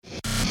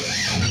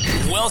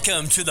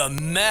Welcome to the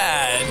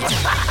Mad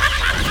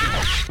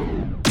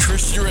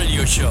Christian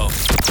Radio Show,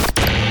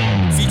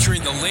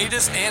 featuring the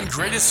latest and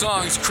greatest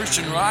songs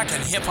Christian rock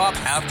and hip-hop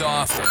have to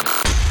offer.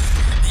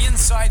 The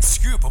inside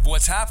scoop of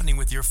what's happening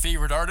with your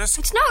favorite artist.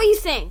 It's not what you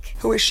think.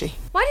 Who is she?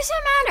 Why does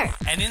that matter?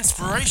 And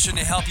inspiration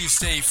to help you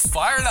stay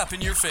fired up in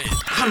your faith.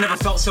 I've never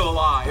felt so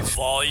alive.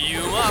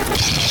 Volume up.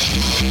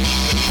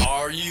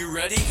 Are you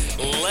ready?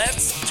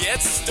 Let's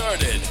get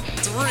started.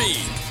 3,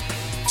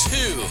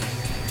 2,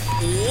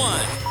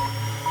 1.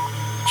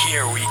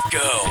 Here we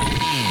go.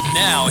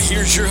 Now,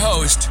 here's your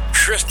host,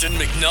 Kristen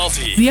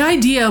McNulty. The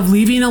idea of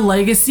leaving a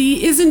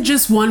legacy isn't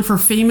just one for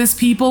famous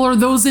people or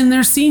those in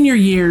their senior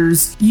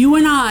years. You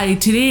and I,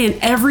 today and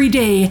every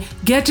day,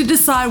 get to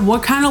decide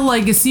what kind of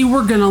legacy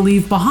we're gonna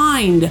leave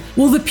behind.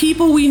 Will the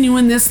people we knew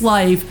in this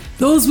life,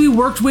 those we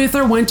worked with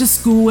or went to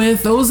school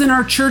with, those in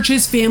our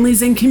churches,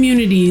 families, and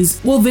communities,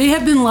 will they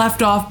have been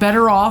left off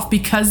better off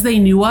because they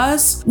knew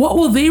us? What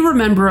will they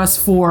remember us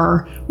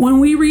for? When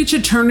we reach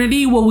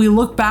eternity, will we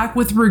look back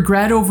with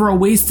regret over a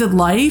wasted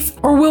life?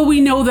 Or will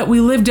we know that we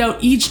lived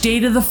out each day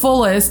to the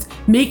fullest,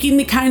 making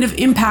the kind of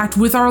impact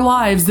with our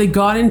lives that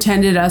God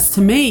intended us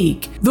to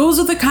make? Those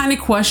are the kind of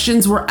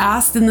questions were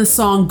asked in the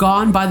song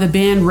Gone by the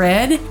band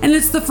Red, and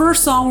it's the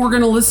first song we're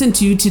going to listen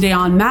to today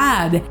on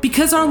Mad,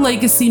 because our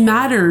legacy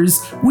matters.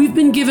 We've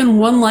been given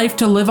one life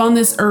to live on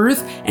this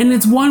earth, and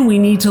it's one we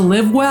need to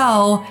live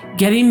well.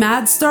 Getting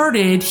Mad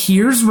started,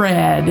 here's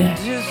Red.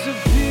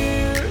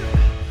 Disappear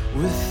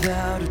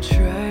without a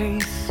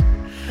trace,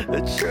 a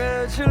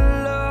treasure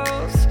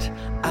lost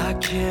I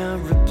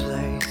can't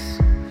replace.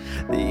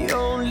 The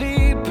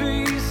only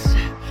piece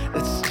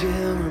that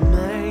still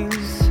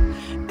remains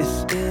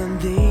is in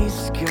these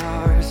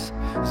scars,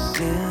 is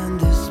in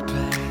this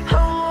pain. I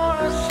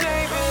wanna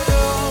save it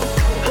all,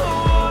 I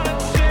wanna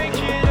take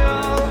it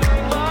all.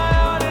 My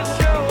heart is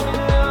so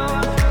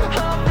numb,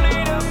 I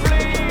bleed for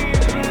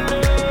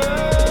love.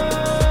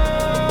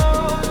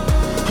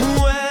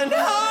 When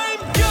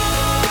I'm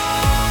gone,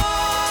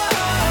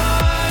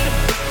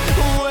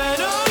 when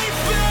I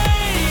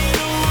fade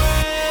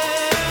away,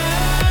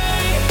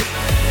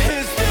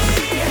 is the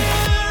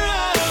air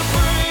I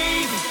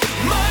breathe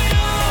my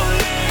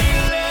only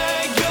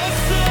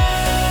legacy?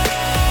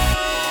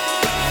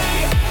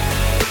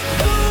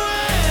 When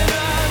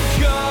I'm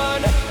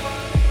gone,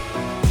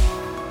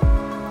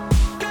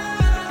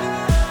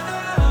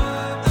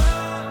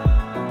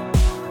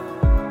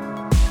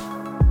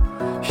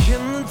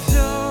 in the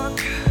dark,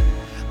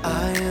 I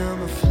am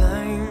a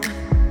flame,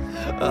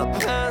 a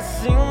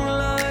passing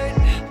light,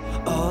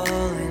 all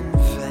in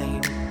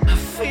vain. I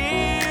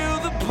feel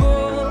the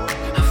pull,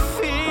 I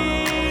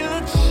feel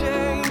the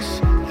change.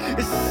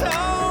 It's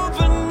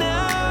over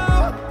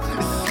now,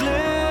 it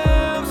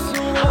slips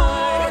away. I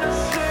wanna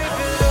save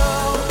it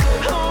all,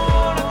 I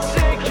wanna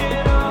take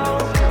it all.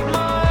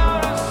 My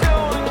heart is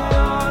going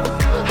on,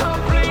 I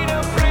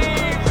bleed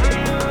for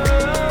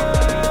love.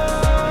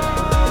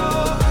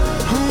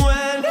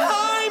 When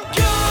I'm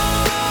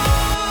gone,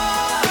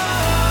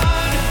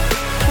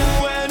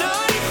 when I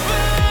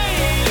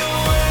fade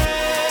away,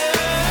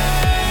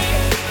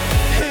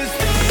 is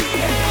the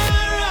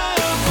air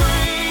I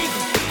breathe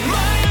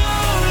my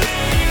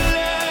only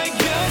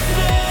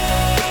legacy?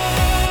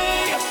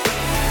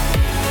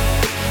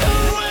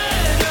 When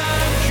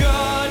I'm gone. When I'm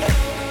gone,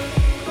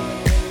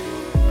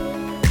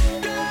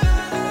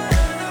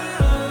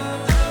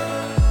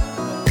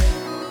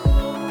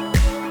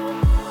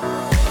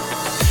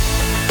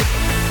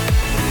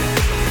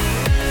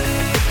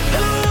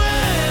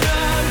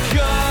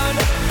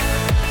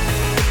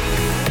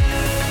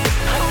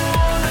 I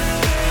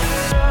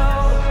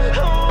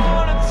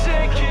wanna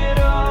take it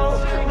all.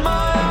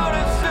 My heart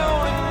is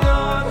going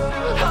on,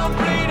 I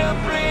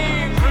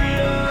bleed for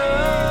love. When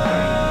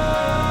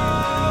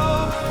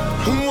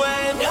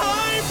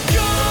I'm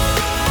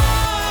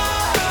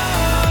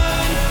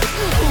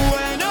gone,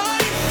 when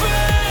I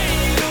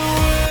fade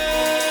away,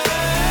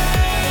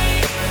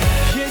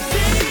 is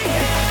the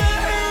air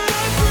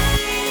I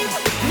breathe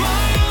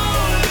my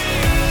only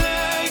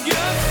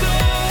legacy?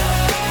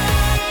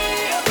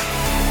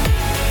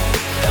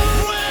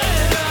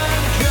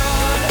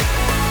 When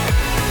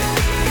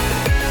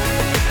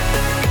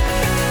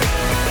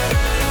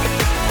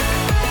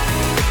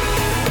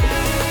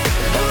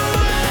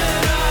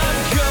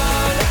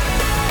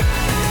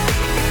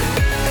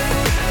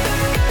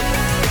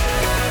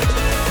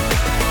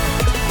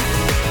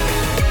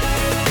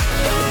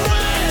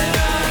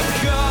I'm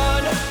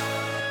gone.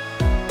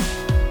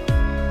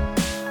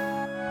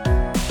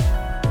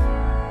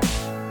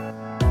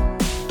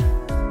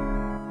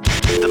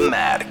 The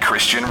Mad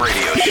Christian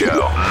Radio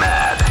Show.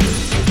 Mad.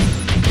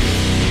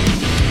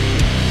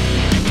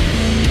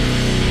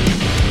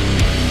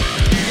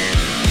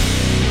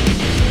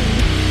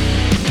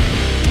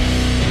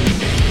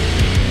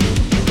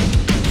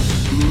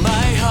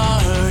 My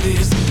heart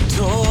is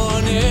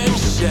torn and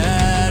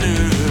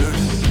shattered,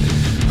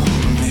 a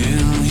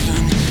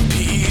million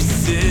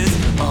pieces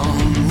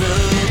on the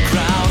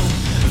ground.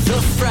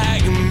 The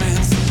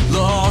fragments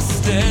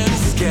lost and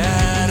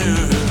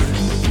scattered.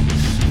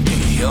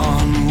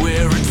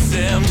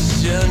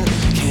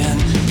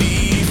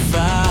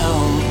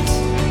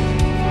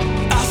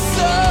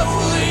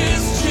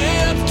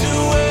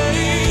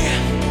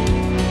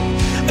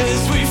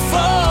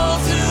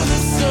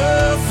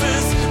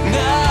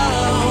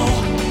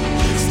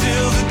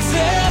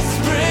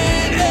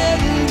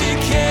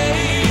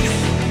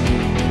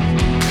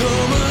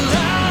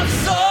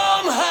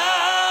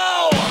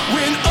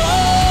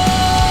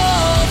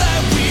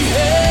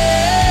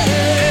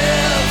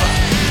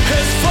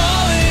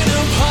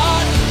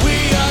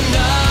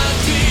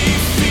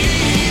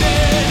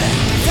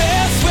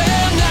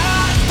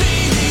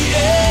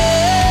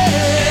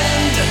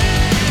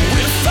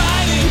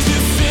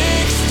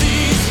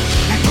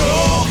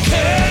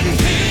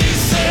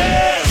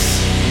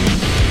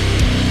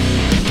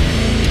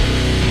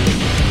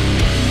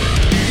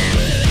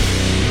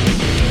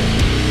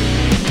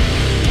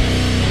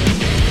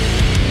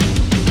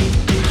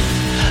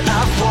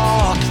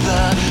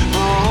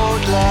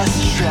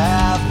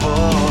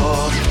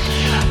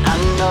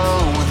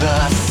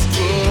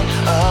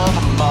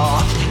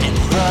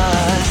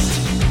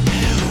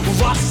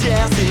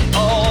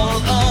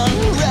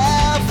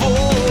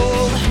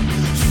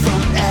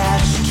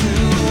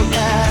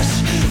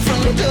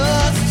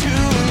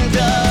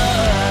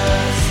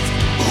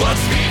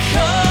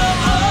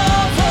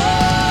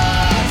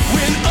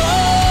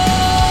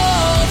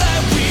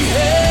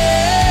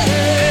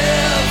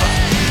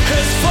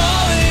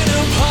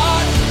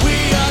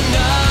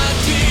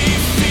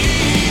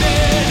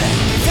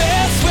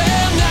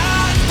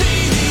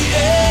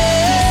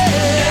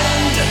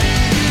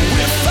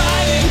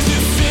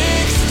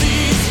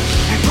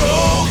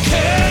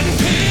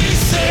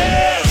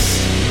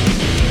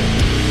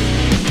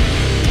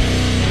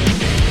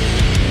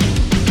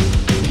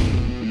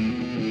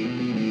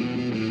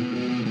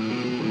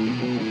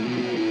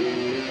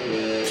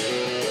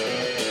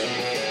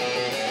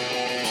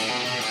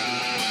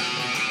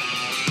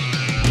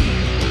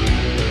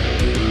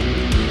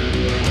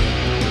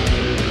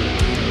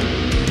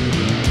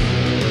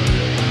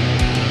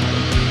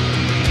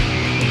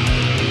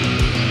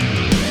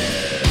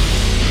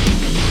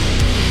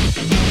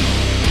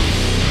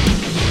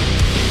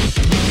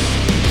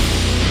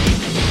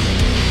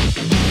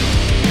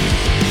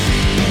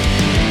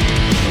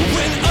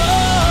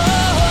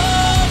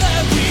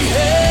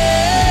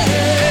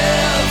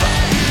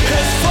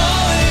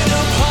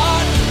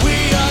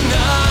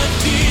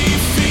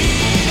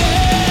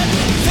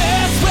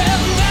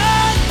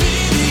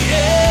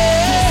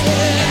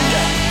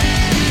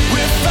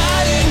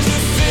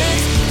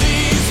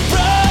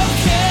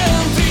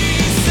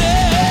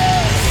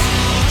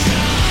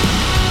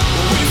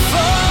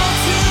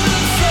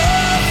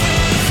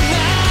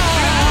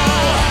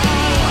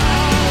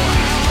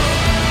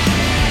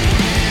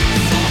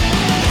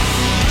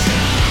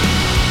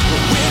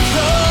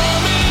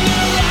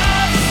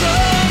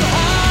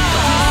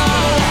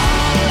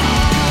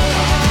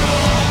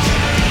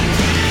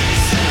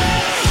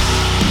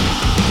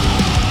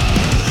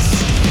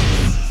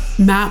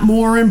 Matt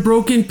Moore and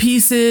Broken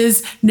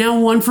Pieces, now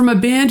one from a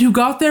band who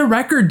got their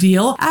record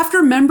deal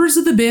after members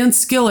of the band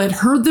Skillet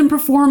heard them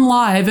perform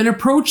live and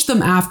approached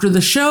them after the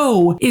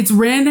show. It's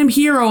Random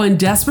Hero and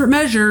Desperate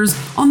Measures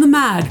on the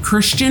Mad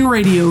Christian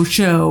Radio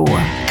Show.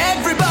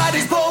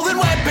 Everybody's pulling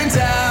weapons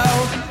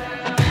out.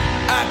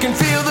 I can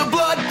feel the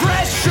blood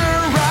pressure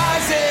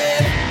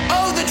rising.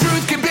 Oh, the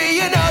truth can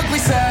be an ugly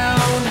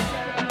sound.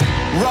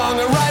 Wrong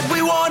or right,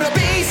 we wanna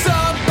be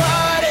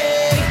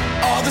somebody.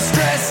 All the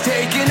stress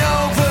taking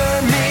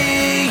over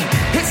me.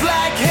 It's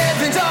like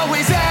heaven's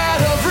always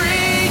out of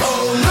reach.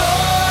 Oh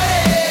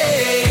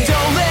Lordy,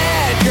 don't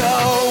let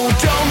go,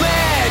 don't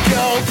let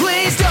go,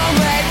 please don't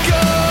let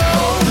go.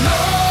 Oh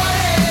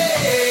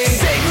Lordy,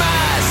 save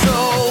my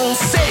soul,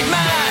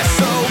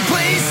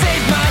 please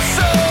save my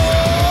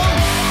soul.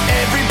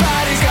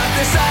 Everybody's got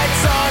their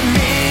sights on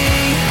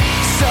me,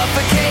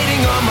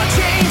 suffocating on my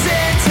chains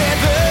and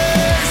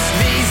tethers.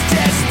 These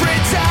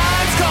desperate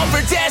times call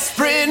for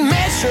desperate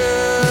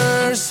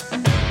measures.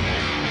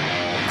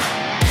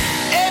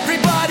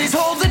 Everybody's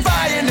holding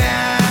fire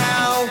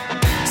now.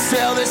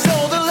 Sell their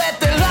soul to let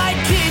the light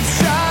keep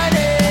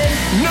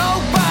shining.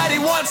 Nobody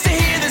wants to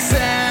hear the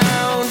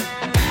sound.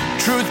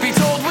 Truth be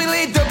told, we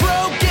lead the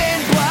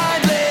broken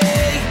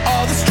blindly.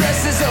 All the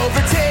stress is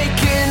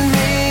overtaking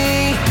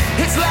me.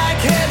 It's like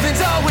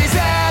heaven's always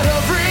out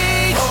of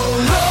reach. Oh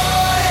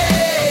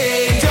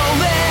Lordy, don't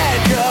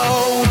let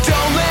go,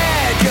 don't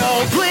let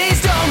go, please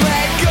don't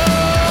let go.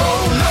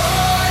 Oh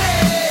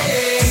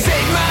Lordy,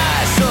 save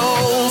my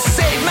soul,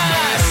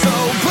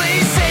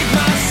 please save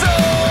my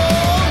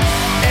soul.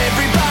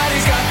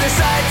 Everybody's got their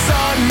sights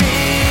on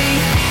me,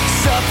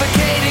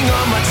 suffocating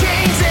on my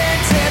chains and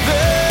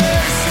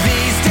tethers.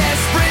 These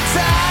desperate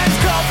times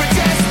call for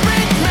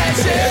desperate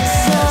measures.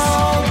 It's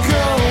all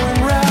going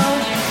round.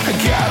 I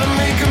gotta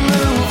make a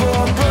move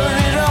or burn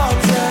it all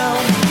down.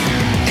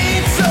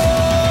 It's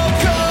all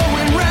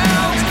going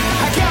round.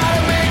 I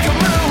gotta make a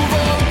move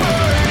or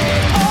burn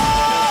it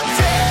all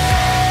down.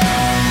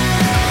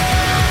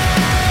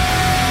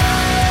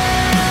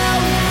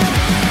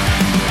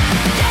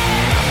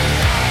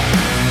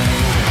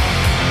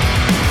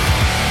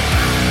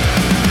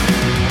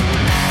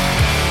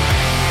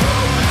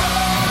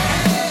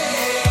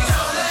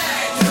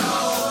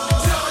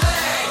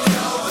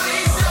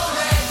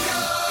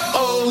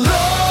 Oh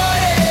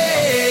Lordy,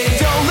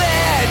 don't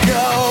let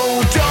go,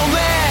 don't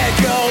let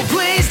go,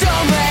 please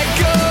don't let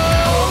go.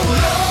 Oh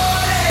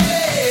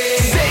Lordy,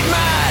 save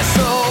my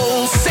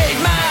soul,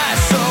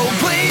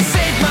 please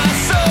save my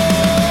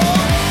soul.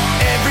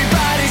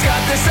 Everybody's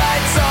got their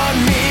sights on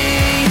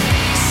me,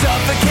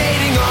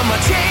 suffocating on my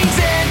chains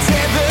and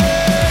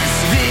tethers.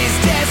 These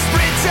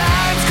desperate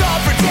times call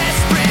for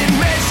desperate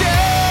measures.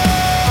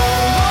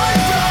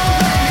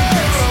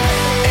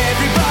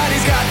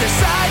 Everybody's got their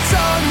sights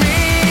on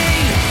me,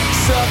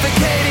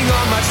 suffocating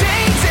on my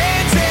chains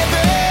and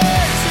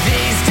tethers.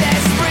 These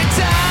desperate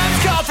times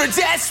call for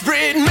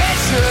desperate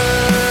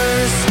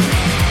measures.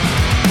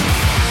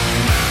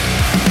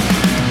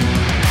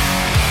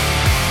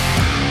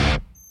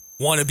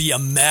 Want to be a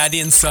Mad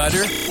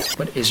Insider?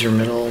 What is your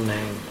middle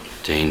name?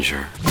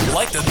 Danger.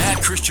 Like the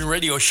Mad Christian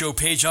Radio Show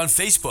page on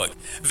Facebook.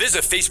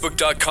 Visit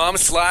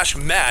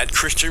facebook.com/Mad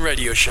Christian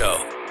Radio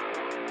Show.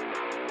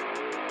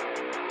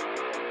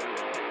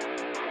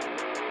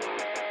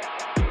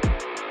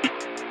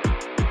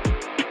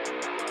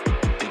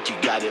 Think you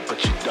got it,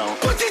 but you don't.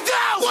 Put it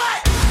down!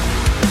 What?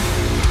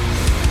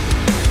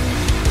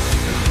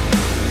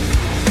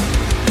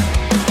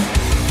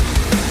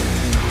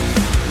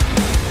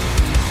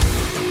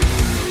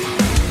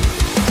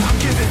 I'm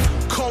giving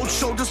cold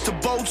shoulders to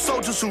bold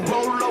soldiers who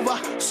roll over.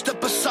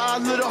 Step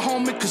aside, little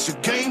homie, cause your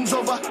game's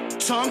over.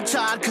 Tongue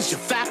tied, cause your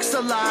facts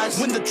are lies.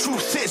 When the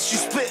truth hits, you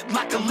spit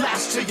like a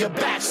lash to your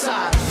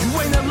backside.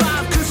 You ain't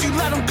alive, cause you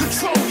let them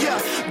control ya.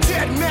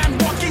 Dead man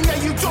walking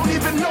that you don't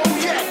even know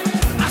yet.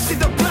 I see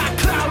the black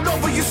cloud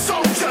over your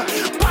soldier.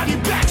 Body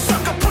back,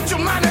 sucker, put your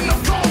mind in a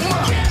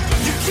coma.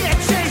 You can't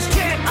change,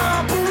 can't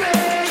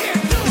operate.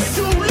 It's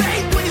too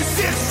late when you're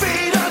 6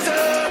 feet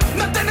under.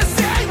 Nothing to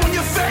say when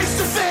you're face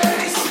to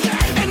face.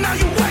 And now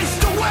you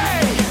waste away.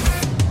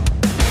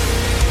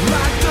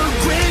 Like the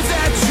grave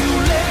that you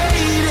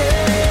laid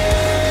in.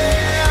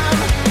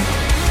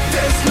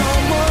 There's no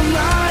more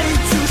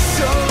light to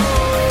show.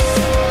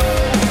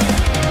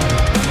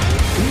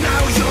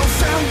 Now your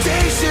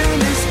foundation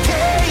is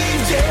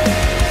caved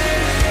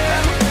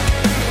in.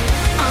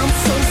 I'm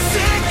so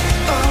sick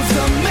of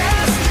the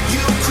mess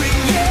you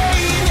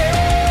created.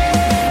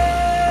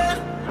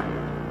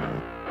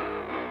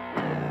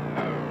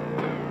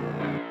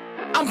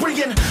 I'm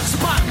bringing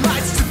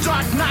spotlights to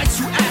dark nights.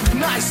 You act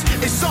nice.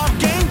 It's all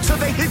game till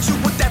they hit you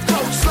with that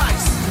throat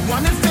slice. You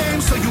wanted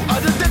fame, so you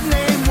uttered the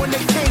name. When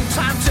it came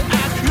time to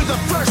act, you're the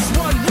first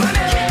one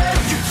running.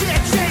 You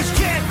can't change,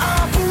 can't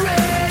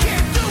operate.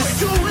 It's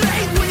too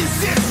late when you're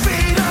 6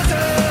 feet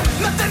under.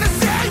 Nothing to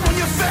say when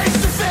you're face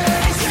to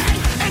face.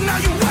 And now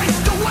you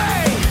waste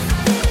away.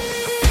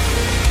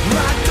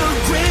 Like the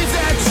grave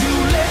that you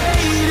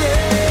laid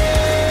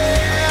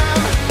in.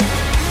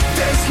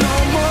 There's no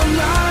more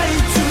light.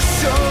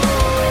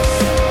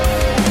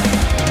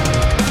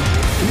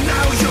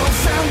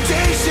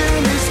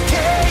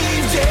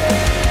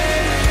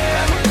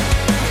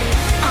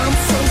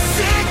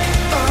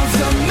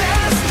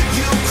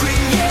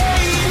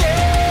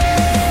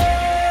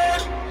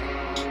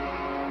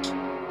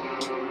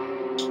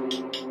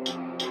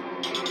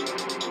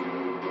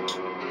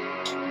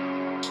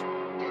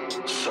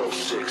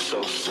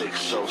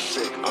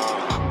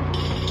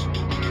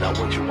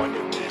 got what you want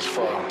your knees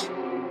for.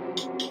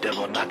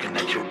 Devil knocking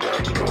at your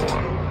back door.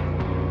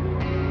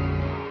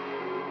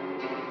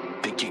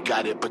 Think you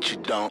got it, but you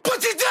don't.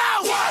 Put it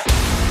down! What?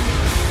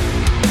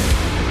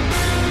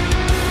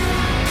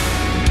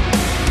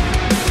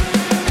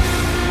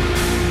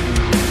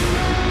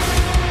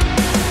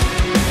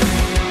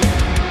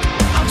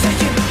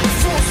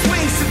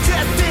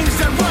 Dead things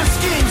that run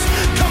schemes,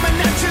 coming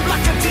at you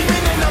like a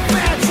demon in a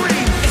bad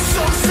dream. It's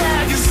so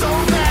sad, you're so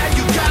mad,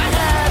 you got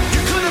had.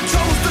 You could have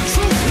chose the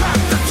truth, not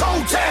the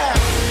toe tag.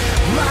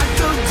 Like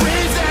the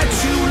grave that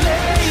you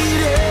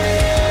laid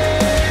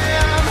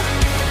in.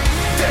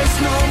 There's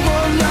no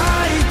more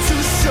light to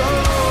show.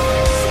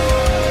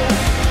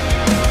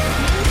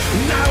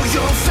 Now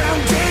your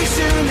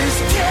foundation is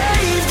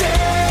caved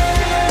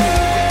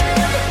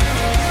in.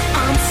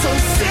 I'm so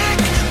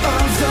sick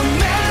of the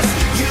mess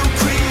you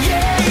created.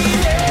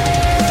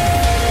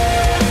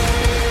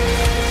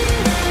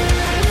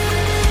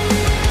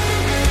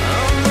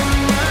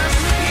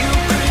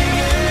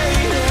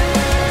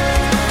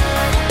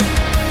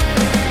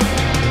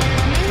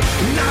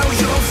 Now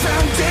your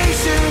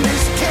foundation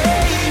is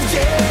caved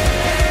in.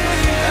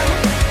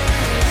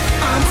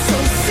 I'm so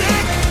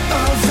sick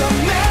of the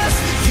mess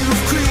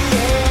you've created.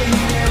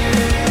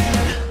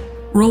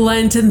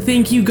 Relent and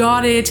think you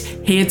got it.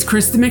 Hey, it's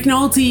Krista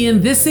McNulty,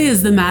 and this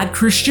is the Mad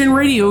Christian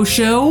Radio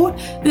Show.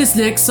 This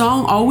next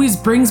song always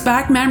brings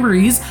back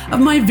memories of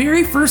my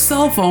very first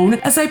cell phone,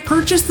 as I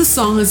purchased the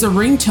song as a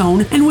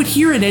ringtone and would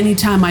hear it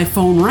anytime my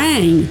phone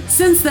rang.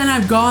 Since then,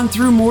 I've gone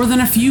through more than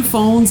a few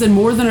phones and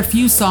more than a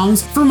few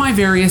songs for my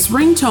various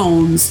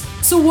ringtones.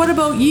 So what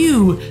about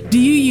you? Do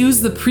you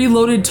use the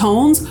preloaded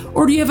tones,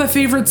 or do you have a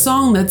favorite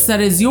song that's set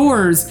as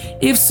yours?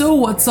 If so,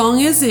 what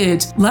song is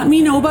it? Let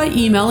me know by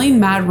emailing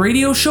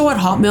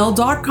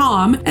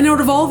madradioshow@hotmail.com, and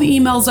out of all the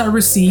emails I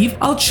receive,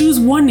 I'll choose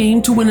one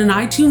name to win an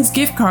iTunes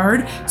gift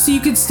card so you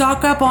could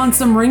stock up on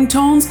some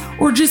ringtones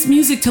or just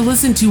music to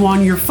listen to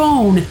on your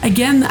phone.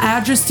 Again, the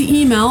address to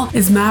email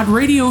is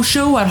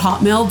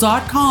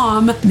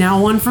madradioshow@hotmail.com.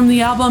 Now on from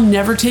the album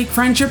Never Take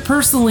Friendship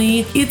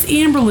Personally, it's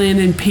Amberlynn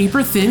and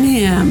Paper Thin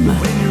Hymn.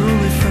 When your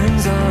only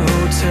friends are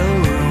hotel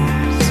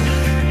rooms,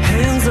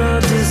 hands are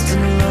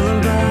distant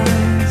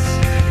lullabies.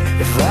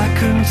 If I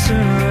couldn't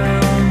turn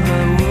around, I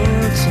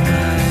would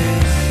tonight.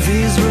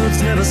 These roads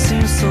never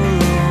seem so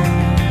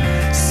long.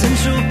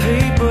 Central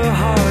paper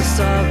hearts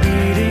stop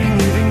beating,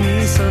 leaving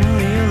me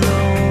suddenly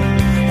alone.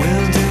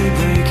 Will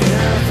daybreak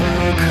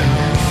ever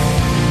come?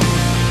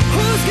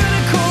 Who's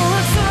gonna call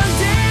on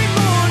Sunday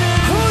morning?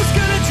 Who's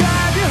gonna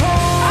drive you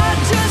home? I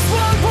just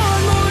want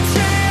one more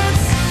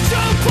chance.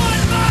 Don't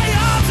put my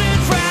arms in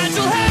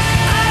fragile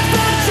hands. I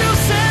thought you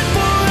said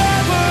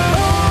forever,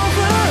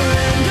 over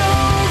and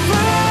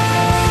over.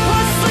 A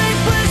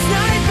sleepless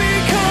night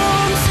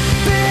becomes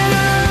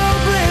bitter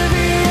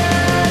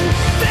oblivion.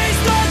 These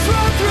thoughts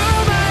run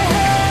through my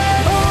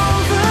head,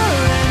 over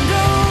and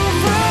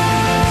over.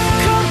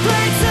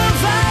 Complaints of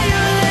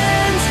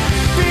violence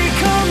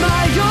become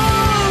my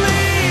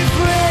only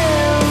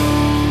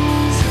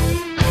friends.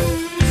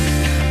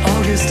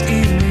 August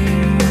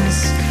evenings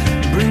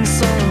bring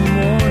solemn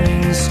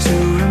mornings to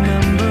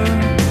remember,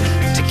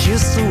 to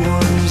kiss the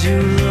ones you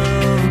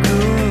love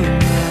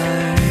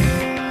goodnight.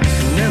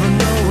 Never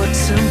know what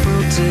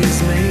temporal days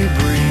may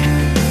bring.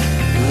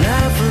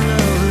 Laugh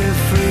lovely,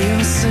 free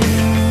and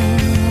sing.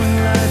 When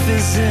life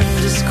is in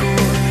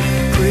discord,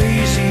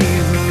 praise ye the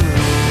Lord.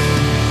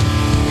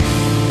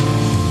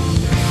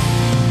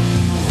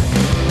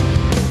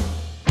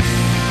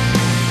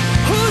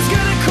 Who's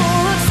gonna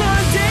call on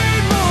Sunday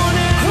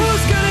morning?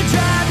 Who's gonna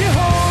drive you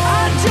home?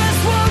 I just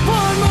want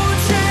one more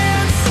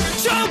chance.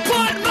 Don't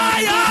put my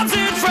arms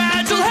in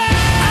fragile hands.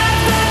 I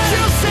thought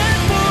you said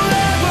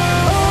forever,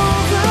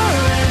 over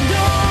and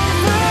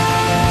over.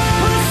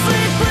 A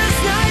sleepless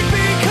night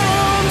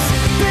becomes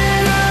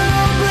bitter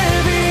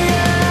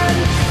oblivion.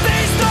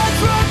 These thoughts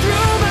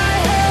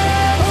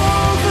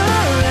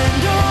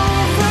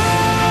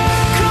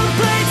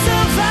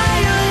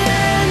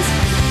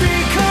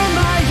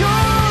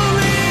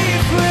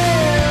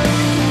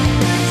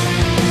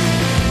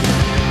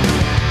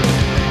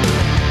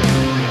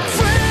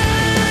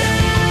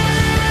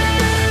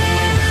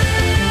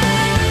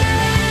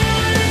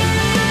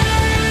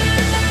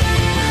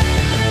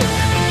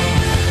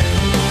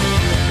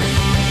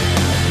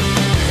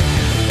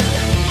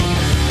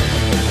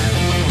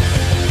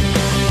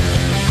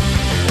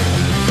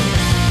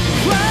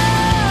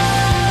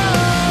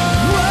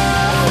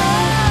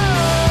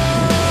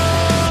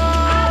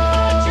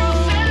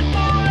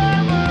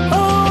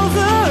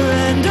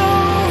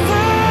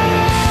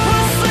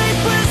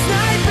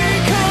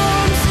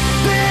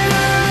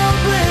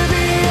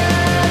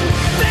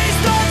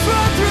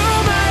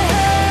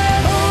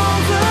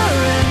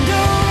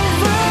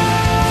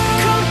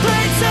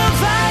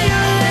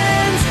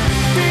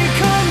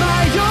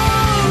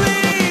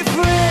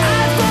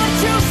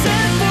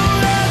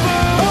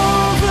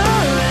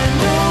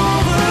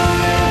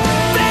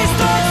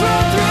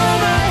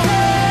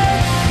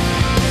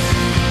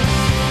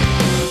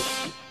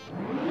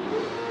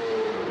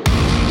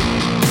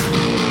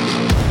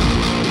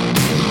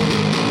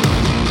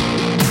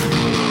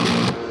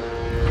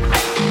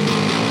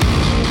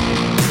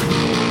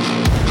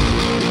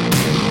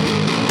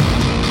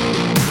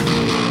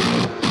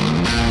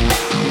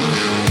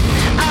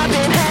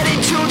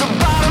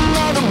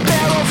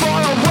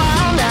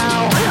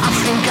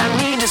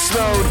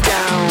slowed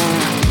down.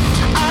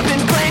 I've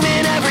been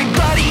blaming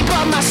everybody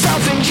but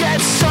myself, and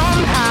yet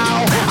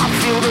somehow I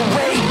feel the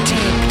weight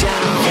deep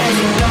down. Yeah,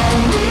 you know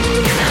me,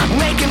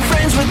 making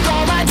friends with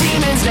all my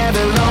demons,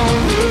 never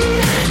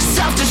lonely,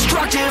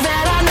 self-destructive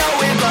and I know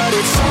it, but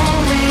it's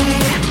only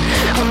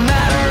a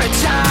matter of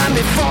time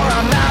before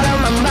I'm out of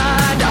my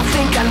mind. I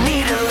think I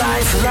need a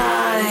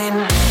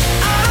lifeline.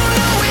 I don't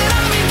know when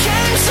I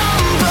became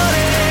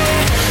somebody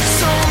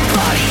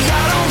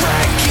I don't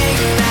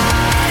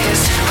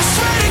recognize. I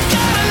swear to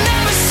God I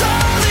never saw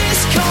this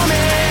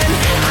coming.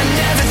 I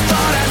never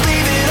thought I'd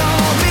leave it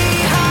all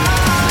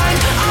behind.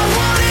 I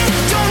want it,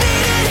 don't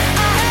need it,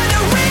 I had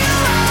to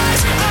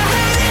realize. I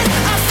hate it,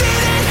 I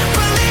feed it,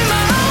 believe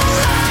my own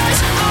lies.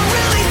 I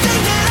really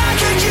think that I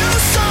could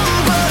use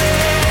somebody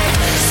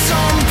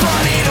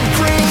to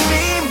bring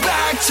me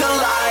back to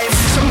life.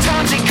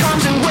 Sometimes it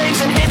comes in waves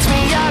and hits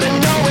me out of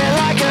nowhere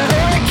like a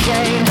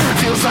hurricane.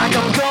 Feels like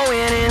I'm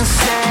going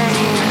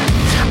insane.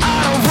 I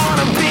don't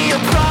wanna be a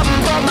problem,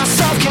 but my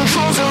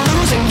self-control's a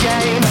losing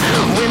game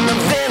when the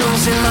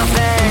venom's in my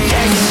veins.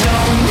 Yeah, you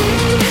know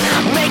me,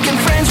 making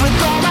friends with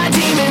all my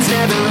demons,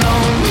 never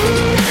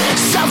lonely,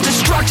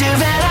 self-destructive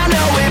and I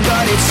know it,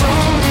 but it's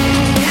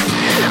only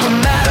a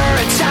matter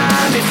of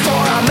time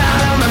before I'm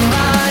out of my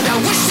mind. I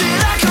wish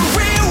that I could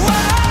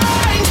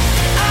rewind.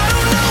 I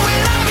don't know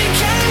when I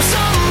became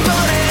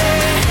somebody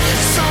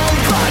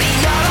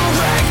I don't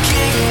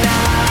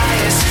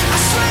recognize. I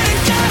swear to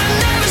God I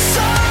never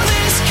saw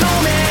this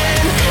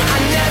coming. I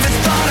never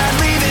thought I'd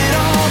leave it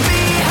all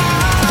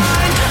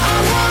behind. I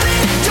want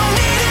it, don't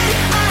need it,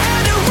 I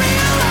had to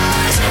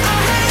realize. I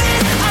hate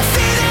it, I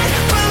feed it,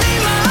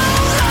 believe my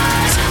own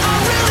lies. I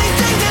really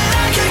think that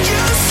I could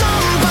use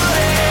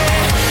somebody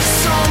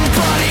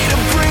to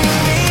bring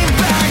me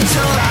back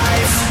to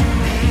life.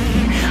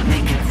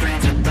 Making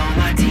friends with all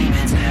my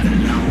demons, never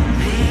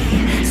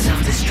lonely,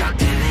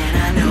 self-destructive and I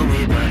know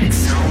it, but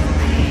it's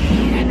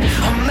only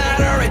a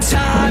matter of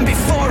time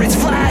before it's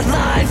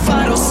flatline.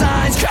 Vital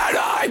signs, can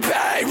I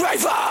be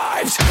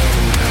revived?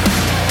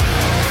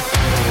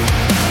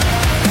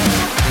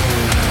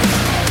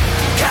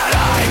 Can I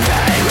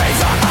be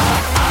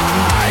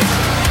revived?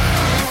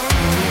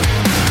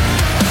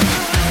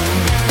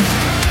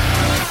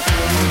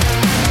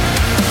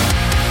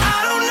 I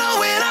don't know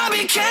when I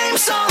became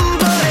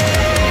somebody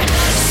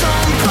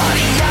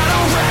I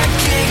don't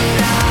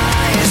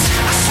recognize.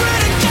 I swear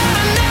to God I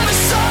never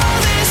saw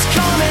this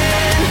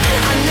coming. I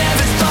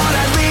never thought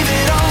I'd leave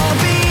it all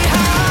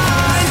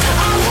behind. I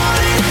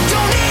want it,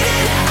 don't need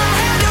it, I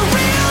had to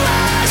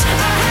realize.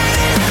 I hate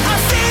it, I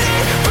feed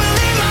it,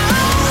 believe my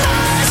own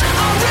lies.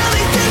 I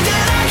really think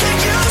that I could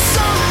use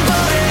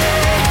somebody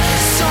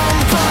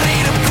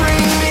to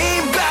bring me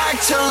back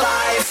to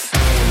life.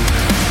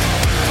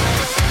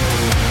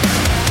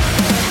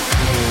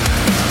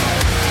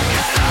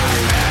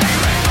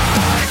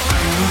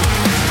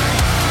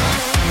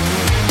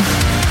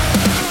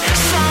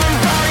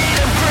 Somebody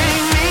to bring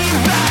me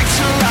back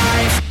to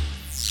life.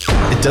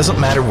 It doesn't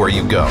matter where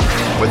you go,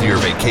 whether you're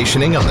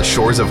vacationing on the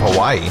shores of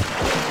Hawaii,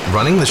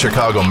 running the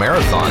Chicago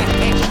Marathon,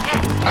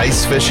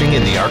 ice fishing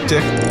in the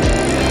Arctic,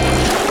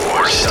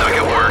 or stuck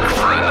at work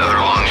for another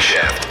long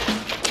shift.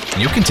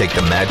 You can take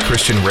the Mad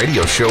Christian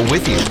Radio Show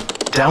with you.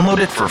 Download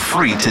it for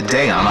free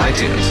today on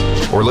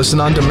iTunes or listen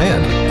on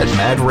demand at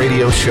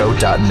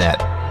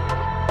madradioshow.net.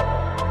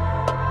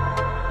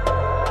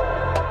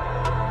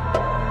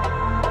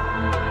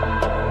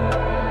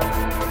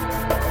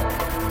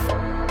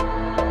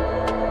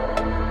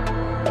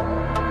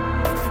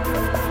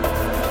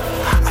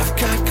 I've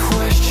got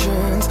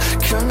questions,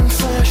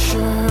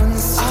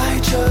 confessions. I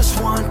just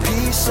want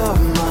peace of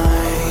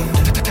mind.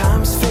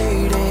 Time's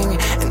fading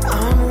and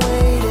I'm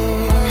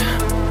waiting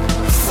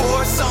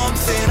for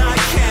something I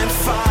can't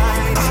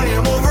find. I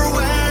am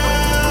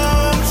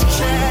overwhelmed.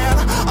 Can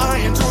I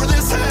endure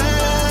this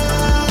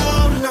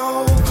hell?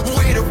 No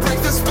way to break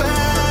the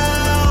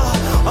spell.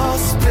 I'll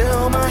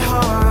spill my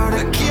heart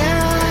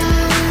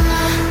again.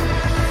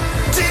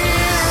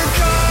 Dear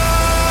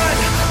God,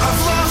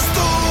 I've lost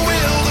the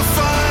will to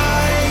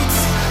fight.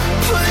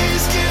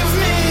 Please give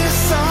me a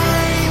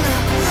sign.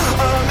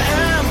 I'm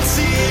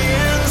empty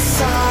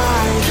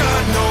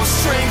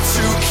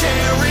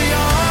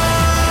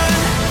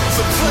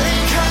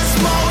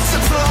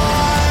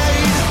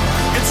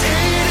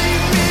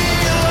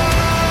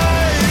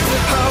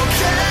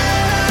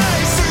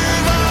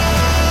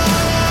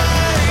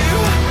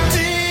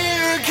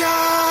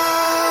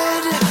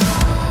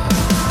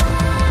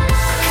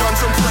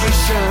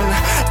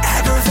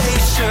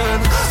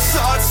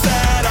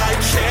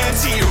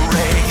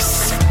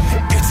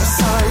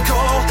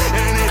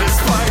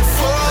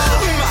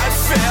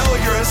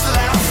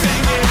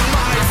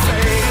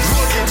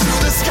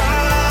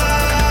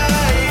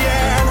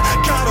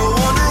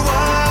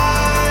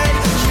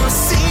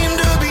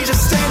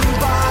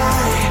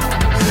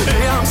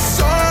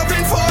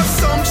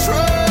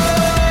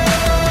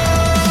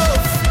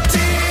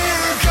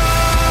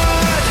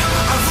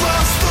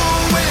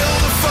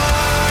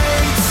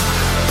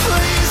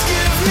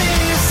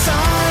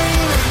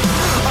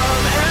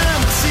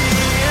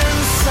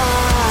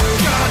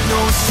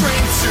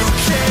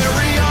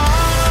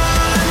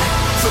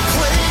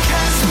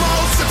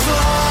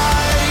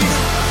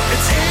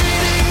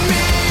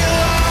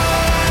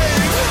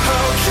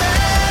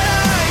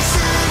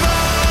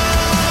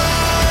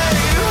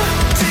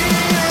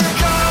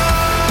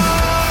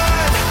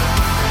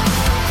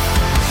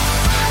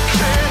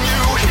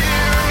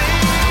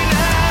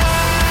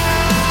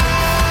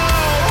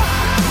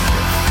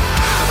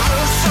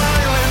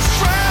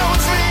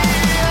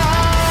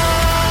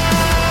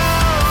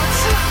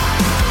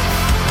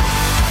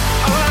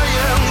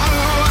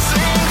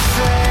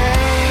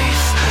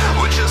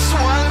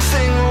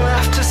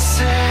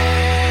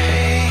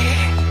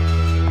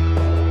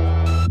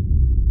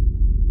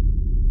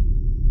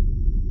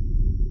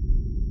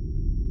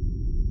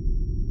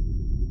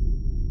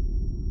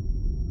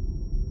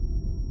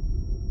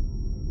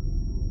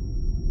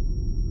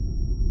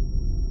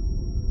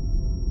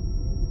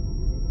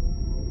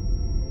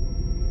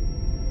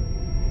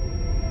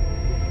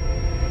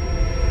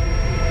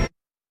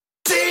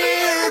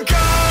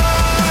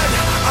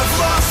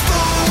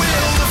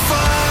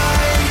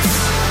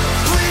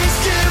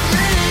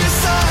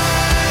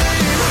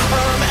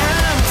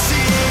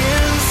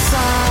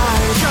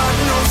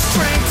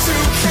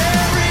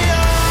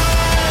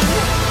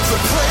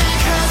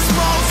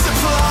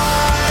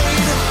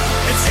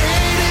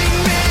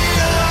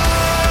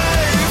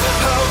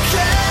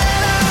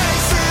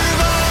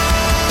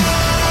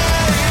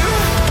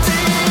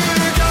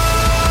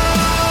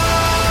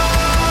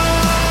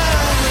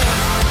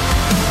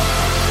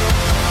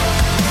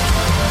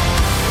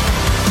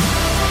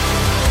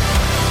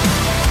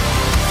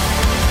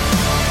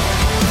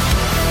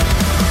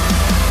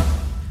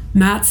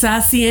Matt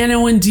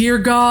Sassiano and Dear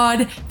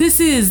God, this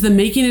is the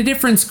Making a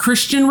Difference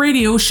Christian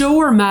radio show,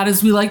 or Matt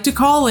as we like to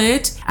call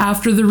it.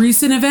 After the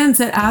recent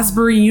events at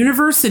Asbury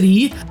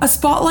University, a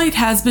spotlight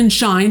has been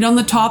shined on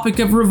the topic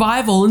of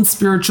revival and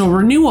spiritual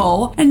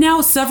renewal, and now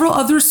several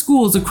other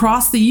schools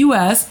across the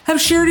U.S. have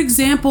shared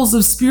examples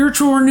of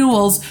spiritual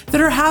renewals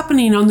that are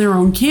happening on their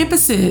own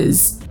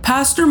campuses.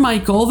 Pastor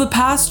Michael, the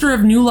pastor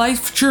of New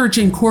Life Church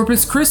in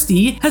Corpus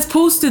Christi, has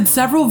posted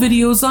several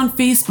videos on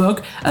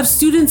Facebook of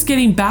students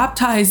getting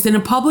baptized in a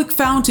public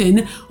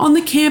fountain on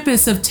the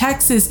campus of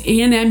Texas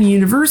A&M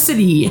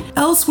University.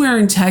 Elsewhere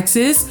in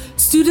Texas,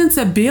 students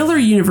at Baylor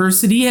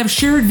University have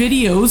shared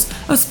videos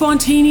of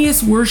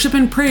spontaneous worship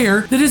and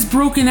prayer that has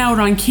broken out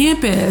on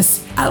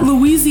campus. At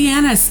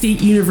Louisiana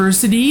State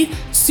University,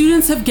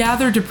 students have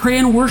gathered to pray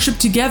and worship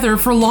together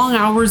for long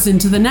hours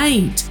into the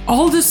night,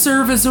 all to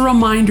serve as a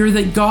reminder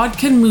that God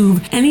can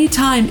move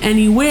anytime,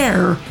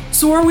 anywhere.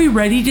 So are we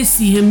ready to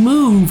see Him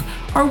move?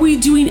 Are we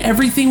doing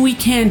everything we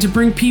can to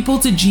bring people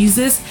to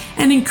Jesus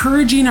and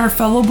encouraging our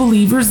fellow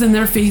believers in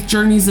their faith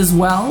journeys as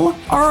well?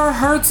 Are our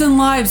hearts and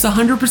lives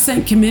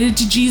 100% committed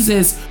to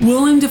Jesus,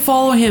 willing to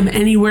follow Him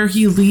anywhere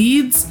He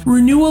leads?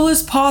 Renewal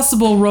is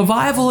possible,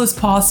 revival is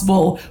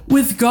possible.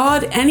 With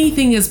God,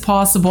 anything is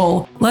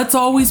possible. Let's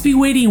always be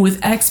waiting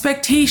with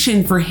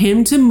expectation for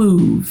Him to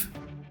move.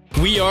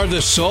 We are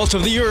the salt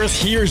of the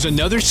earth. Here's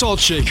another salt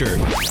shaker.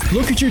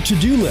 Look at your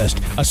to-do list.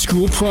 A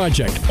school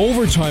project,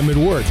 overtime at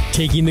work,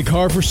 taking the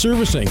car for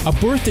servicing, a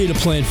birthday to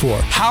plan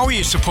for. How are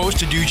you supposed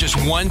to do just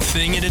one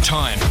thing at a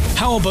time?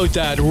 How about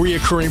that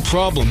reoccurring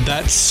problem,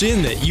 that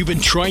sin that you've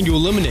been trying to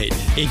eliminate?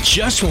 It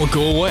just won't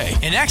go away.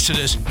 In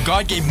Exodus,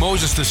 God gave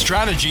Moses the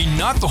strategy,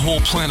 not the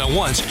whole plan at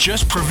once,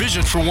 just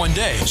provision for one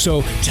day.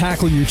 So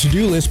tackle your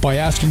to-do list by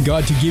asking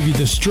God to give you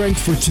the strength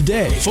for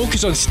today.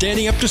 Focus on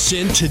standing up to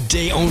sin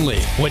today only.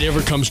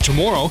 Whatever comes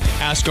tomorrow,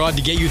 ask God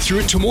to get you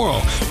through it tomorrow,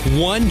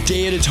 one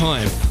day at a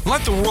time.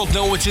 Let the world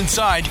know what's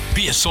inside.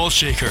 Be a salt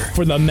shaker.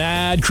 For the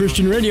Mad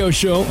Christian Radio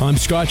Show, I'm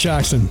Scott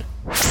Jackson.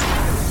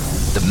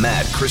 The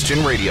Mad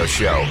Christian Radio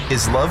Show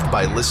is loved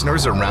by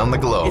listeners around the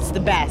globe. It's the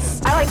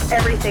best. I like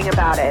everything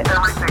about it.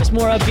 It's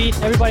more upbeat.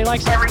 Everybody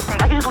likes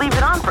everything. I can just leave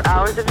it on for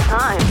hours at a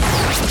time.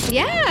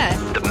 Yeah.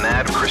 The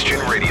Mad Christian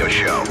Radio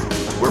Show.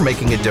 We're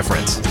making a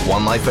difference,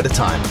 one life at a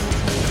time.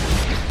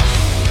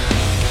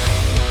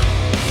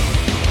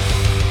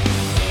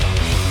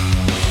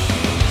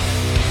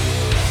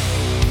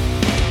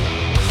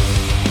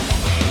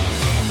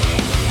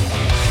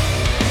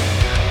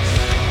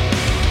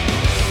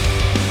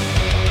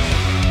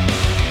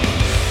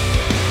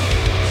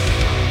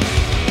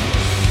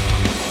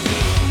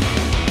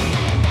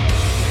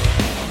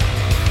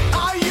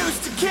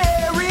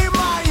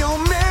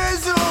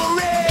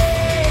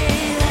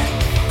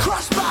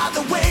 Crushed by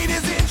the weight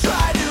as it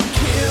tried to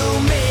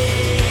kill me.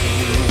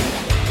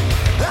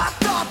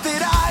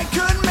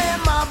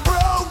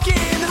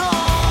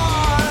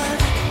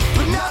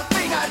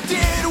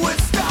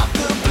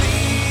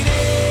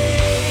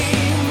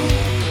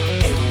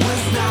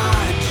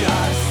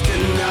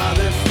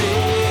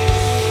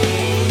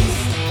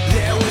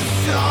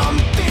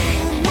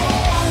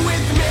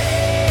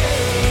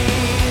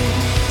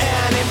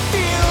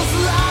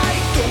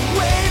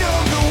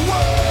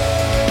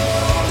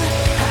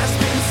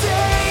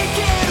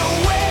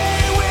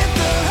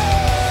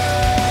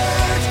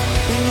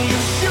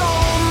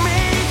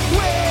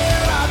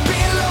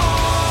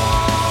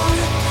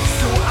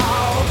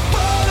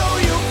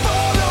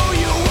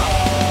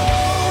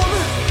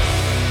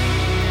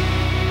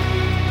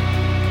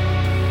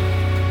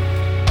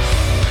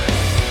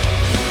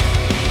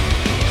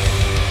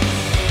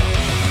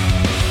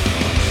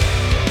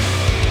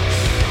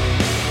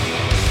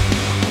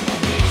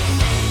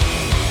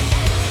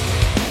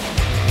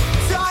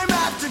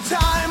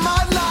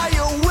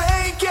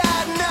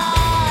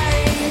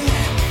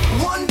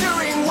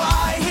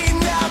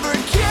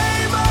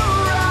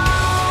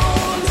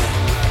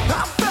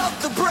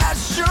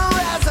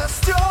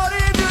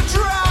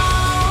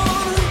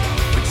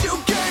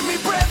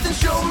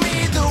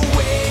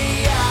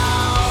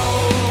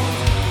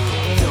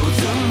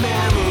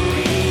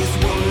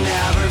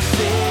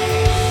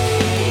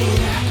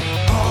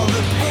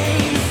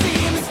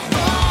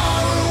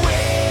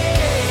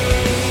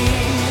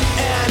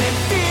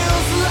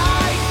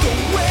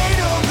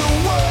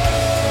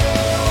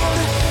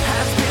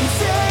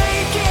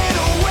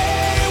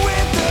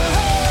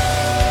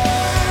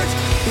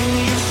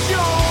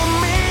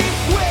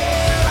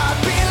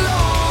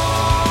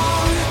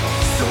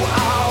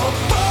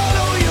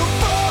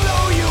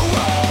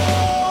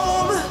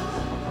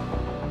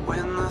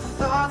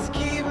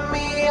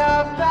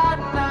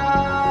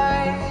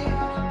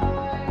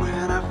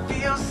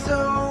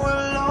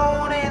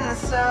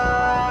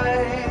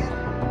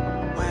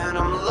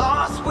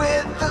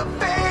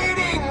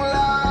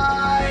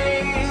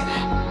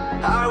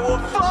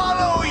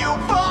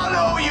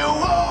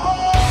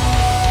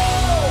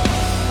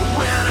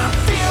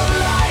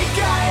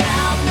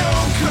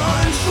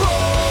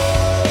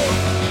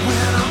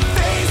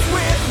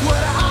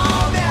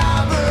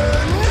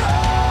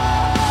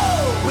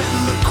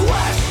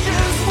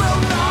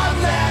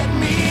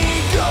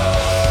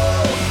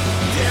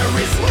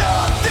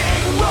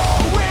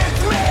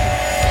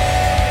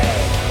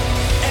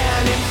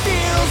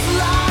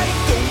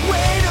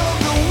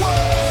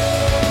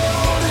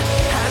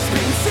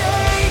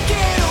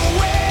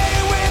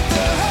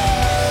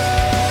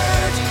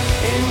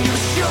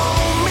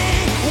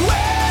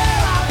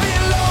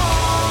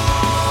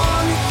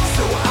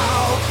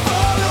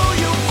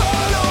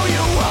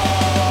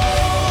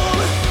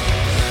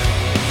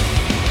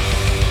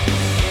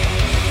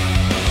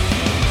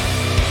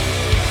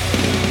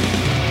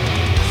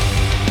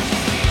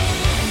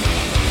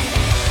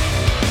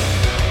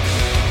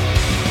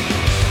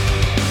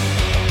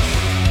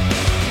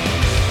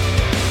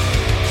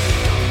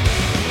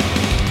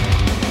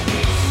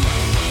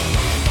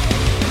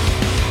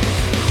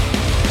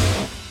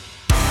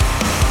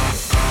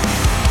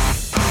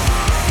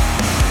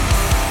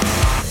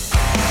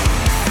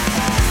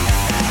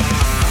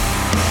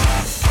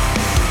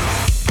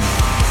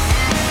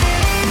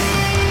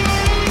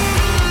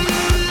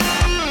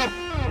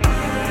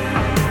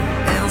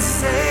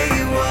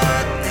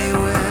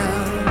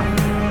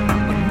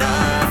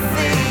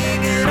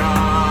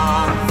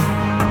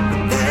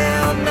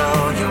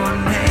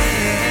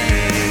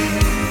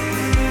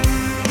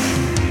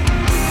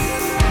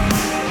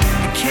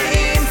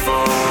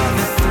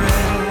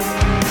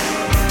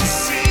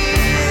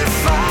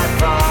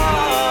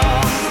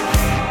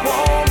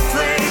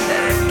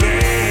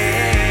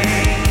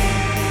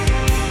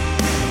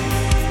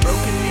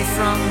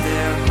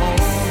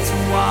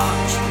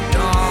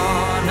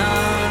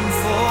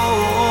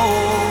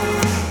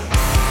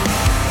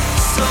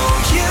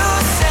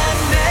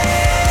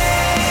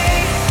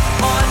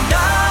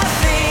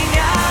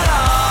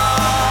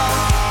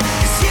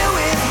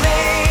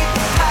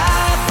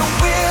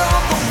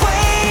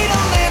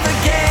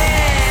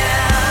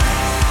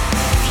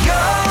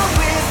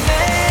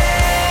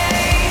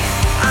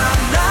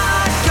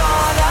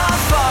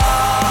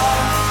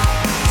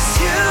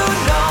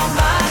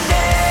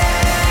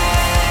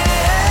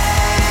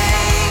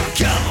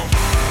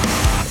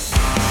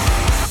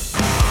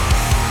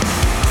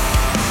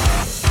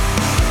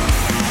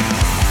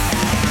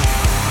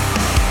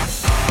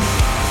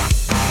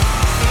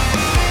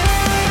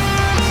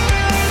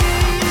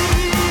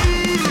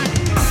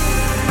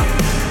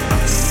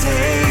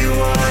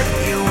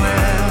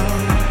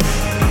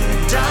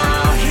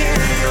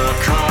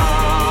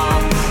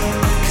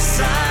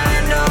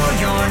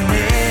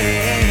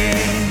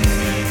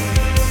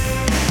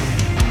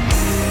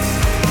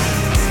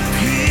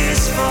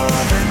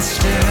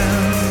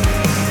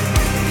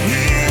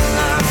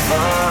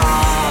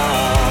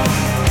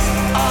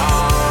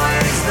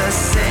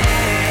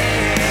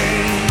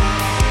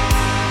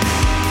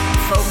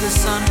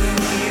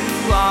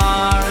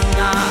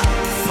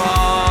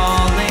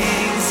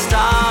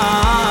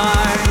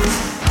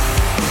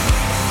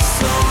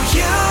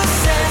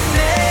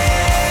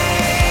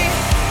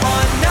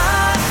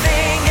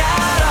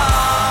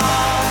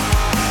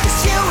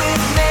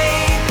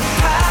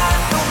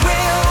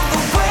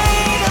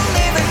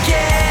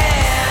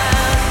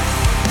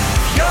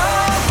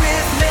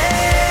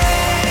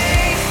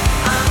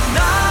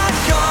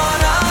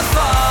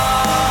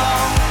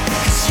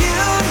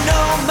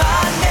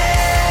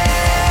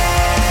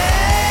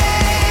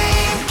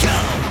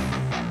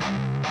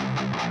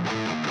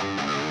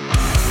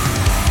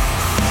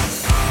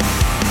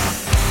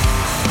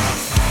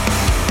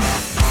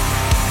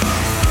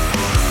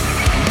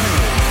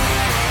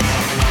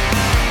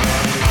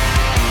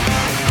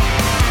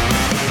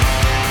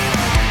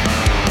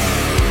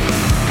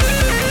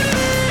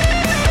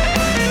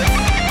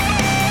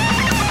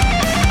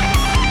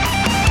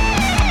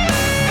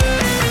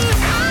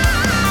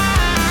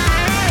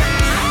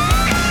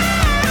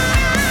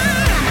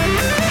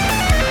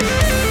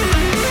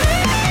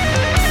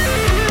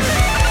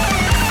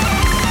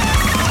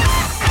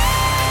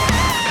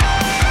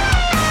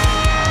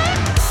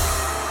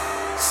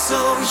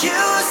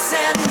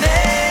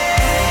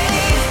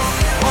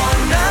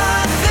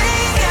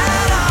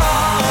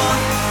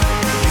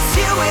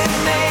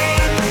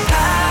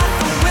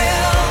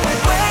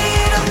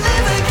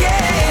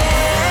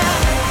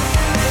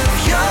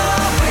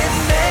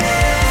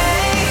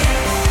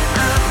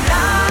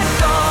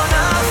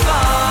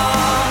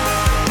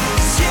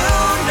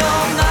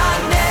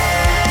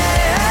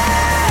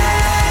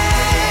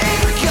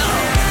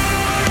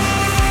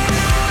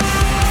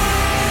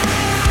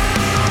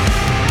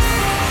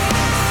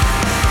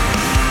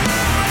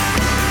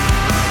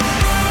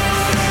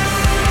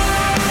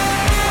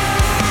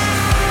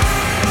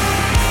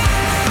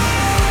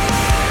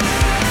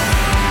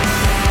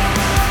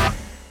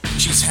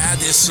 had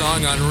this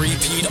song on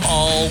repeat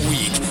all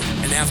week,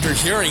 and after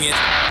hearing it,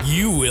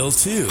 you will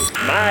too.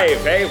 My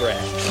favorite.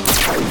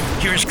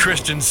 Here's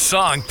Christian's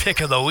song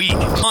pick of the week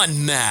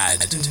on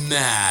Mad.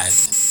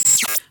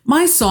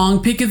 My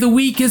song pick of the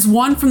week is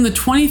one from the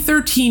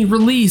 2013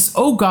 release,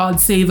 Oh God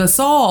Save Us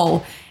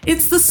All.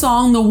 It's the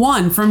song The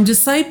One from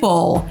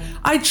Disciple.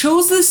 I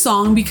chose this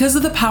song because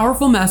of the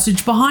powerful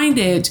message behind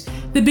it.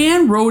 The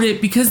band wrote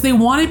it because they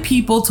wanted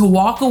people to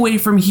walk away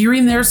from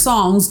hearing their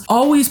songs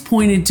always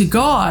pointed to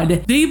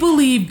God. They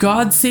believe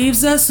God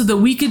saves us so that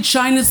we could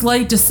shine His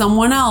light to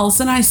someone else,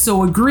 and I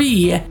so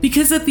agree.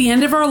 Because at the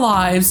end of our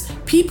lives,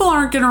 people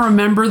aren't going to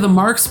remember the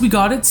marks we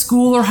got at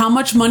school or how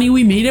much money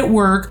we made at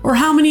work or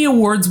how many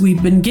awards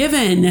we've been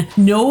given.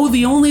 No,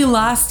 the only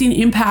lasting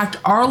impact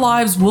our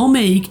lives will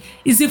make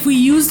is if we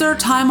used our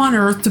time on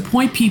earth to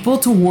point people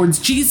towards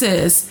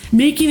Jesus,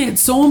 making it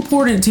so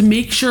important to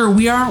make sure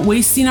we aren't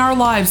wasting our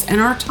lives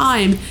and our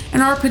time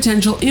and our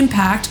potential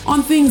impact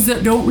on things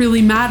that don't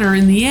really matter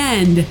in the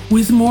end.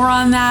 With more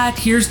on that,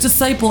 here's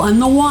Disciple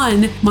and The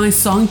One, my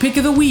song pick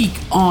of the week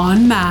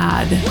on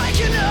Mad.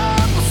 Waking up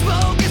with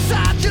smoke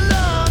inside your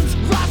lungs,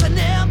 rising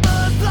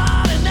embers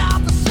blotting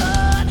out the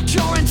sun.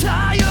 Your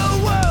entire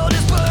world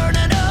is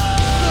burning up.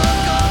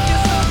 Look up,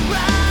 you're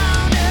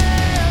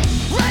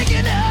surrounded.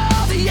 Raking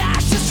out the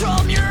ashes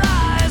from your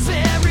eyes,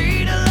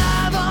 buried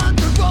alive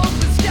under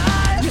open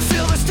sky. You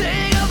feel the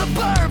sting of the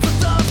burn for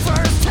the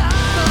first time.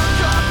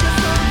 Look up, you're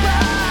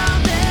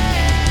surrounded.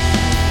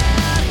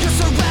 You're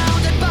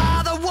surrounded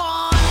by the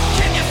one.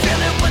 Can you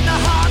feel it when the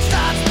heart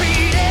starts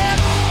beating?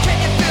 Can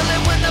you feel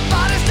it when the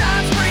body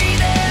starts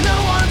breathing? No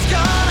one's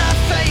gonna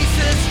face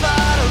this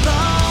fight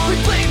alone. We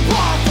bleed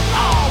one for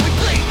all, we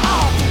bleed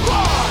all for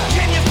one.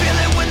 Can you feel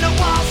it when the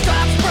wall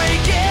stops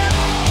breaking?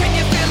 Can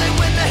you feel it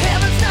when the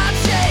heavens start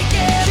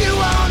shaking? You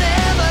won't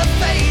ever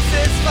face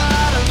this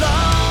fight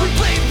alone. We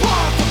bleed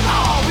one for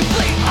all, we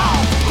bleed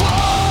all for one.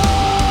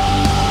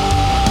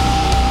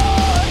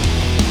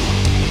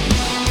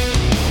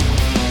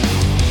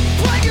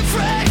 Breaking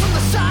free from the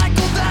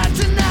cycle that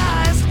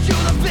denies you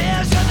the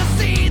vision to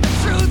see the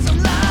truths of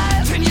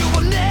life, and you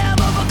will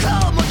never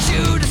become what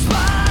you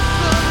despise.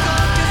 Look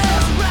up,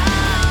 you're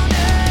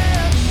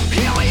surrounded.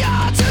 Here we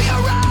are, to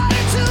your right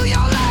and to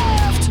your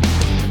left.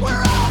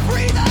 We're all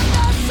breathing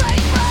the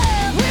same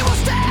breath. We will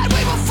stand,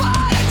 we will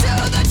fight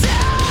until the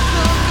death.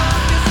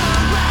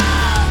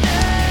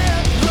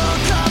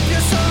 Look up,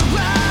 you're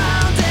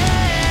surrounded.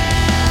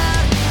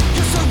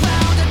 You're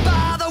surrounded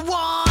by the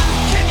one.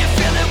 Can you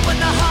feel it when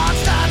the heart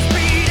starts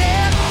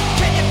beating?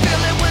 Can you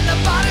feel it when the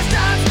body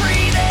starts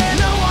breathing?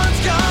 No one's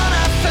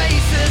gonna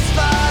face this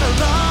fight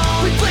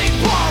alone. We bleed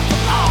one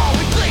for all,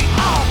 we bleed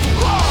all for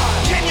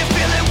one. Can you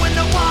feel it when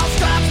the wall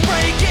stops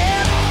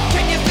breaking?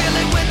 Can you feel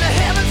it when the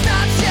heavens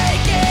start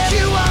shaking?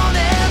 You won't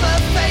ever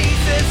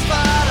face this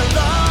fight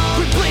alone.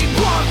 We bleed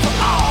one for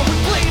all, we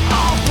bleed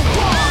all for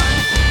one.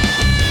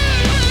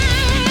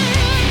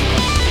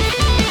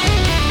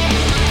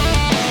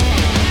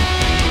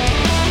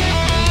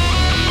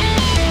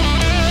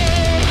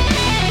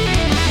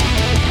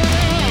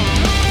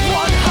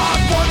 One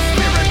heart, one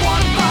spirit,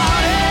 one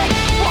body.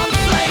 One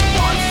flame,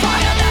 one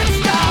fire that's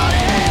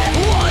started.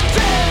 One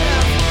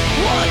death,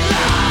 one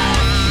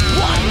life.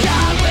 One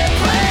God we're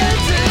praying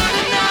to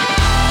tonight.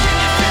 Can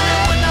you feel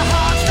it when the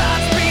heart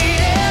starts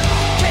beating?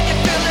 Can you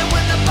feel it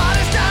when the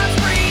body starts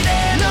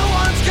breathing? No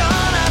one's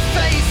gonna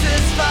face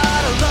this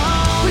fight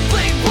alone. We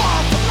bleed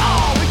one for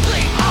all, we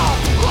bleed all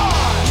for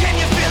one. Can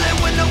you feel it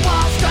when the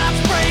wall stops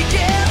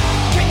breaking?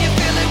 Can you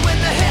feel it when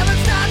the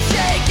heavens start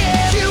shaking?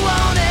 You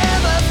won't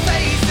ever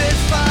face this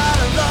fight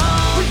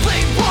alone. We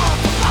bleed one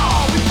for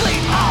all, we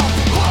bleed all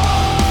for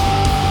one.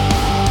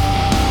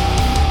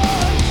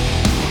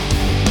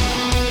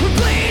 We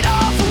bleed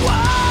all for one.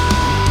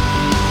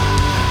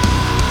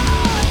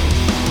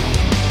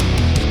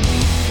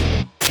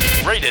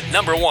 Rated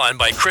number 1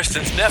 by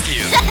Kristen's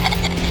nephew.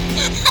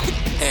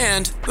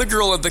 And the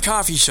girl at the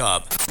coffee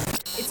shop.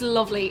 It's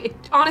lovely.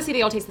 Honestly,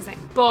 they all taste the same.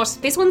 But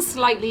this one's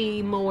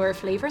slightly more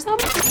flavoursome.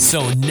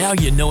 So now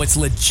you know it's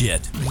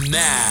legit.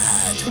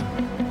 Mad.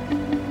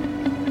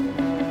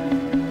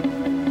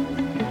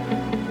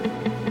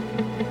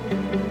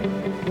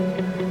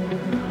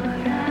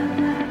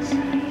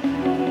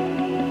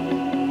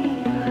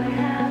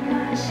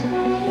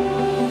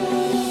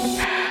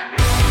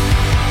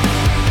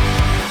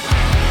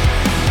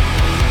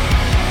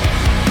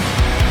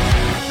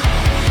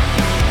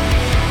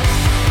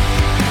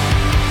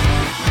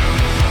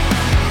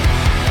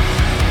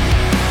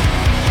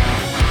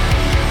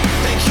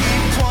 They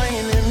keep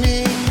pointing at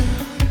me,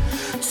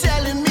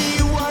 telling me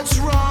what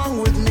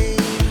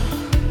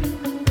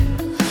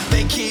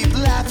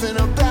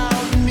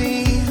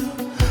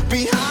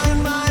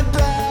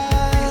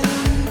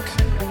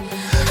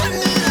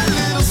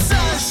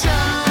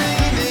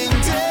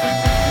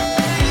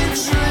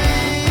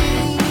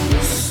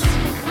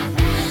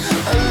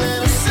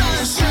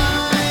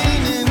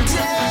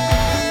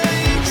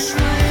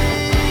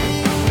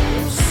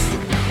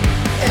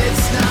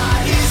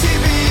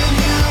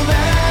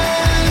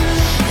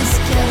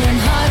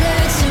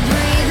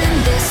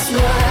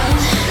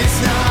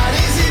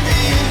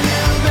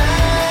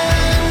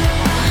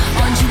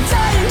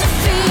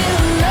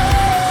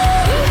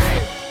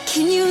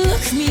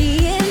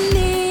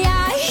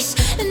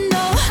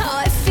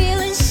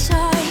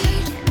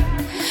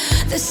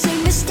The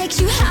same mistakes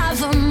you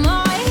have are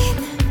mine.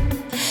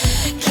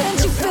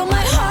 Can't you feel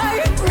my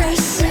heart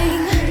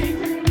racing?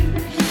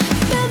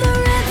 Feel the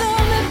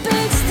rhythm, it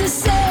beats the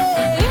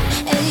same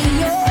as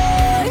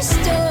yours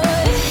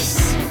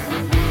does.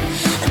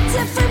 A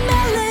different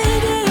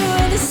melody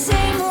with the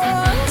same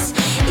wrongs.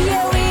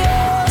 Yeah, we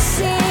all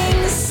sing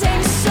the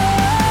same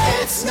song.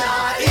 It's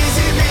not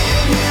easy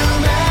being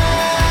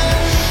human.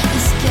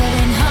 It's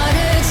getting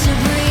harder to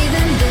breathe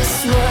in this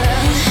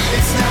world.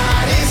 It's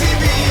not easy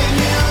being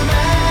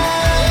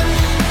human.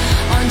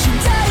 Aren't you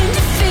dying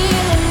to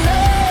feel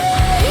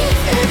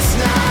alive? It's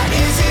not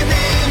easy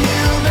being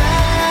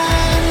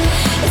human.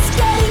 It's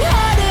getting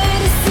harder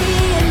to see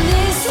in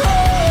this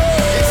world.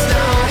 It's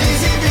not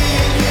easy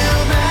being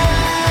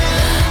human.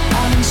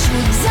 Aren't you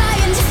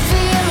dying to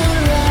feel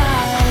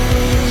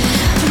alive?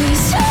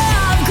 Please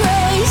have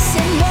grace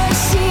and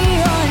mercy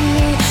on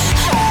me.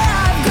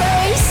 Have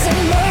grace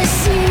and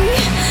mercy.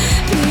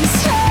 Please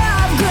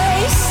have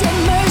grace and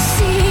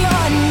mercy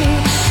on me.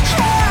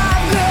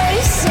 Have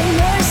grace and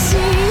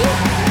mercy.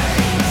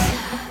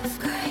 Have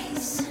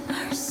grace and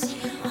mercy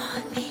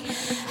on me.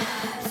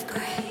 Have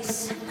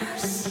grace and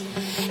mercy.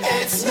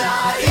 It's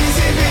not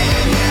easy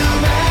being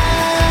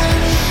human.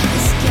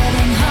 It's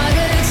getting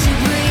harder to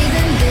breathe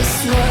in this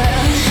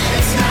world.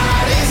 It's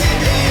not easy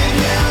being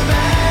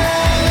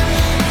human.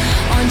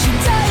 Aren't you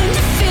dying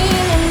to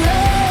feel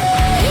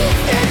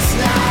alive? It's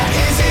not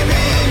easy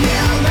being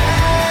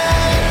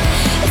human.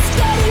 It's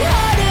getting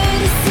harder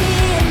to see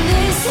in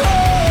this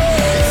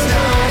world. It's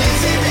not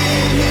easy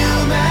being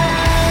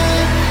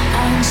human.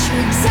 Aren't you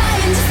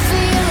dying to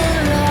feel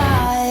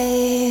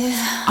alive?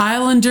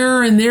 Islander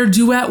and their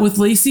duet with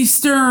Lacey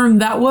Sturm.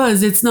 That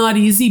was It's Not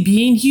Easy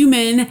Being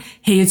Human.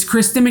 Hey, it's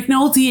Krista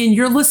McNulty, and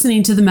you're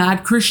listening to the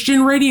Mad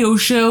Christian Radio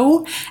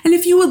Show. And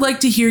if you would like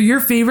to hear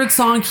your favorite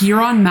song here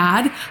on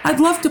Mad,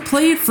 I'd love to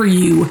play it for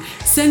you.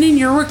 Send in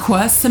your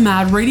requests to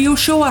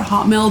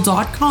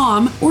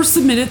madradioshow@hotmail.com or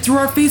submit it through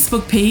our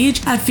Facebook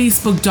page at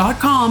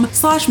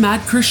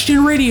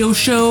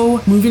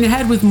facebook.com/madchristianradioshow. Moving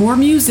ahead with more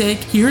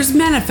music, here's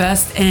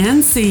Manifest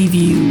and Save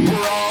You.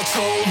 We're all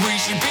told we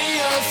should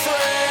be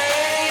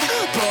afraid,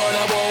 but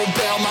I won't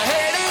bow my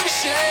head in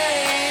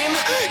shame.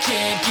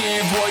 Can't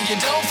give what you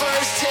don't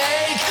first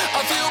take.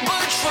 I feel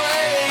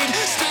betrayed,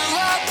 still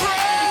I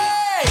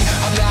pray.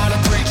 I'm not a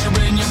preacher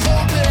in your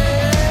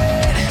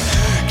pulpit.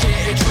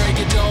 Get a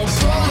trigger, don't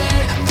pull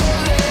it,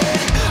 pull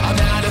it. I'm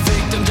not a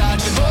victim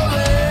dodging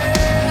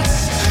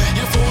bullets.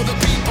 You're for the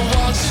people,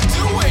 want to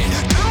do it,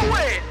 do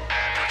it.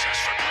 They'll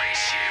just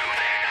replace you,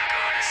 they're not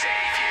gonna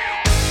save you.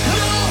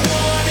 No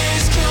one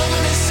is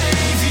coming to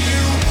save you.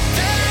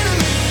 The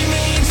enemy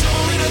means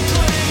only to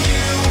play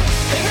you.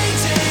 And they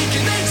take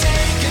and they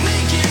take and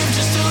they give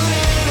just a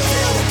little.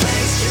 They'll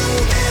replace you,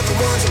 never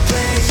want to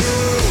play you.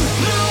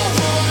 No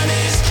one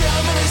is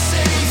coming to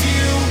save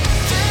you.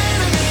 The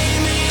enemy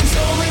means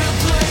only to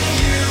play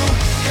you.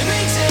 And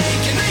they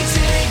take and they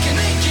take and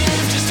they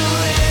give just a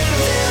little.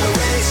 They'll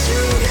erase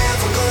you,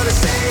 never gonna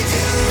save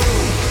you.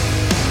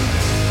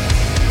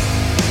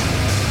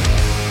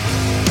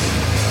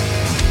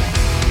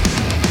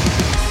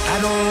 I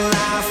don't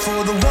lie for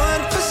the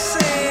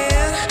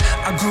 1%.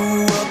 I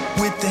grew up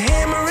with the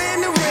hammer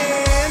and the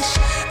wrench.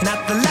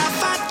 Not the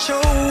life I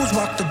chose.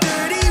 Walk the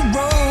dirty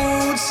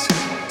roads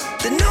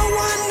that no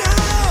one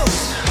knows.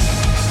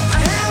 I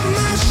have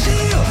my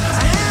shield,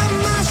 I have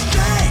my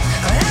strength,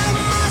 I have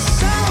my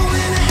soul,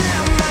 and I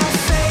have my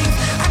faith.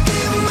 I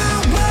give my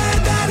word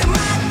that it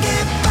might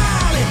get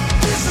violent.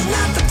 This is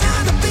not the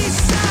time to be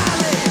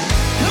silent.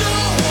 No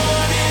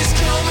one is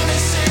coming to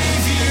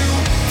save you.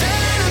 The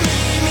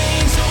enemy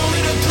means only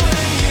to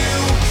play you.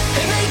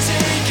 And they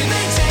take and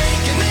they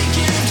take and they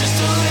give just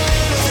a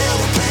little.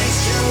 They'll replace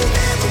you,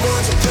 never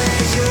want to play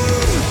you.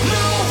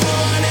 No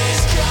one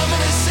is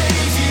coming to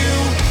save you.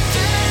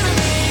 The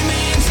enemy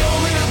means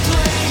only to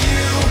play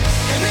you.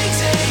 And they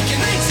take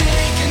and they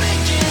take and they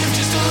give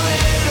just a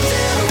little.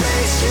 They'll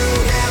erase you,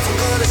 never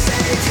gonna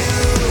save you.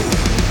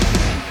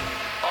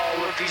 All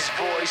of these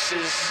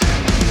voices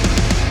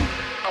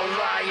are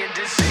lying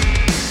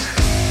disease.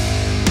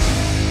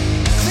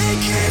 They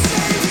can't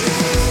save you.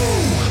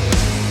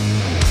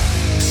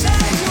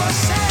 Save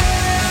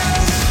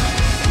yourself.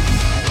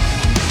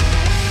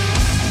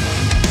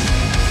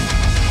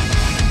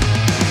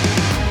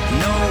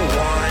 No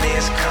one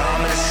is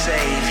coming to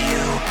save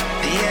you.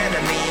 The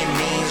enemy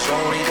means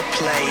only to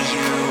play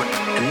you.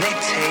 And they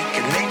take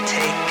and they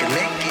take and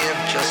they give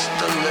just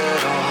a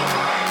little.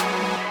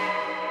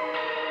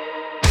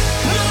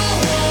 No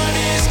one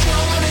is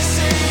coming to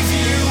save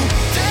you.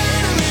 The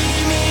enemy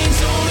means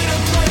only to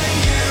play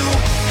you.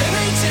 And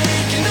they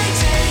take and they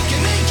take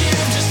and they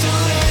give just a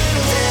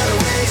little. They'll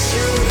erase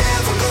you,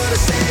 never gonna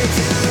save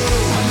you.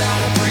 I'm not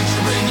a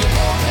preacher in your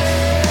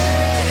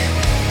pulpit.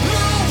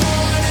 No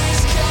one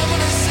is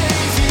coming to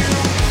save you.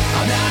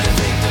 I'm not a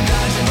victim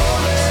dodging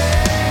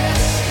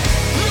bullets.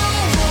 No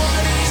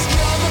one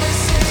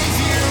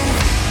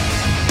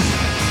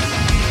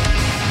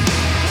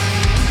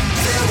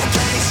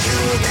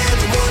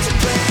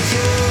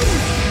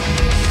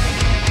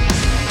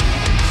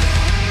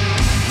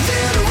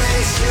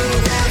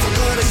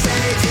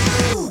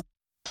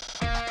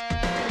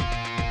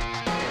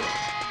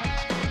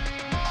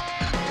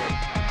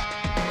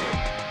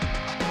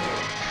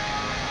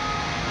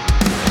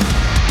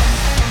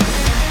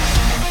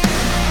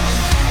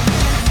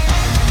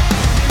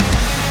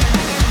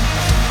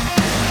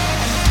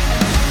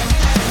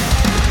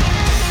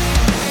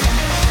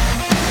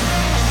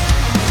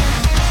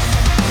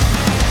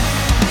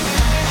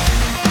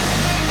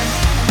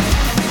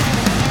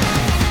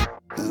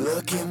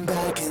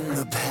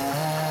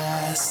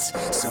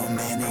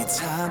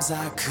times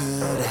I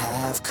could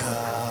have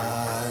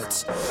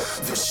cut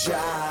the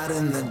shot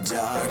in the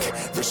dark,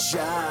 the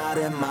shot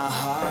in my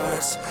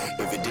heart.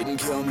 If it didn't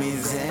kill me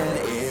then,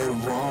 it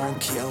won't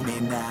kill me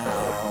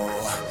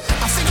now.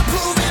 I think I'm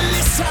proving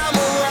this time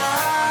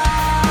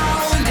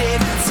around.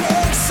 It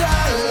takes a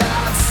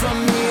lot for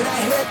me to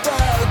hit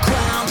the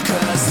ground.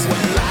 Cause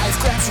when life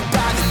grabs you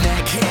by the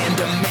neck and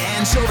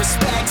demands your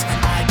respect,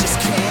 I just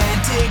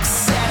can't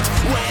accept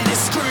when it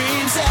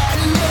screams at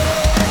me.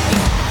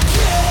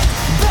 Get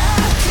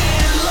back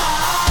in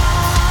line.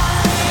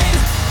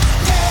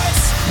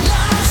 It's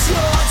not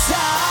your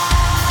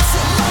time.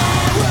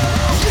 Tomorrow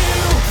you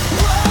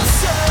will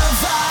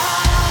survive.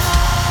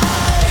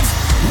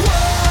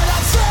 What I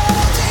throw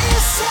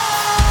this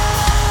time.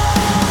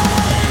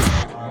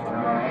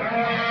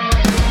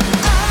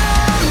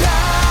 I'm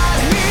not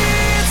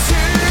here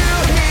to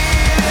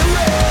hit and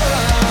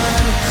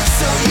run,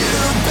 so you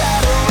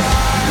better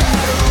run.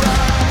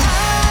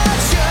 I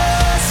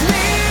just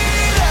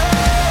need a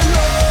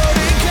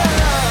loaded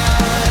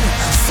gun,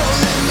 so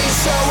let me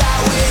show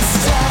how it's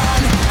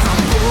done.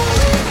 I'm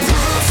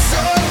bulletproof,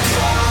 so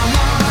come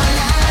on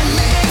at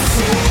me.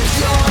 Take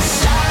your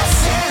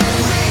shots and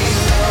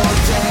reload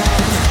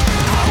them.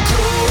 I'll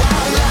go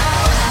out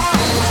loud, I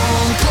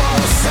won't go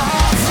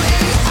softly.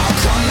 I'll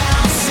come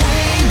out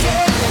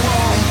swinging,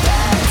 won't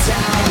back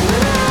down.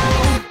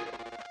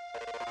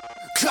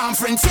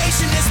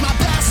 Confrontation is my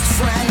best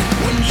friend.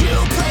 When you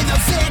play the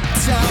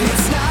victim,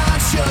 it's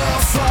not your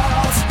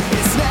fault.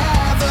 It's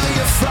never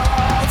your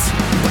fault.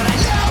 But I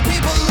know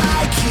people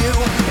like you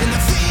and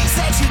the things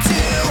that you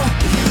do.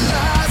 You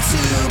love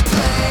to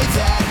play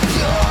that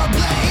you're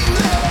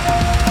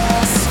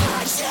blameless.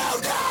 But you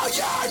know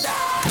you're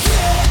not.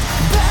 Get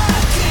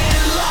back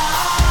in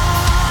line.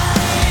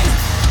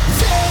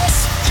 This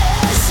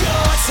is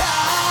your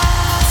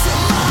time.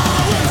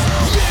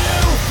 Tomorrow you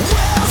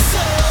will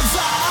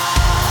survive.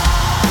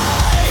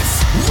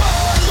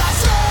 What life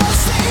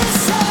throws this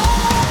time.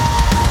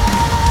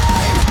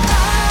 I'm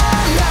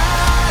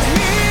not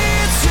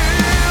here to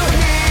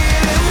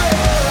hit and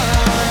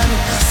run,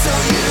 so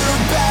you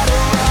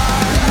better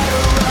run.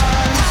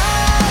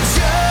 I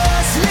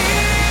just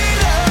need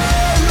a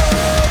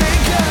loaded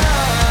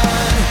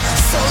gun,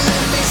 so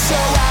let me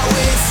show how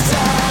it's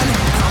done.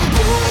 I'm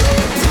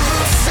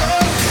bulletproof, so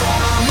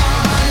come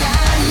on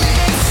at me.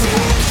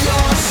 Take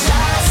your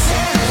shots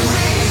and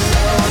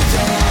reload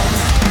them.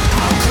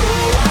 I'll go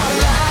out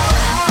loud,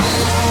 I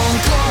won't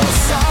go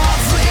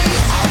softly.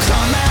 I'll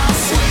come out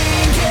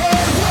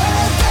swinging,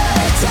 won't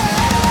back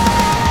down.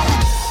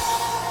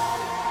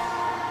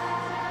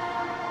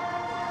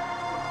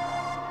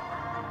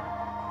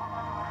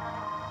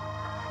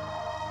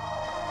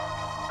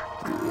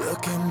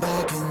 Looking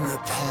back in the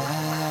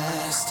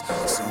past,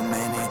 so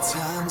many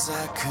times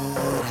I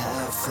could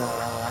have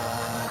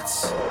thought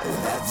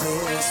that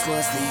this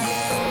was the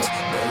end,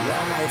 but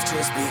life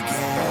just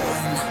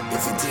began.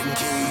 If it didn't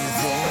kill you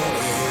then,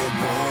 it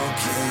won't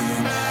kill you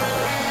now.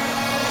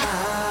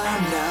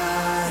 I'm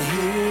not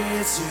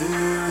here to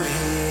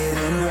hit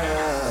and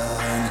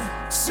run,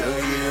 so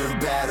you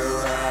better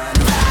run.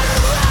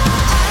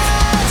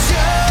 I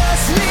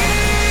just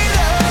need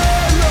a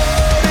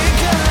loaded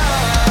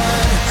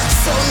gun,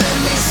 so let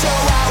me show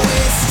how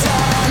it's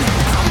done.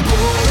 I'm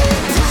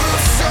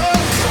bulletproof, so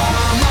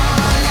come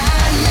on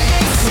at me.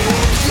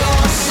 Take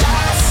your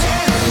shots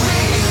and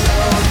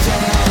reload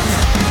them.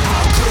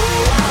 I'll go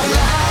out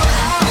loud,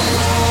 I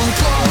won't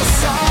go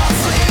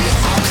softly.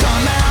 I'll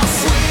come out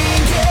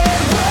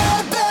swinging,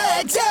 won't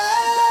back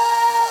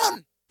down.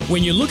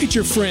 When you look at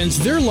your friends,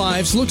 their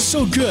lives look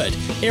so good.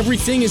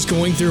 Everything is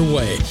going their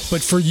way.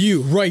 But for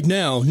you, right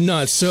now,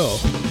 not so.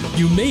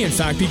 You may in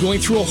fact be going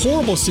through a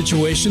horrible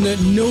situation that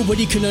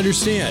nobody can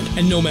understand.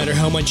 And no matter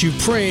how much you've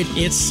prayed,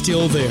 it's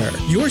still there.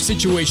 Your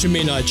situation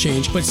may not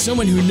change, but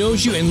someone who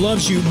knows you and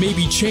loves you may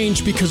be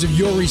changed because of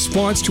your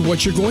response to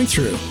what you're going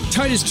through.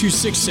 Titus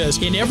 2:6 says,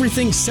 "In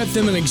everything set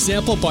them an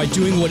example by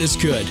doing what is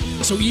good."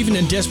 So even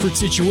in desperate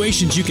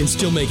situations, you can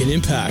still make an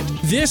impact.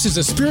 This is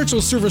a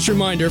spiritual service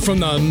reminder from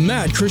the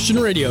Mad Christian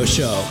Radio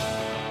Show.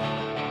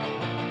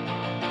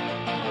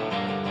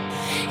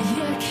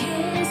 Your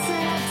kiss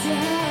of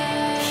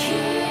death,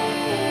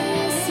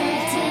 kiss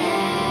of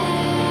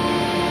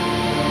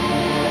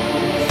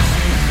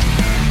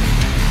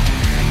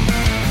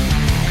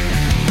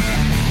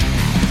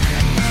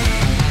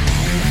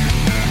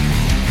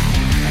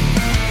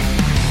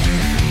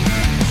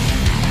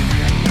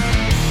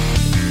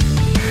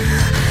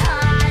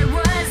I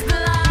was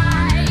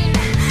blind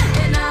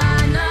and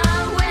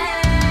unaware.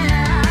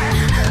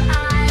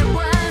 I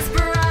was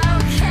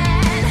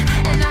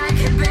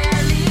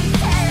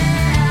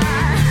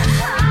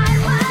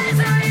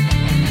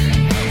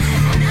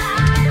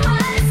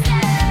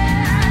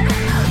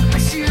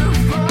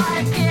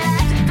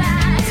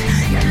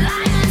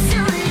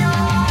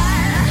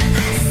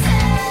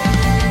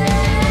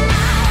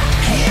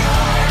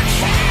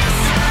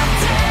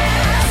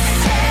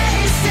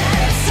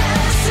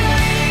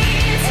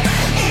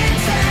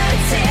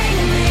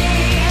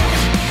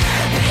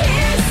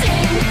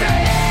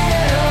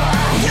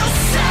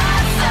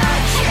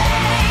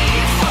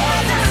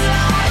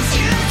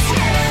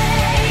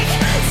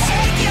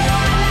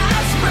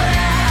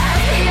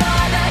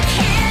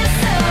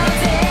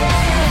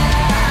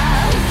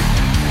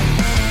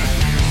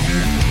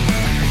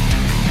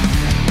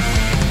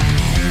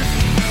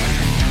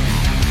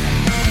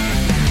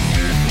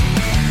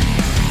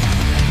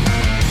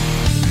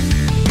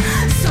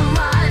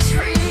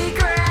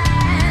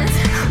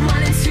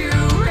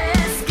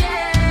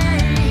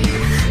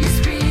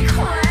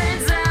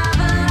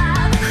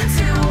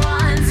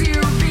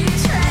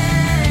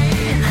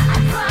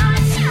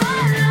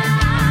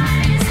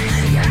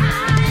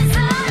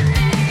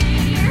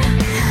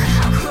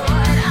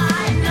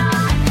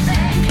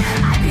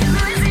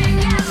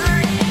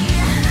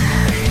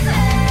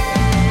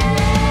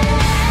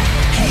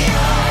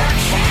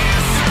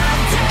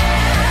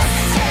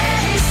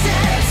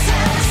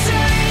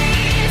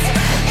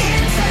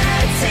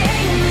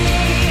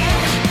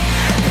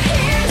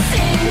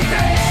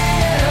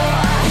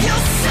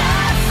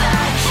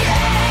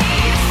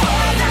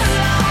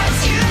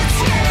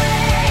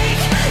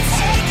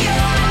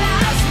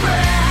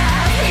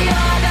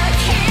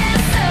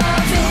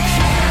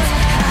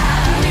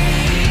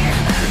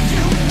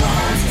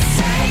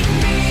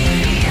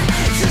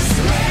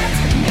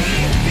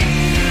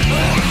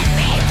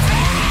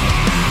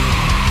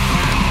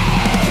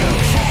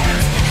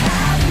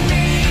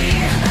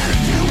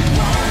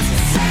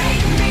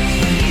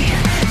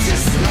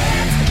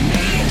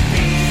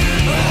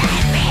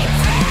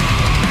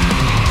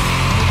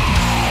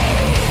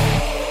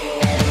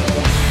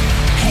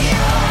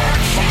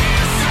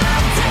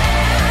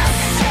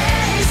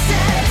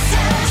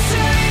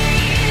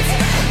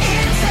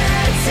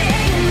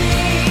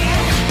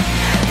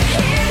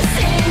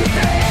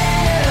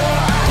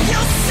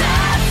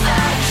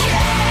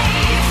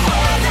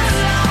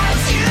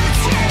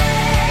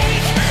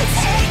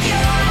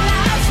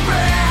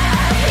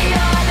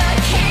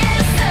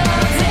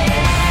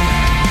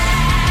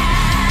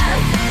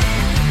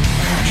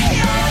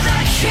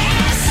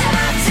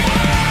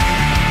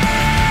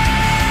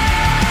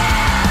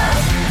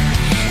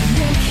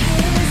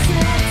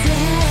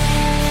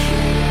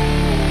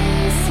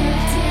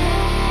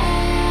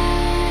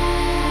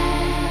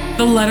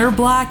Letter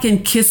Black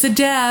and Kiss of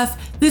Death.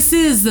 This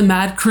is the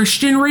Mad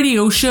Christian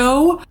Radio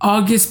Show.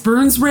 August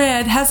Burns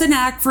Red has an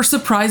act for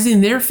surprising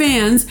their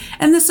fans,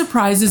 and the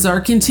surprises are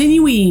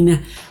continuing.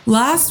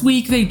 Last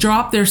week, they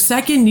dropped their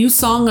second new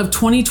song of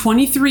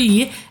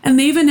 2023, and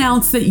they've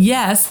announced that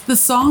yes, the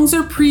songs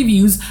are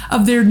previews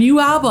of their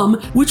new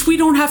album, which we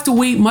don't have to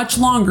wait much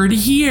longer to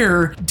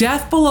hear.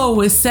 Death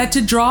Below is set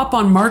to drop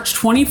on March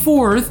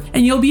 24th,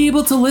 and you'll be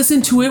able to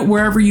listen to it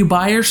wherever you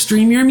buy or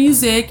stream your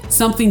music.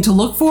 Something to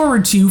look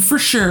forward to for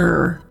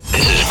sure.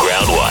 This is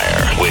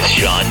Groundwire with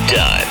Sean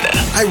Dunn.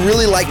 I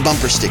really like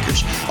bumper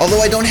stickers.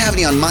 Although I don't have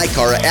any on my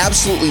car, I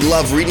absolutely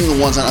love reading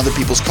the ones on other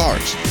people's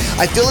cars.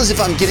 I feel as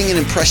if I'm getting an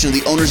impression of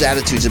the owner's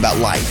attitudes about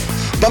life.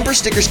 Bumper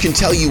stickers can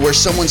tell you where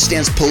someone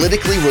stands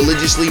politically,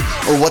 religiously,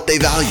 or what they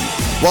value,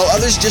 while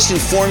others just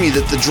inform you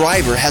that the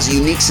driver has a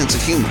unique sense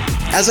of humor.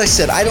 As I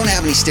said, I don't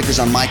have any stickers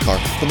on my car,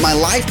 but my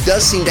life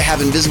does seem to have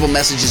invisible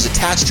messages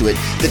attached to it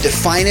that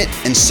define it,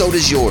 and so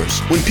does yours.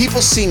 When people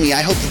see me,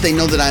 I hope that they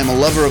know that I am a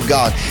lover of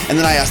God and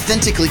that I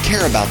authentically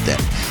care about them.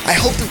 I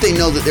hope that they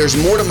know that there's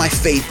more to my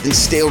faith than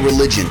stale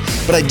religion,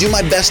 but I do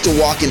my best to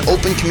walk in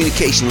open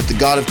communication with the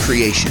God of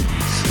creation.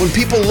 When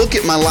people look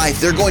at my life,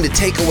 they're going to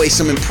take away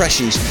some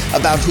impressions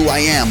about who I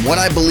am, what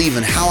I believe,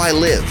 and how I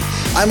live.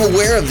 I'm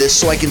aware of this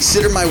so I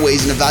consider my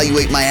ways and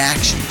evaluate my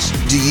actions.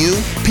 Do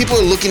you? People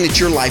are looking at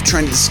your life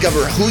trying to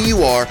discover who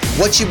you are,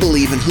 what you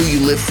believe, and who you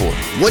live for.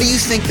 What do you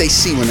think they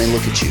see when they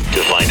look at you?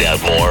 To find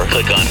out more,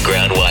 click on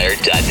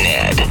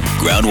groundwire.net.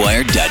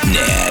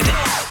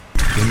 Groundwire.net.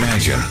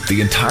 Imagine the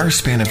entire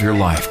span of your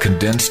life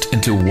condensed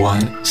into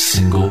one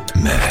single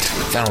minute.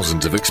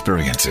 Thousands of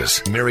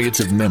experiences, myriads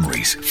of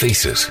memories,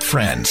 faces,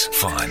 friends,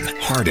 fun,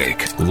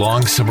 heartache,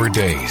 long summer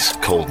days,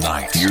 cold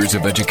nights, years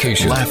of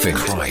education, laughing,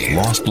 crying,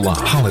 lost love,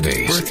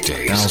 holidays,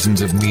 birthdays,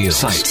 thousands of meals,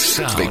 sights,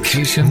 sounds,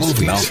 vacations,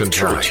 movies, mountain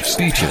drives,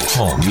 beaches,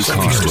 homes, new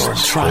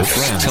cars,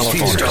 friends,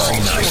 telephone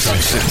calls,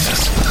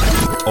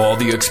 sunsets. All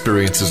the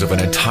experiences of an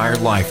entire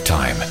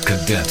lifetime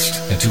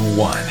condensed into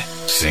one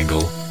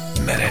single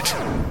minute.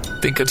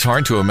 Think it's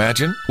hard to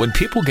imagine? When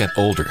people get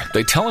older,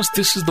 they tell us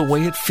this is the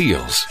way it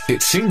feels.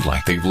 It seems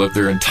like they've lived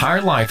their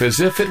entire life as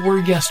if it were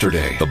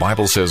yesterday. The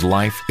Bible says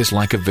life is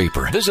like a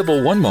vapor,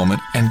 visible one moment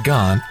and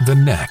gone the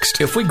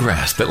next. If we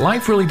grasp that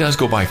life really does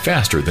go by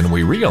faster than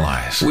we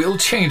realize, we'll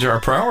change our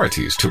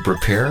priorities to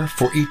prepare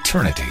for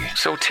eternity.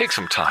 So take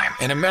some time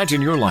and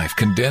imagine your life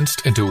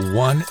condensed into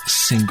one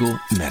single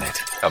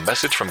minute. A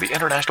message from the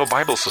International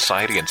Bible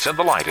Society and Send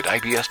the Light at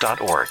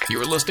ibs.org.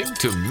 You're listening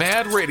to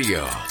Mad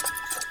Radio.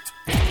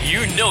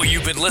 You know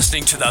you've been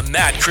listening to the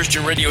Mad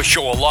Christian Radio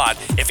Show a lot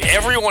if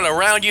everyone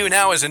around you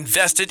now is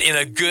invested in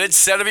a good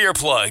set of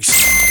earplugs.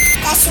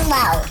 That's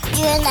loud.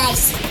 You're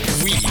nice.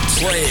 We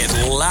play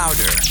it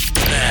louder.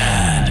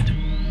 Mad.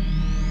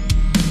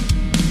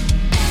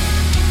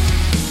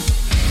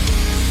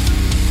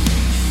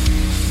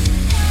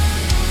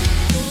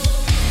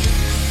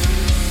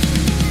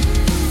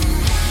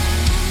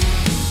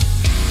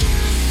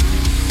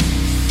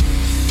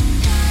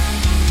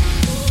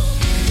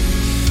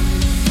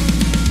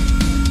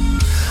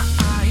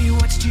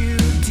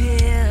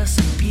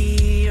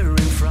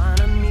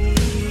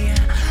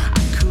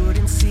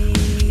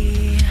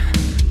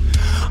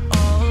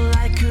 All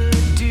I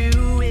could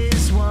do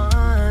is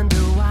wonder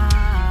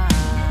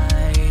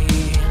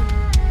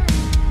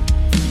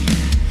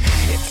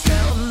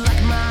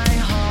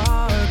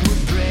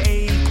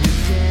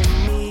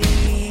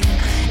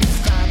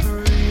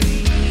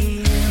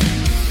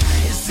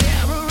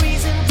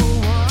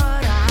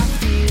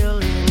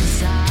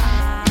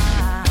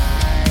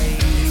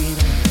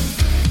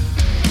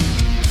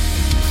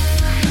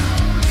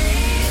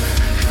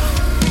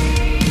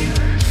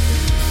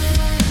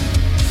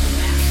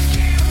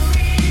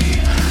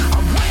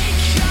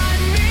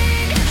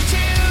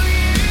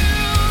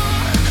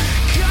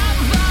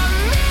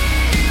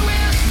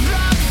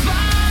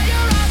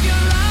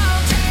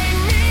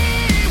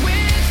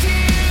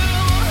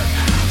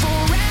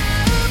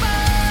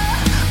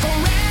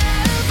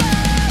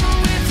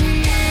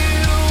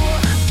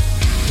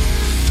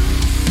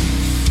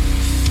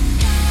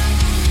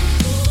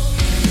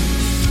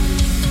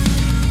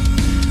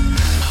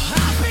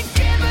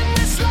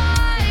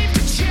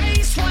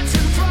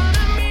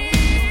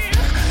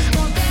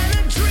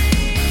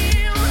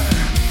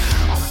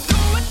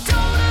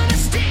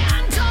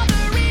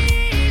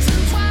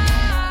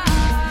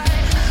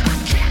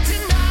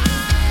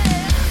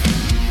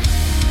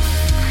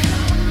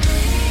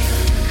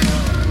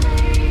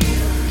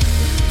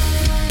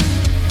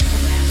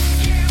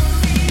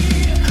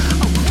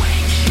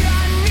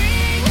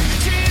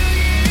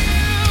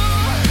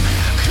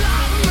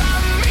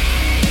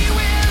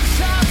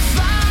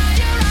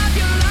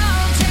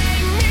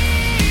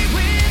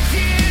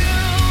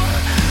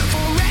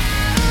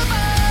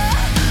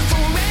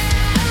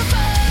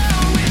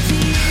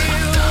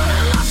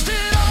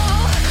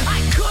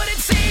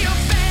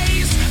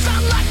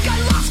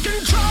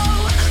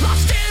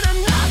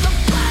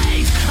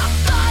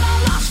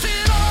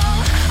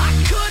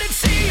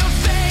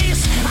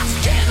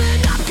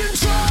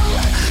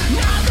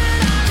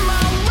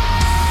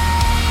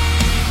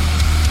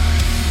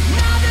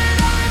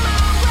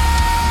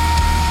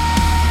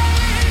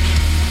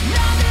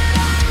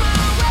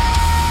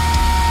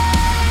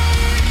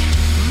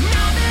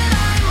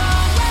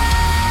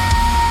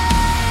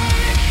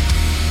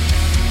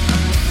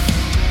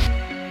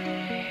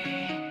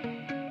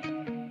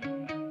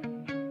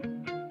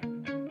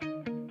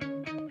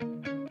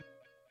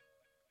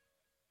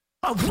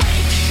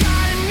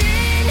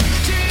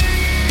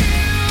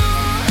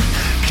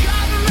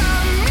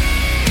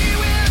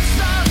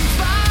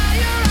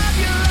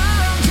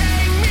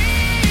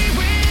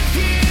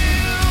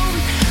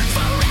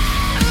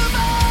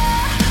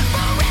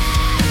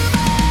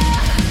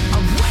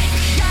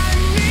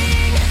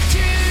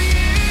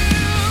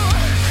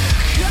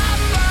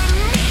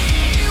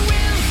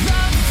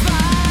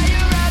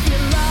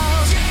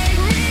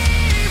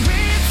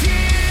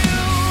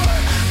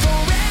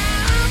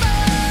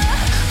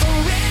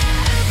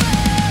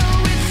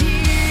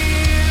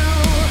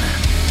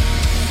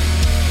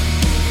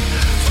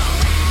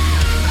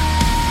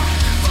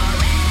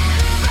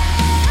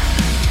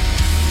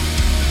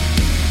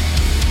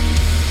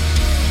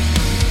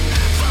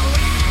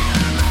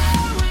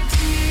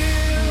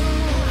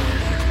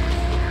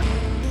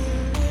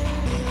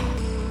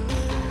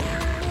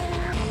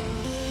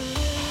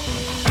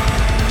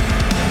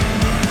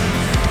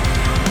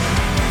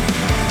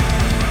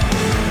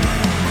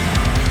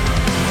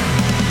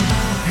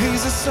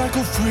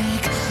Psycho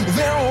freak,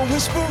 they're all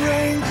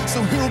whispering,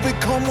 so he'll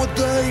become what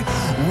they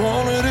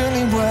wanted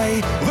anyway.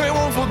 They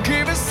won't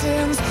forgive his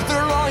sins,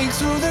 they're lying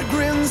through their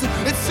grins.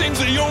 It seems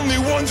the only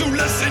ones who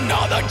listen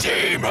are the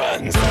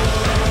demons.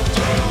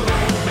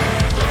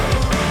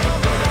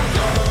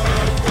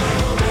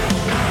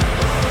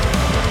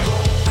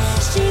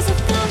 She's a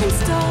falling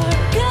star,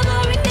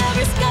 covering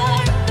every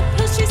scar. The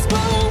pills she's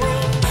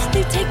swallowing,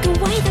 they take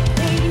away the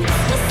pain.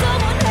 Will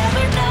someone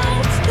ever know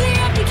the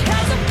empty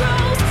chasm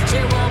grows? She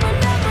won't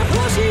remember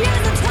who she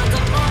is until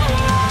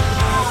tomorrow.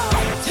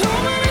 Too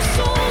many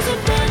souls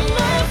have been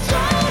left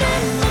out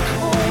in the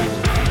cold,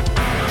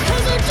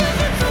 'cause they're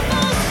different from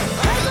us.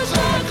 As the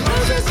dark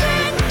closes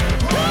in,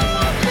 who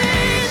will be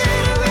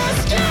there to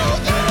rescue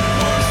them?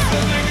 We're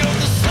sending up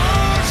the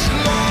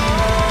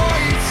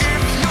searchlights.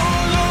 If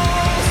you're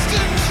lost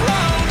and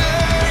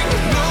drowning,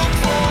 look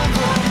for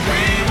the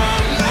beam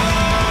of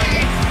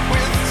light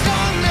with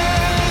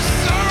darkness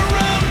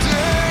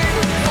surrounding.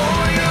 For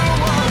you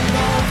are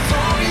loved,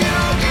 don't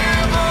you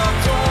give up,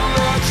 don't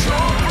let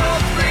your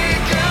breath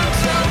begin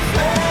to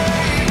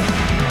fade.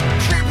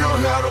 Keep your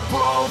head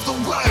above the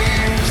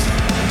waves.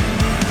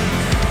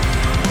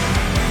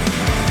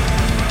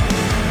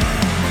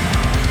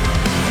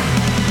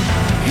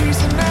 He's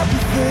an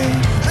everything,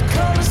 the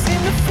colors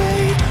seem to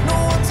fade. No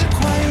one's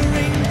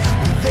inquiring,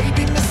 will they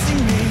be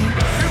missing me?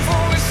 If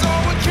only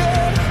someone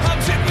cared, how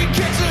did we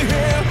get to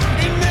here?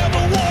 He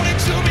never wanted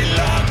to be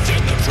locked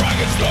in the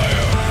dragon's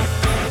lair.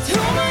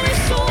 Too many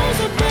souls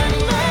have been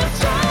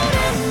left out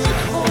in the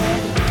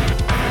cold,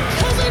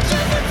 'cause they're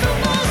different from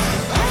us.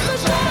 As the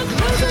dark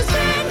closes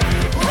in,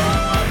 who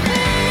will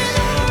be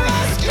there to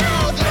rescue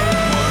them?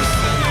 We're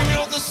sending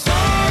out the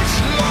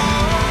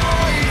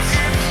searchlights.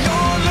 If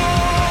you're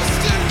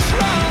lost and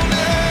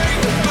drowning,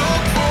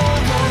 look for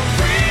the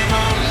beam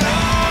of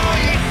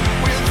light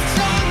with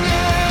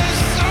darkness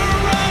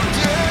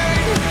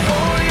surrounding.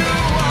 For you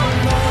are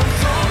loved,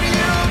 don't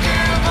you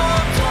give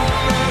up,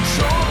 don't let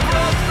your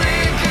breath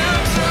begin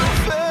to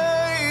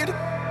fade.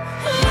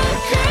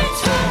 Look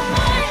into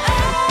my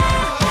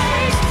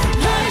eyes,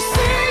 I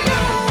see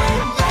you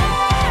in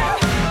there.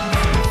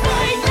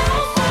 Fight now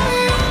for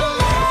your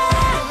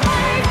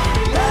life.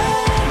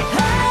 Love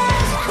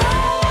has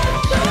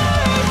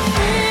conquered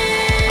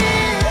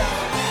fear.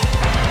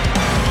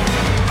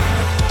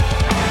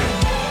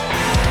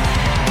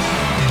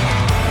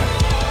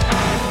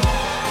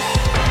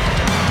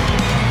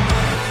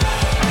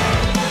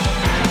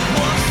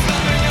 We're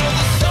sending out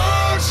the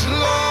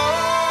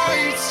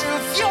searchlights.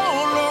 If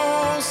you're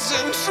lost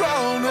and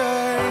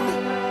drowning,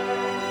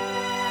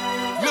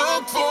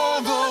 look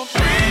for the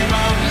beam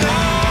of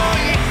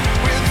light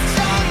with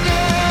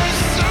darkness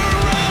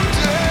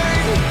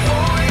surrounding.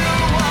 For you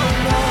are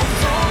loved,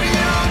 don't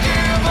you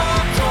give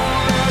up,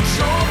 don't let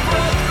your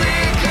breath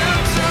begin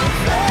to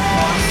fade.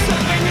 We're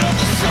sending out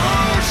the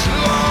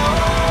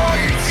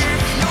searchlights.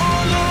 If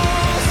you're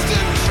lost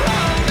and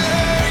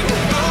drowning,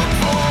 look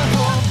for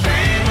the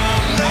beam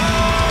of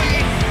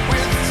light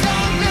with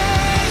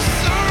darkness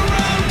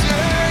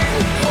surrounding.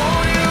 For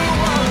you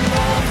are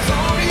loved,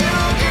 don't you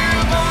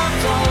give up,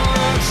 don't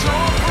let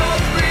your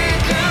breath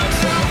begin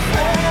to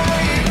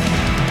fade.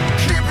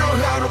 Keep your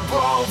head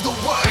above the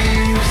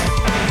waves.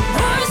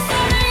 We're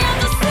sending out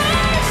the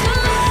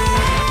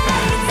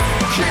searchlights.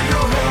 Keep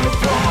your head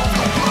above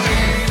the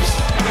waves.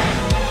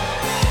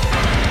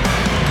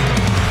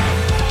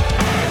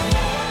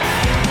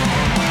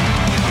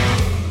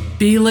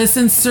 B-List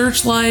and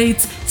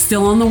Searchlights.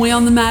 Still on the way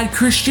on the Mad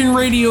Christian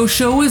Radio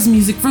Show is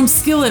music from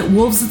Skillet,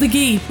 Wolves at the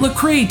Gate,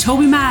 Lecrae,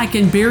 Toby Mac,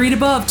 and Buried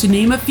Above, to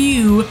name a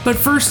few. But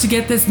first, to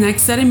get this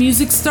next set of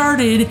music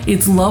started,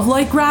 it's Love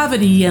Like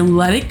Gravity and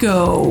Let It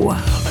Go.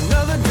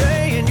 Another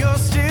day and you're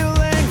still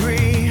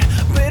angry.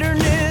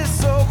 Bitterness,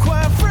 so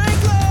quite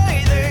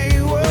frankly, they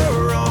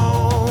were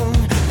wrong.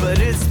 But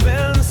it's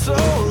been so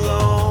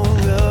long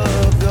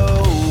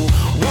ago.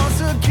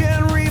 Once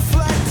again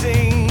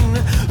reflecting,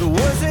 the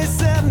words they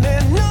said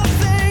meant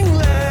nothing,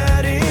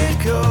 let it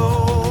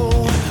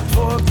go.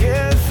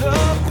 Forget the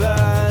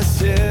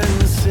past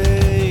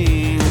instead.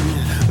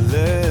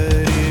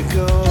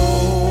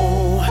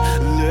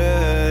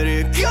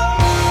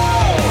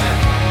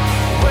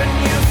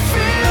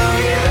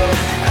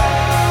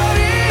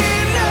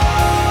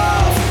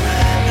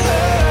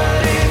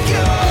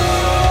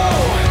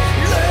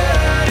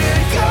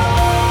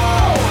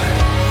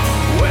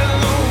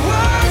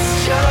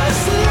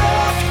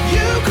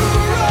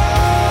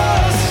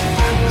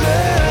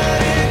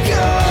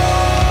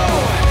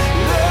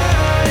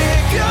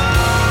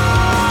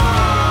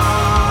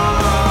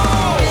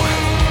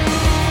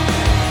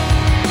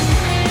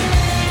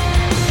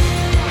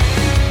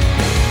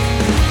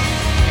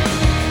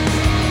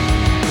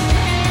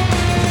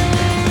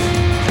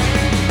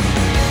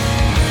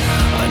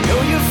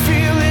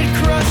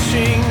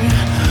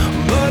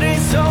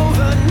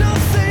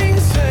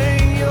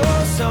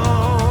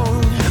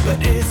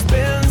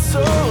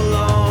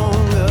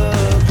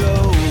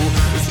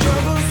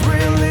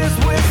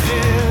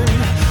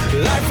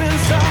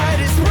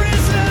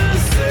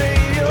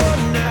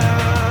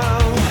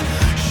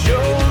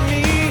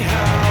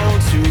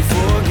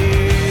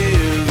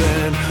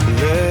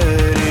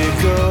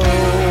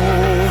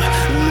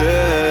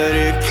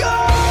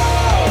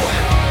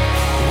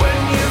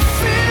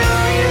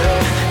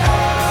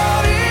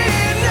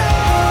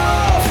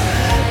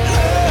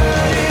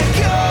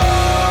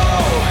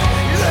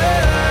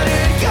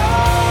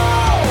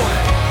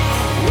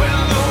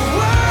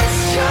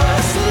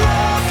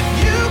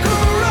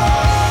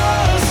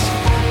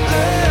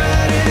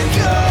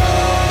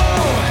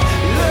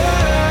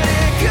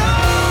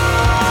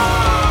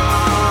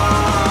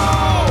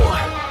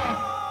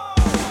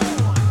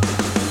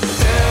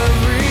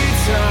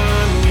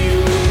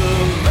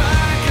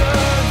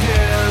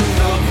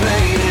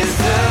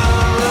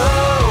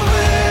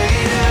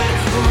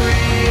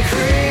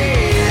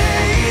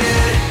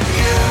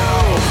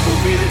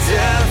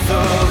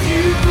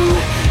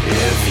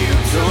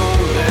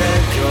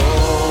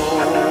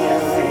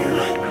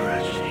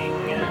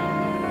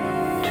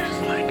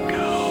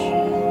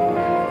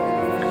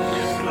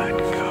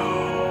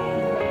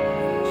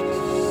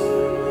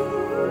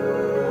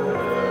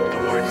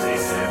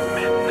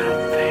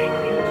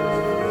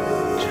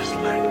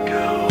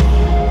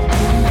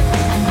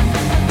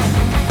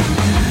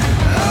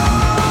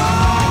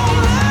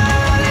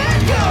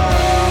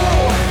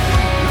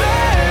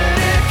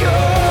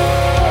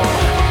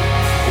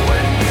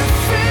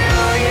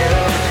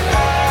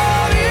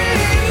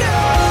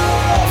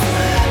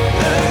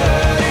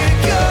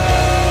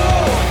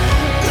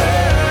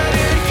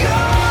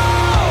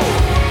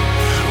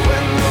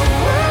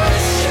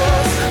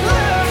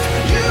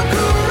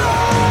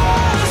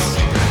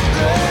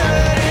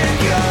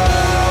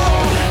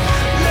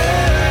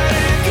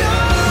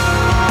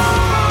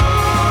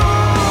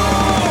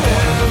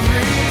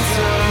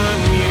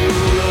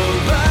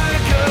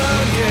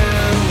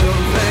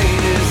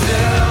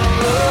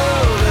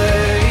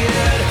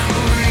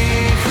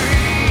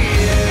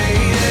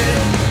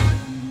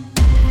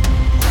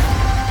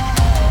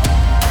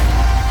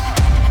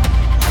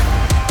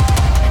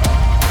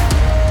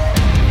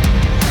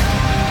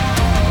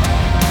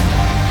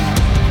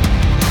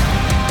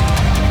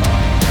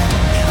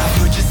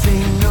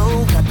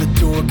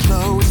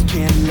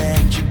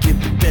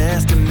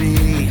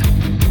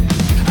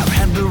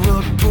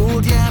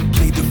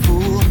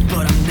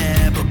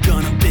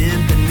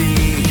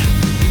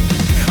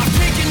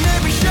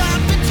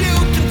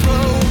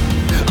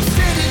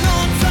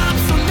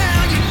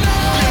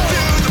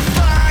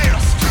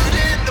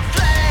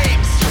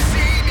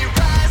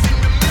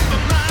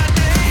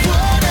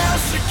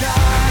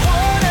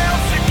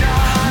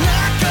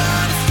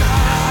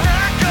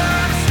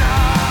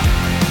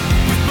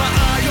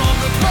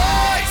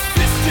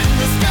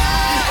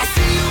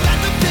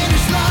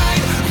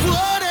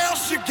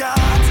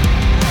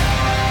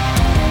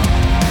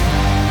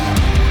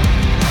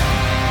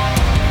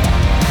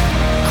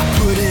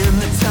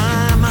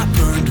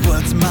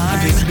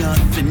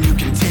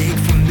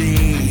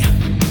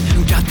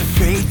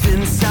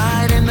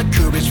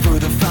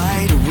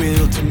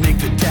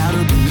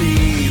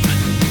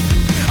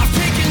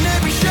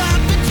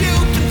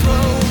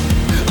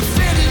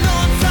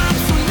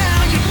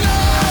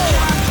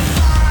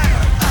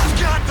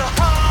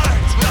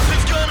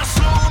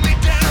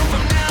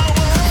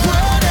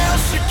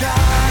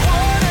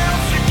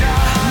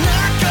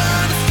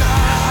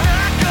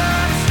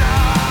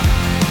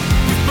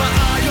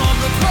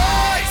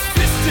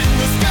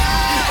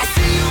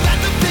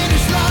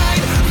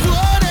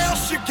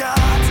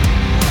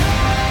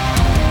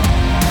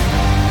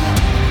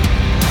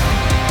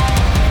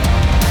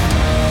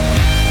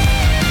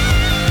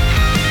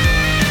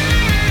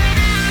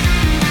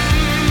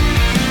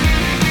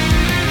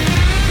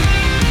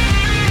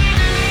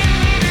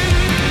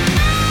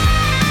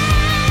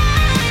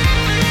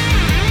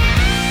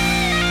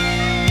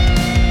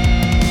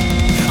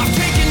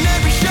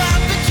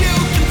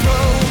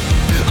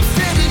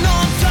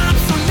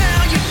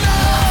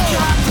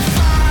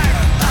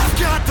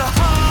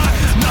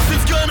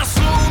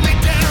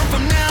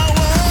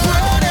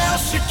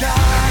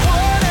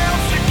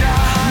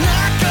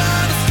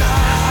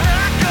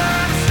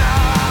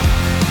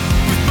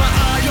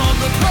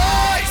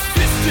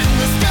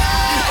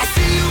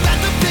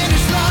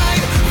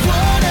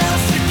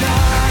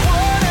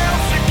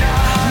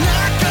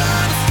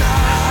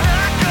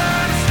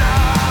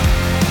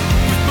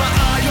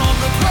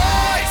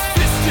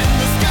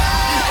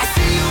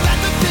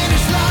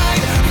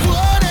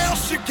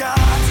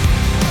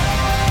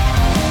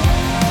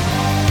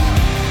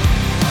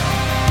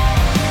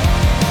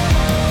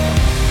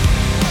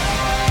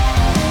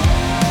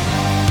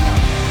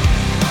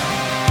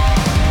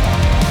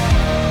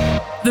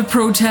 the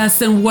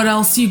protests and what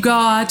else you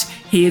got.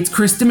 Hey, it's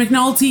Krista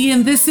McNulty,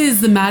 and this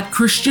is the Mad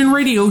Christian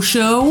Radio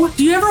Show.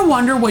 Do you ever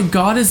wonder what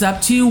God is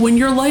up to when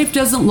your life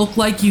doesn't look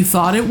like you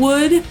thought it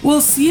would?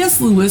 Well, C.S.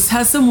 Lewis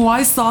has some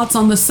wise thoughts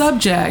on the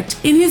subject.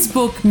 In his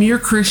book, Mere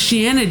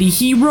Christianity,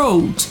 he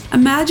wrote,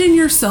 "Imagine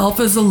yourself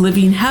as a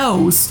living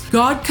house.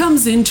 God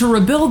comes in to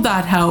rebuild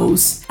that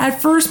house. At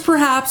first,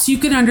 perhaps you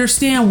can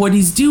understand what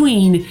he's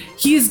doing.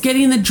 He is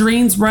getting the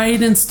drains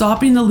right and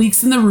stopping the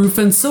leaks in the roof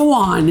and so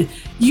on.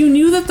 You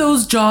knew that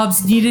those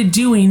jobs needed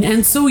doing,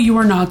 and so you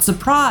are not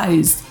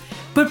surprised.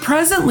 But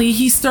presently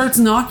he starts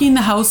knocking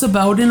the house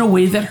about in a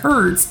way that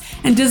hurts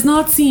and does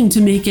not seem to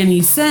make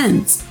any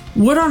sense.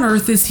 What on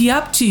earth is he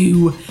up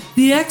to?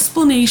 The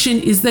explanation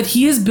is that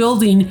he is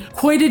building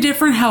quite a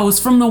different house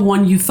from the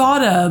one you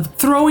thought of,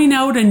 throwing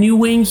out a new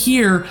wing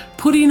here,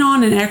 putting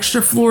on an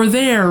extra floor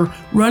there,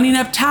 running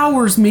up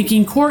towers,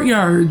 making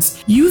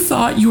courtyards. You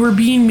thought you were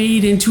being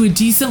made into a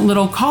decent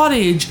little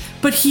cottage,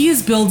 but he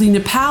is building a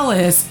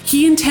palace.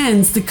 He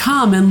intends to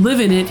come and live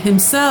in it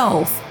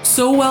himself."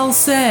 So well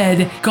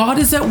said. God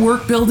is at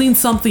work building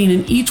something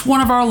in each one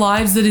of our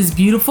lives that is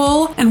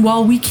beautiful, and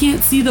while we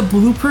can't see the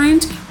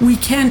blueprint, we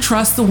can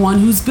trust the one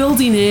who's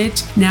building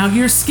it. Now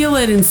here's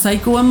Skillet and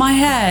Psycho in My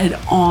Head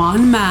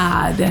on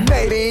Mad.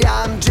 Maybe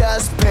I'm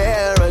just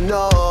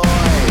paranoid.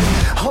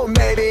 Oh,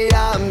 maybe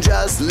I'm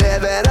just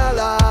living a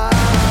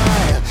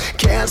lie.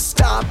 Can't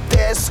stop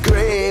this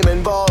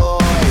screaming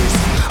voice.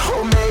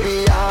 Oh,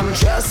 maybe I'm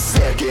just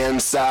sick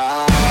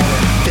inside.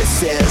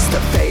 This is the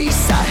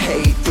face I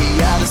hate,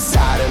 the other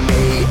side of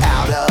me.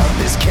 Out of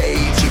this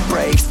cage he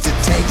breaks to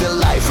take the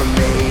life from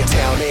me.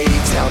 Tell me,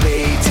 tell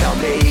me, tell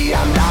me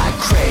I'm not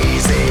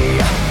crazy.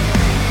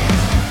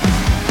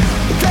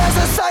 There's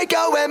a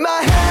psycho in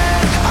my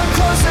head, I'm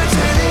closer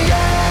to the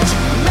edge,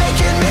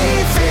 making me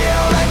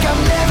feel like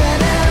I'm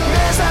living in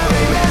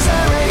misery,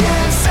 misery,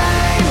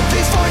 insane.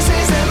 These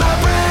voices in my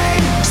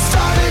brain,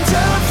 starting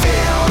to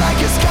feel like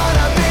it's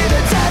gonna be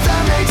the death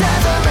of me,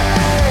 death of me.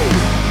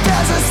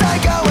 There's a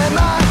psycho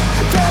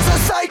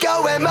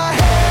in my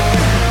head.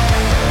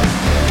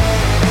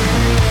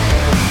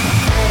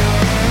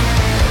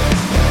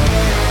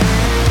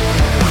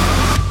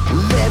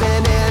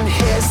 Living in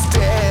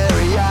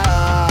hysteria,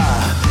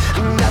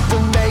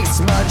 nothing makes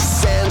much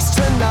sense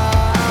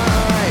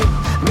tonight.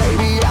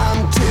 Maybe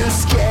I'm too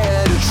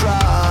scared to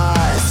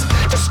trust,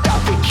 to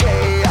stop the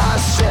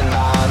chaos in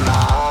my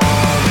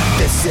mind.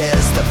 This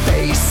is the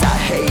face I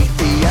hate,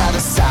 the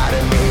other side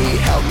of me.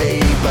 Help me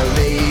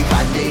believe,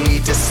 I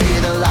need to see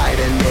the light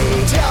in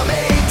me. Tell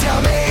me,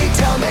 tell me,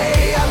 tell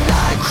me I'm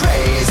not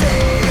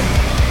crazy.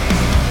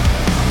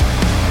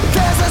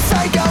 There's a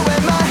psycho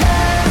in my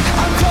head,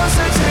 I'm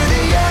closer to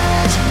the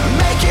edge,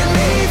 making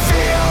me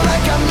feel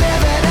like I'm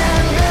living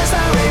in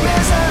misery,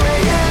 misery,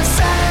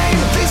 insane.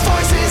 These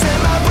voices in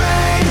my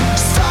brain,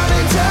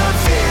 starting to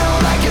feel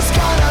like it's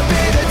gonna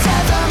be the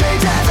death of me,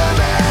 death of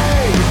me.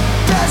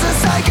 There's a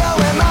psycho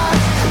in my,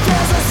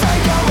 there's a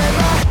psycho in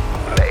my.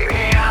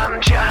 Maybe I'm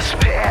just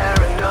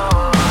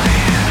paranoid,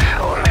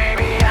 or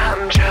maybe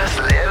I'm just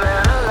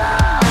living a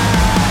lie.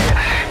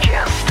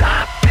 Can't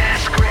stop this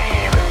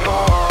screaming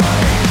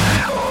voice,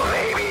 or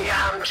maybe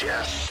I'm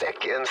just sick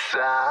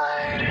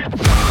inside.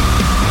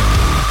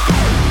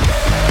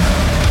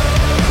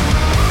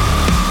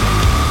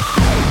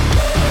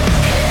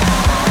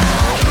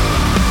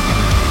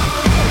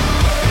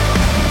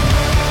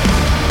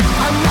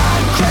 I'm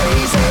not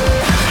crazy,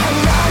 I'm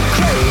not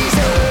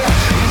crazy,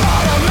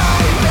 but I'm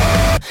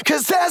nightmare.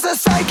 'Cause there's a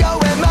psycho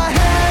in my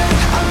head,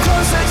 I'm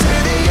closer to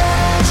the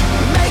edge,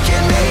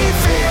 making me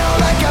feel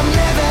like I'm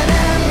living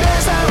in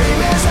misery,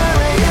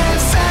 misery,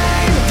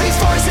 insane. These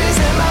voices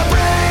in my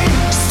brain,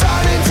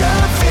 starting to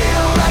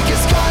feel like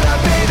it's gonna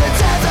be the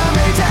death of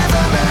me, death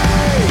of me.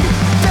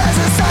 There's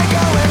a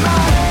psycho in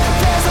my,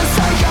 there's a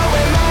psycho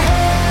in my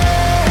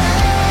head.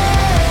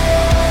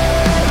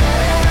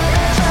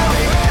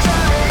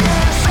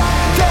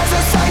 There's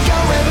a psycho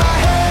in my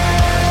head.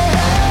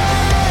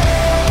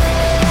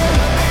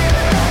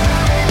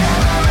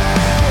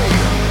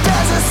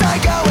 There's a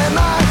psycho in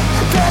my,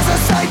 there's a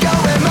psycho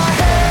in my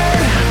head.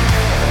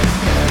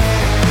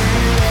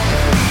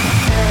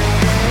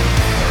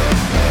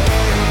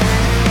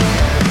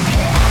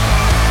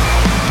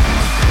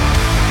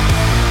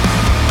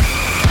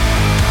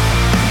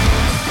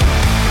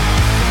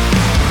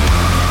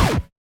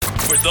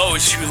 For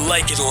those who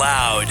like it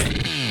loud.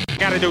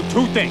 Gotta do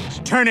two things,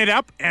 turn it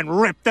up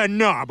and rip the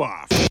knob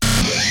off.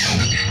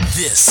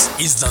 This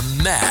is the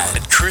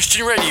Mad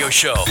Christian Radio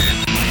Show.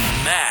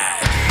 Mad.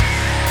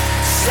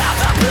 Stop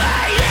the play!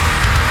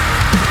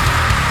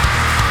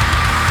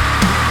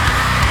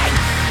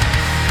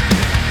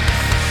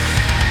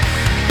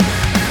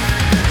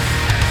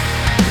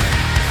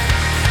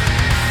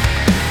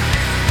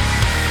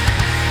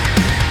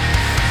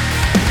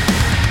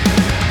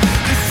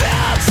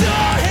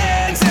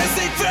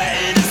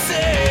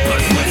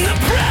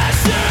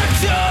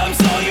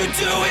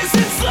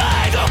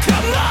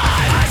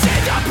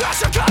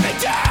 Coming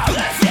down,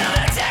 let's feel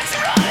the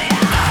tension rolling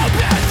out.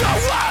 Open the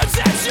words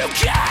that you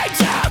came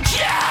to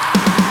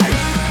kill.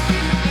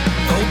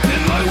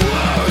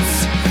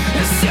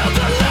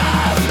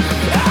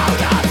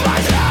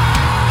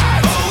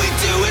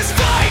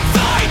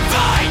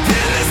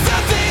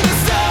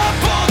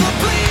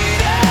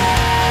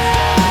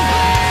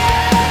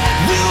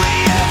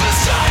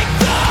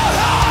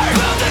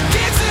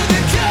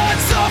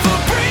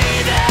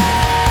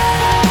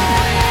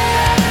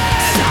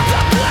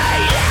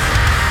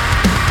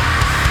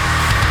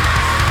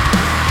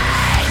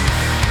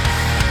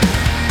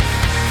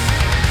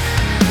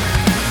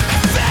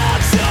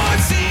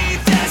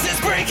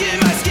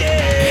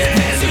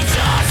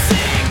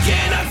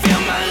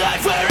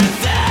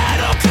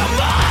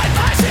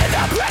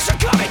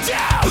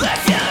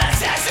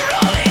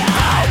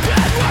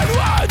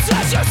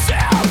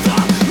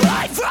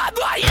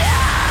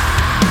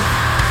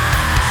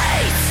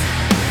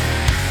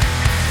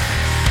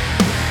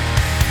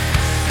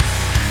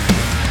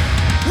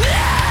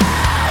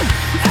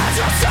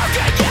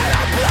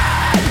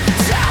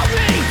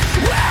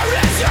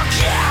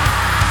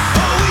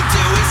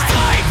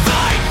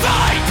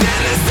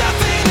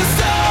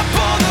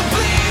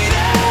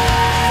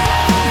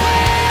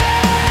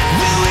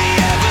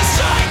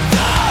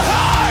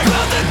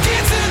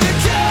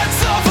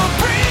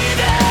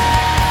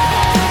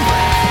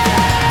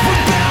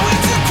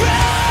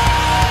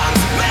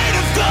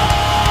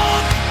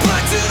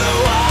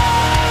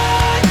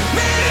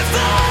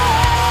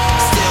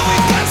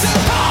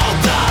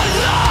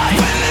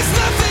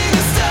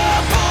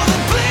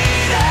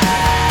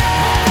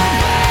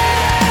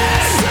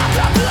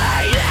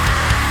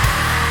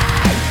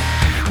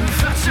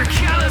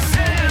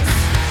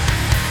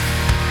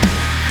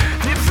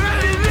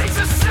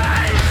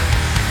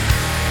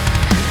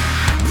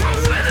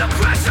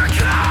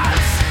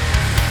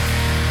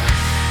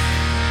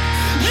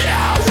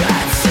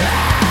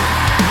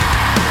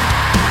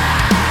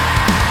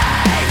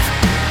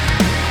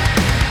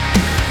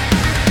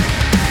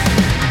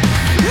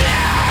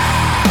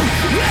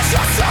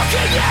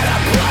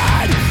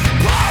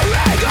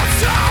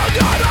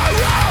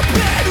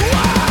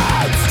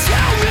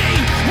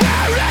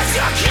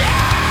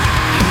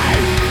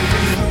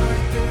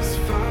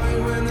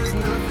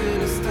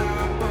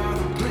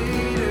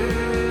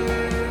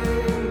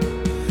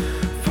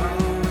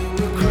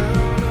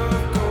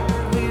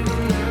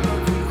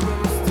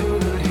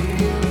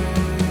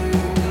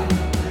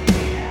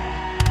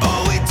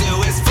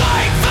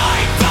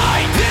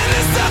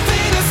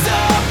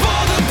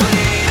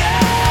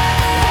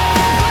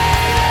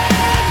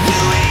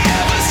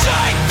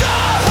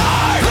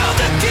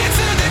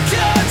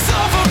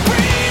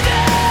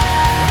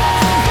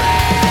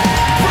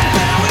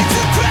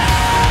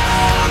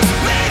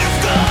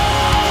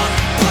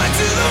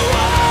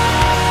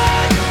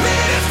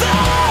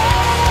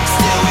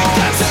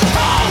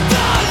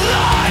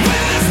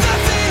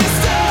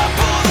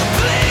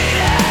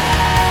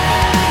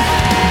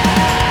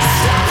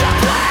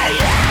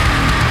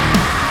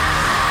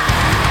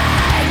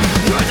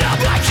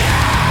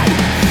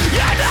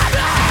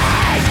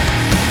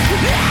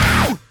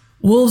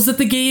 Wolves at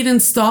the Gate and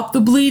Stop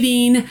the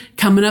Bleeding.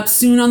 Coming up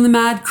soon on the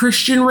Mad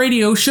Christian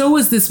Radio Show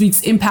is this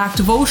week's Impact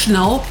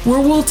Devotional, where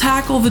we'll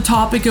tackle the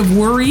topic of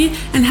worry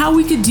and how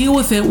we could deal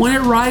with it when it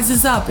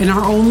rises up in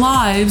our own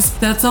lives.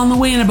 That's on the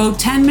way in about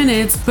 10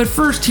 minutes, but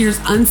first here's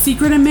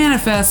Unsecret and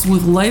Manifest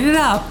with Light It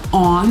Up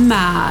on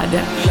Mad.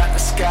 Like the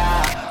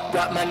sky,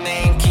 write my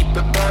name, keep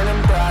it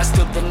burning bright,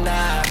 still the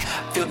night,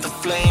 feel the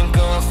flame,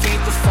 go and feed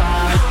the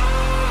fire.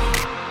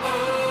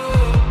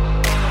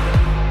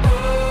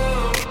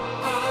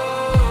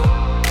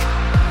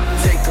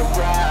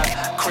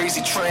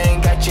 Crazy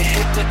train got you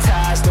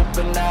hypnotized,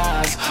 open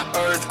eyes,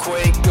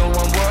 earthquake going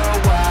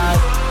worldwide.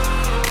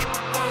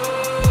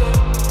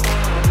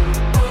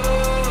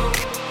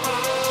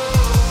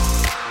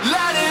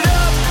 Light it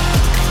up,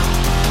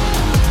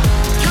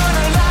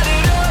 gonna light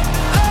it up,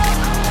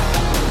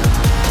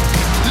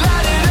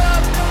 light it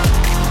up,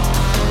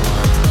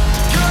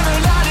 gonna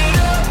light it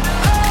up,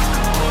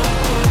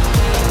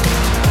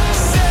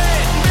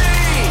 set me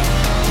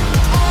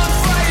on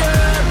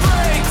fire,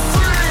 break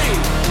free.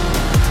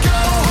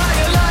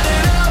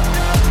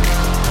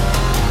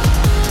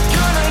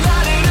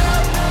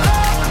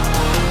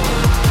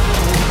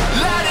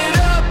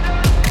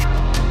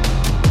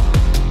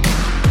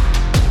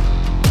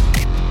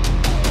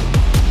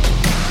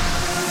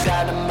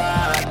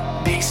 Dynamite,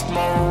 beast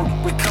mode,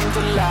 we come to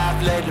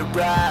life, let it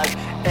ride,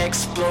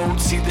 explode,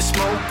 see the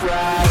smoke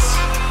rise.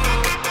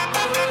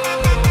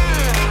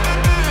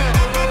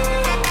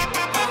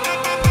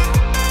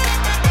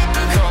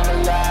 Come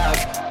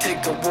alive,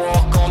 take a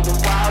walk on the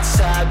wild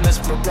side,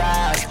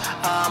 mesmerized,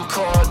 I'm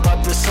caught by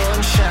the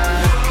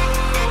sunshine.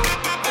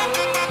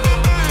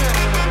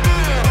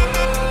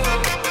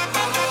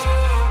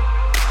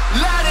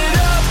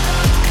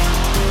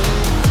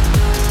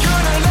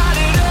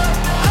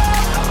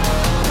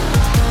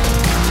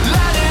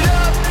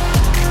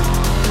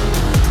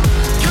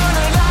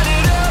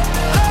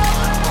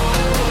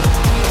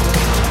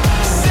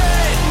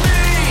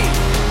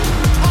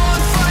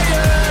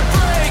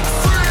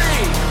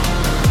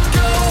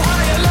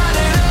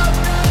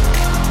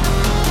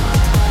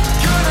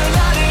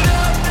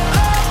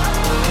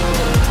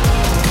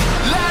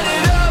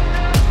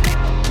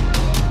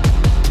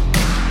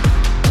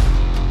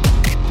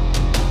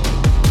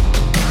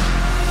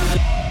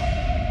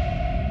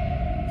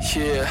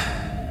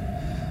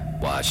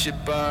 Watch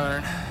it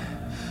burn.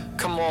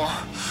 Come on,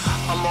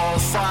 I'm on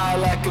fire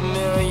like a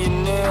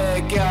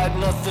millionaire. Got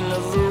nothing to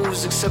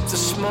lose except the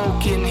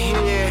smoke in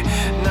here.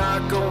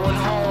 Not going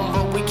home,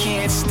 but we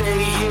can't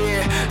stay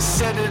here.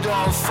 Set it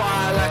on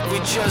fire like we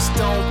just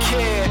don't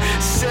care.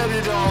 Set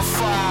it on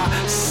fire,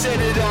 set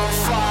it on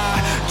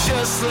fire.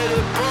 Just let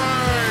it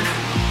burn,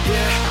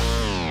 yeah.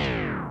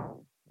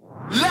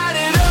 Light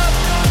it up.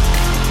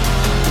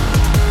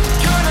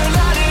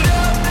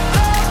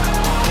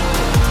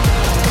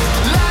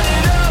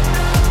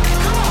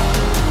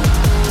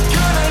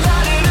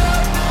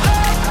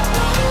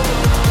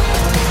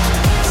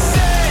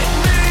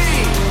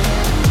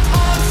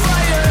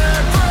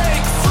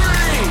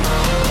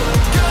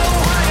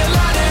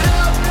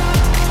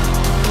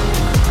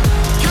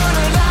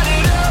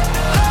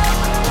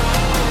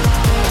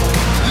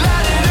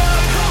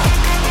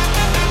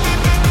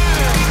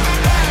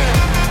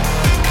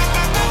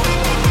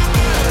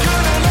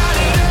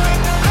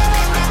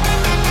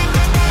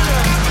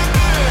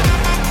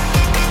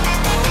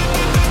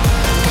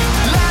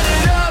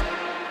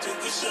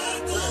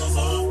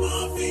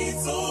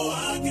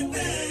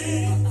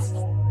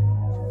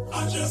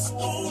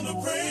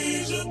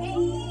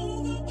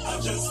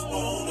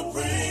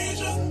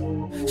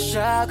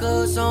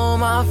 Shackles on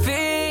my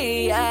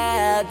feet,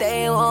 yeah,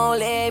 they won't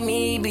let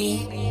me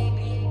be.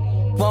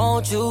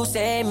 Won't you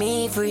set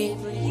me free?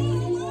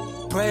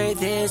 Break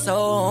this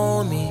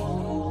on me.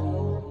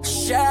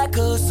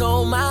 Shackles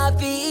on my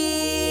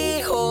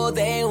feet, oh,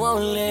 they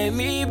won't let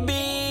me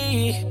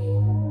be.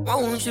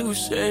 Won't you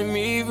set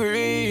me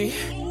free?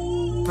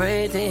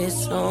 Break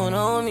this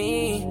on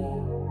me.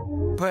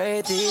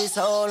 Break this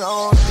all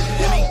on me.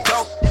 Let me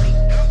go.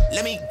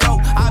 Let me go.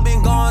 I've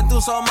been going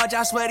through so much,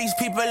 I swear these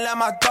people at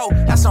my throat.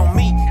 That's on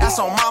me, that's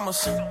on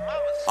mamas.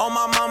 On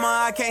my mama,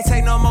 I can't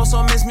take no more,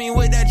 so miss me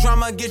with that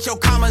drama. Get your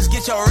commas,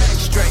 get your rec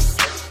straight.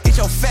 Get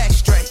your facts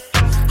straight.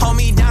 Hold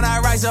me down, I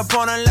rise up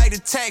on her like the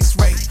tax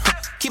rate.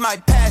 Keep my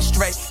past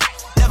straight,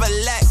 never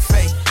lack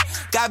faith.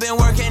 God been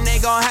working, they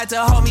gon' have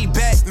to hold me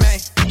back, man.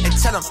 And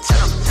tell them,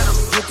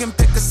 you can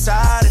pick a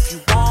side if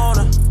you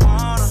wanna.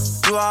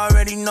 You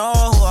already know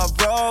who I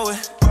roll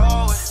with.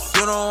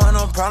 You don't want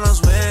no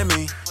problems with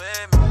me.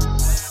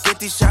 Get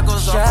these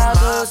shackles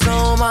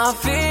on my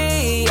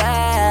feet,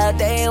 yeah,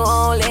 they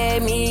won't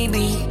let me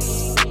be.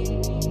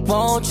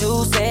 Won't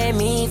you set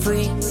me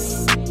free?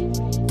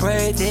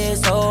 Break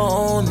this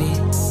on me.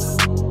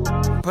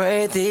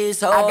 Break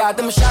this on me. I got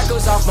them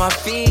shackles off my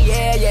feet,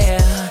 yeah,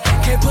 yeah.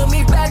 Can't put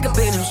me back up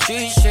in them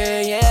streets,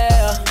 yeah,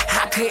 yeah.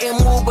 I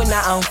couldn't move, but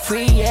now I'm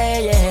free, yeah,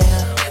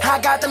 yeah. I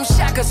got them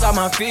shackles on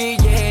my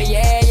feet, yeah,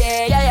 yeah,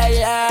 yeah, yeah, yeah,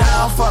 yeah.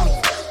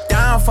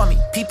 Down for me.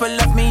 People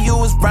left me, you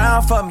was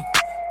brown for me.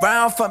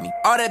 round for me.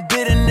 All that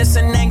bitterness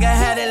and anger,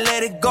 had to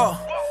let it go.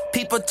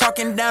 People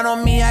talking down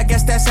on me, I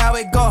guess that's how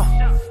it go.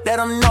 Let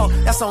them know,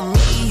 that's on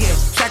me, yeah.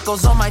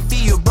 Shackles on my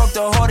feet, you broke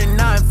the hold and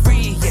now I'm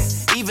free, yeah.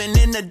 Even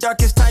in the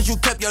darkest times, you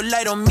kept your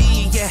light on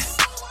me, yeah.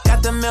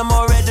 Got the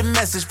memo, read the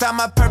message. Found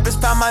my purpose,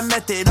 found my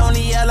method.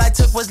 Only L I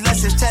took was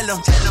lessons. Tell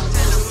them,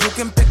 you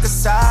can pick a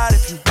side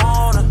if you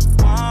wanna.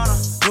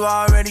 You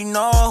already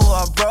know who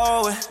I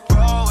roll with.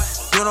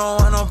 You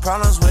don't want no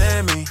problems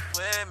with me.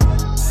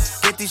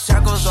 Get these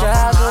shackles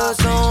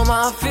on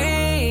my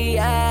feet,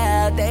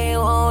 yeah, they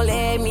won't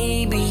let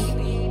me be.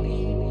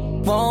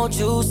 Won't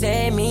you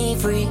set me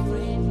free?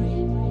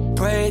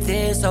 Pray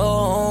this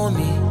on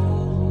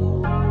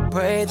me.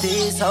 Pray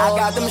this on me. I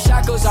got them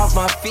shackles off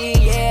my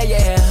feet, yeah,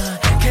 yeah.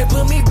 Can't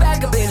put me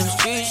back up in them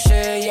streets,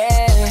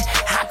 yeah.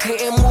 I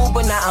couldn't move,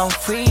 but now I'm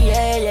free,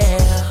 yeah,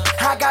 yeah.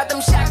 I got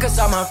them shackles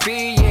off my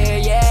feet, yeah,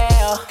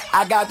 yeah.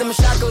 I got them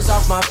shackles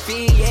off my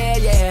feet, yeah,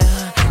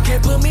 yeah.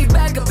 Can't put me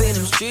back up in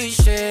them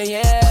streets, yeah,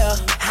 yeah.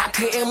 I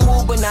couldn't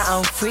move, but now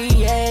I'm free,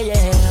 yeah,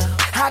 yeah.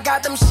 I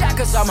got them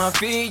shackles on my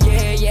feet,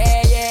 yeah,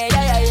 yeah, yeah,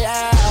 yeah,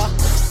 yeah.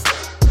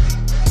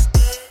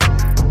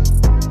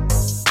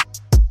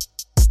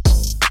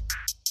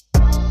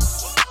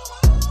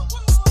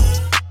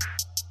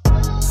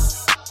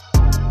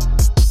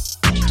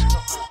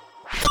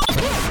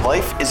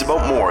 Life is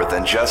about more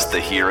than just the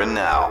here and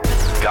now.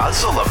 God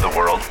so loved the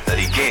world that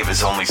he gave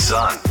his only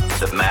son.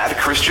 The Mad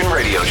Christian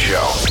Radio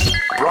Show.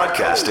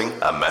 Broadcasting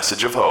a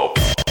message of hope.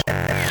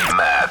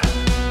 Mad.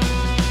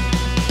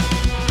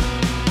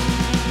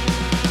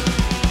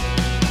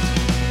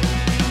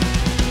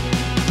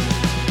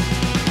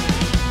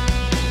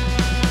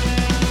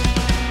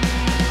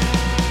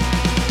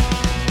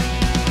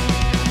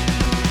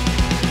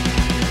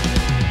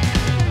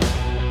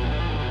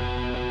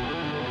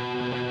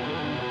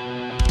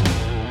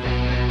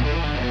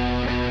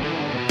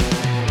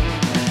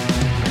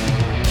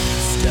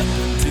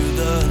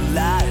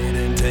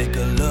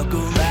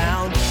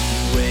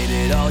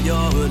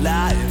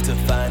 Life to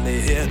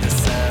finally hear the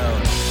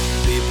sound.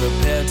 Be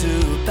prepared to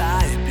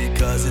fight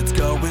because it's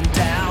going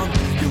down.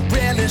 You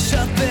really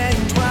should think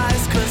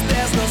twice cause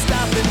there's no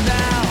stopping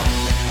now.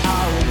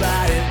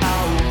 Alright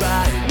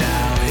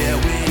now, here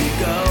we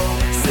go.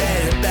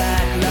 Set it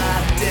back,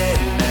 locked in,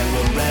 and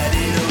we're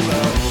ready to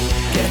roll.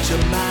 Get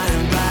your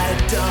mind right,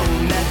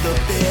 don't let the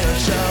fear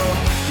show.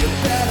 You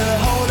better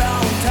hold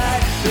on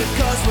tight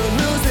because we're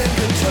losing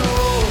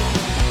control.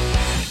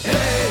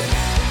 Hey,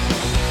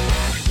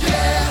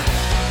 yeah.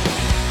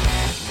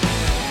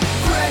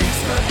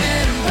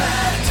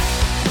 Impact.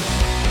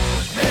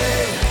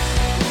 Hey,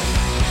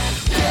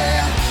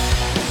 yeah.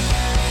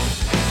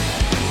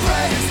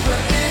 Praise for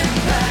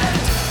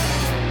impact.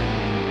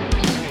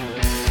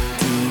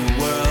 Two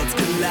worlds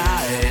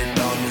collide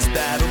on this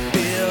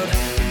battlefield.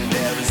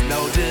 There is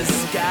no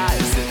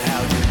disguising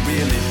how you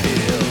really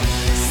feel.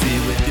 See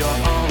with your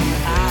own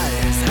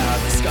eyes how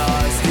the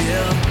scars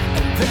heal,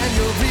 and then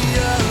you'll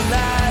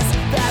realize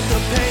that the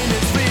pain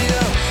is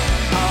real.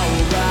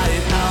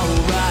 Alright,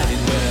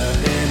 we're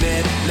in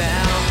it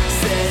now.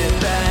 Sit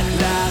back,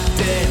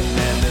 locked in,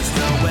 and there's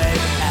no way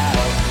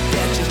out.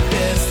 Get your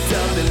fists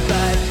up and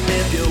fight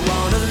if you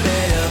wanna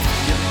live.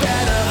 You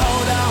better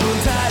hold on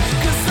tight,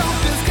 cause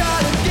something's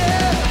gotta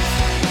give.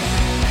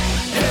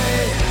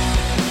 Hey,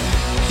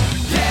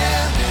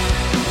 yeah.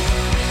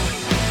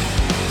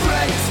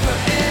 Praise for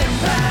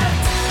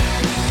impact.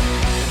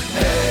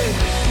 Hey,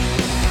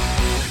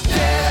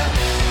 yeah.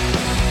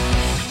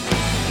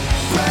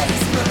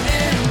 Praise for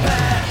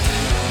impact.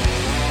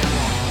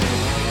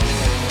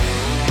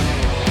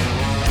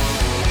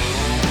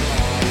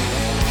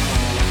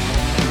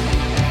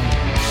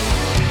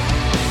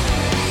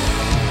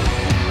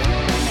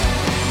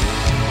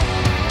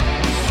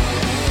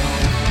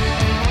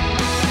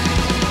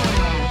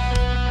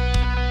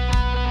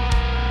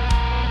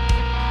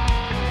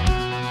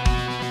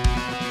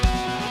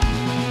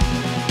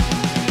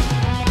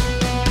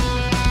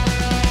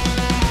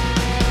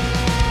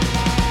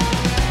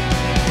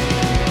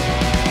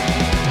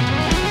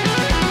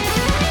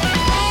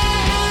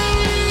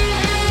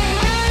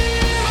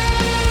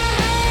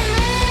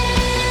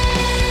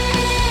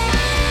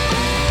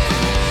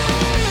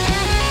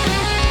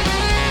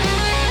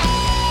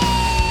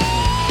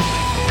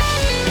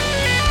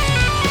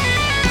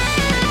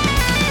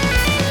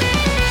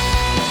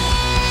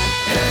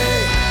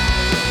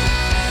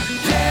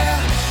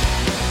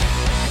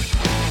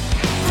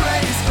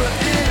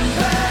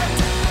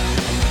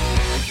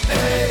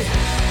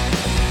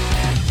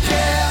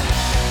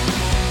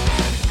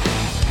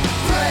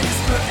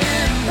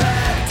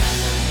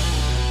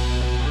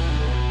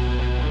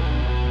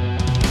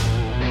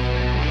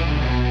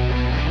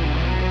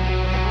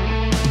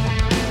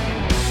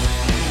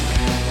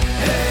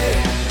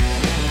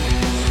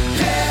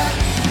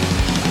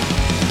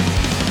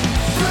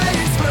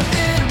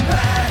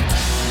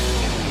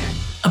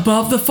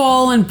 Above the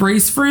fall and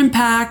brace for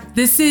impact,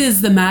 this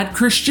is the Mad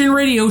Christian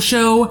Radio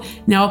Show,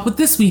 now up with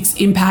this week's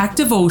Impact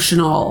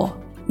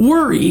Devotional.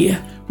 Worry.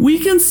 We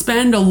can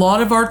spend a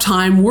lot of our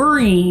time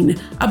worrying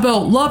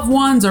about loved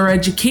ones, our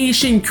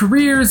education,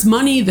 careers,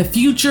 money, the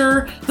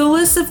future. The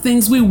list of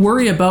things we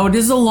worry about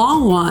is a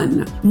long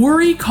one.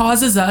 Worry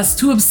causes us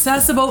to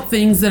obsess about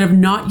things that have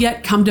not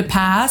yet come to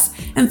pass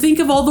and think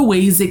of all the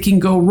ways it can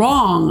go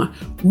wrong.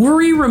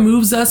 Worry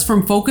removes us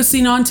from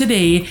focusing on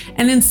today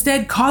and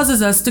instead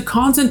causes us to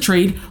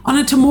concentrate on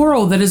a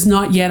tomorrow that has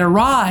not yet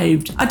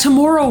arrived. A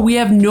tomorrow we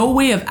have no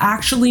way of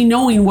actually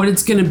knowing what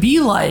it's going to be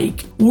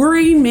like.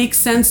 Worrying makes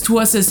sense to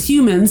us as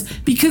humans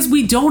because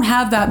we don't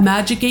have that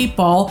magic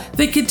 8-ball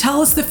that could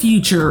tell us the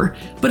future,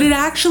 but it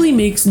actually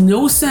makes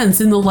no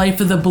sense in the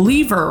life of the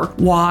believer.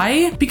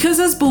 Why? Because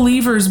as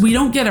believers, we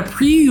don't get a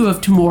preview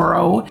of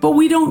tomorrow, but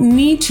we don't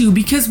need to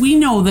because we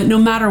know that no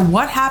matter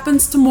what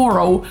happens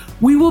tomorrow,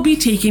 we will be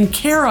taken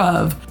care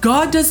of.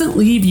 God doesn't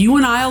leave you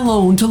and I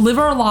alone to live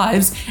our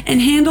lives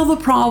and handle the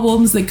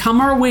problems that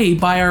come our way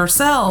by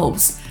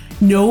ourselves.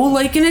 No,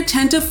 like an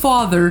attentive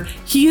father,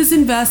 he is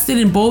invested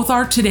in both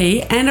our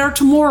today and our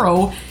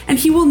tomorrow, and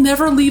he will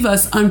never leave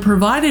us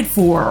unprovided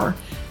for.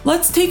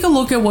 Let's take a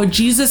look at what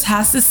Jesus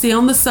has to say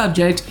on the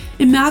subject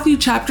in Matthew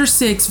chapter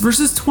 6,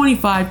 verses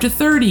 25 to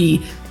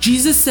 30.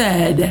 Jesus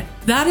said,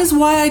 "That is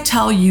why I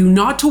tell you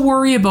not to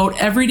worry about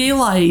everyday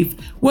life,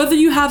 whether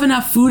you have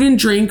enough food and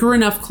drink or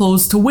enough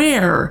clothes to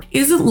wear.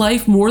 Isn't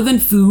life more than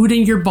food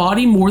and your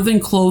body more than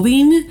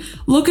clothing?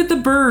 Look at the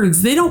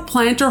birds. They don't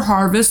plant or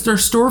harvest or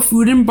store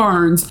food in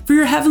barns, for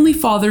your heavenly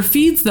Father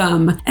feeds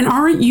them. And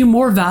aren't you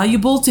more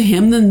valuable to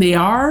him than they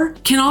are?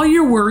 Can all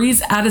your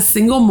worries add a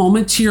single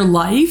moment to your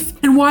life?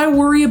 And why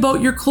worry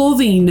about your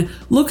clothing?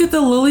 Look at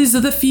the lilies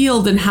of the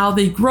field and how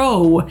they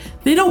grow.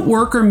 They don't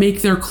work or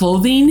make their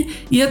clothing,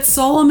 yet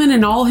Solomon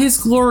in all his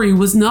glory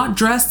was not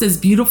dressed as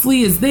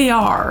beautifully as they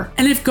are.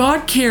 And if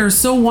God cares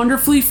so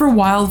wonderfully for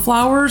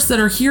wildflowers that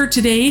are here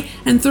today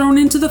and thrown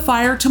into the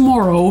fire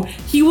tomorrow,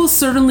 he will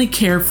certainly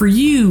care for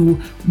you.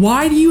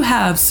 Why do you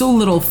have so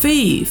little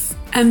faith?"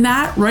 And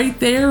that right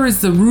there is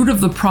the root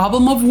of the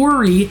problem of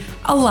worry,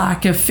 a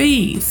lack of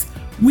faith.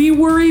 We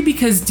worry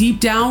because deep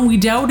down we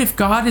doubt if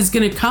God is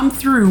going to come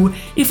through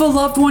if a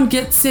loved one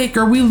gets sick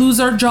or we lose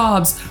our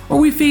jobs or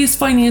we face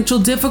financial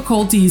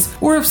difficulties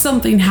or if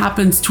something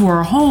happens to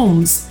our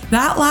homes.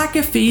 That lack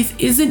of faith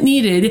isn't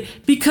needed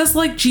because,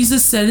 like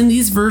Jesus said in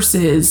these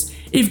verses,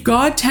 if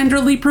God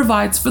tenderly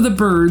provides for the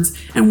birds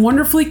and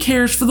wonderfully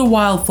cares for the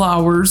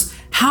wildflowers,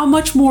 how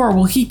much more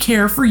will he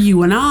care for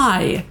you and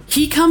I?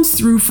 He comes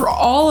through for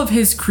all of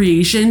his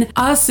creation,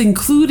 us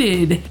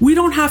included. We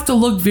don't have to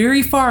look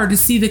very far to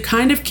see the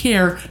kind of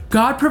care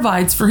God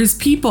provides for his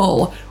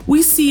people.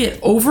 We see it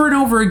over and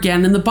over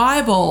again in the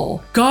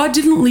Bible. God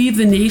didn't leave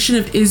the nation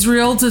of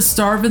Israel to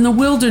starve in the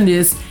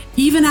wilderness,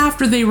 even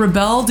after they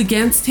rebelled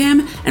against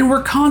him and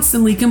were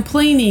constantly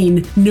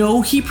complaining.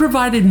 No, he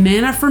provided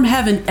manna from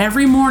heaven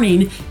every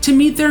morning to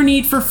meet their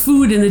need for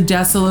food in a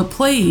desolate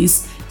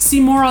place. See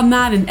more on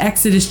that in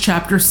Exodus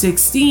chapter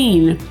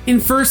 16. In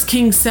 1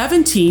 Kings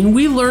 17,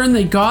 we learn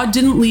that God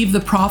didn't leave the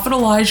prophet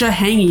Elijah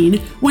hanging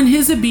when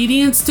his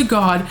obedience to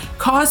God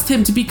caused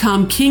him to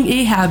become King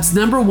Ahab's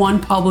 #1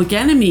 public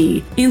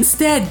enemy.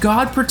 Instead,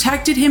 God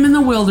protected him in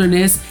the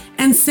wilderness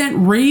and sent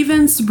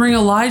ravens to bring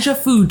Elijah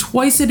food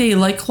twice a day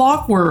like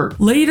clockwork.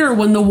 Later,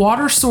 when the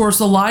water source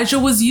Elijah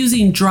was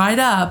using dried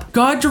up,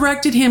 God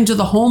directed him to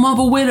the home of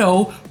a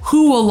widow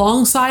who,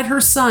 alongside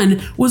her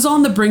son, was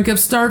on the brink of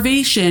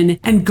starvation,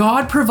 and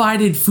God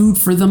provided food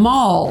for them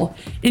all.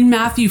 In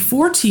Matthew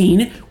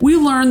 14, we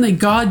learn that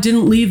God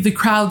didn't leave the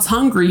crowds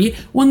hungry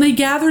when they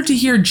gathered to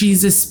hear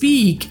Jesus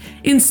speak.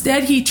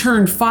 Instead, he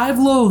turned 5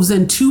 loaves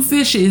and 2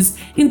 fishes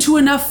into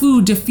enough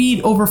food to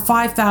feed over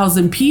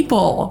 5,000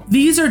 people.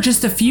 These are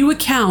just a few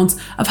accounts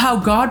of how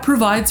God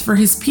provides for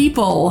his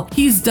people.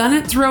 He's done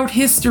it throughout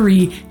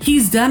history.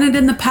 He's done it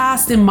in the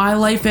past in my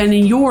life and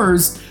in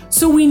yours.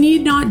 So we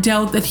need not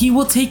doubt that he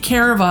will take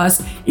care of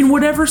us in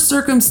whatever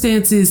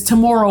circumstances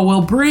tomorrow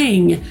will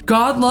bring.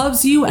 God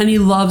loves you and he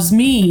loves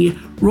me.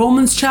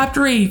 Romans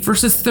chapter 8,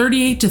 verses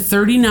 38 to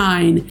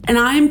 39. And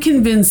I am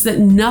convinced that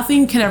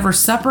nothing can ever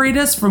separate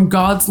us from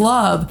God's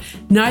love.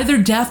 Neither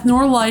death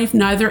nor life,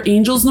 neither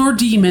angels nor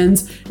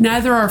demons,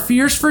 neither our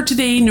fears for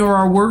today nor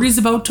our worries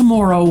about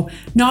tomorrow,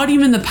 not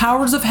even the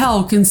powers of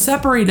hell can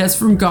separate us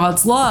from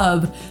God's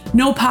love.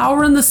 No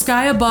power in the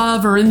sky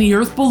above or in the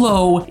earth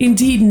below,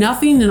 indeed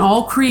nothing in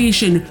all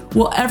creation,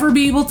 will ever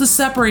be able to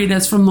separate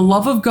us from the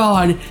love of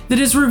God that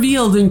is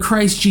revealed in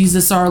Christ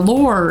Jesus our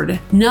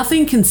Lord.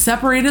 Nothing can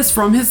separate us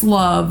from his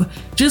love.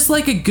 Just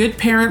like a good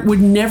parent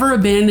would never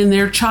abandon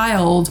their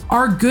child,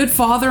 our good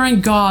Father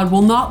and God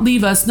will not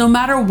leave us no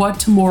matter what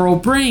tomorrow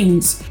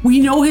brings. We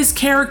know his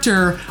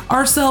character.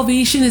 Our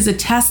salvation is a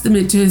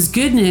testament to his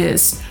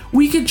goodness.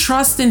 We can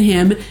trust in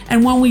him,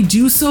 and when we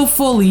do so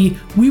fully,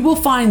 we will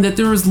find that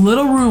there is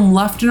little room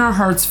left in our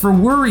hearts for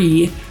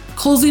worry.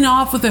 Closing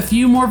off with a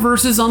few more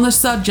verses on the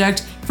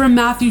subject from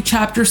Matthew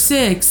chapter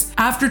 6.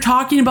 After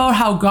talking about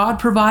how God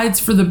provides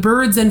for the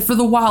birds and for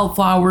the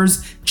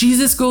wildflowers,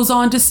 Jesus goes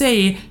on to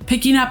say,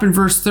 picking up in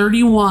verse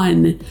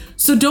 31,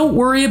 So don't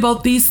worry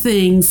about these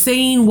things,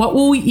 saying, what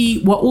will we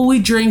eat? What will we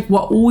drink?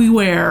 What will we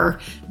wear?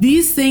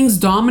 These things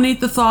dominate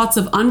the thoughts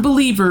of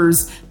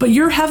unbelievers, but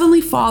your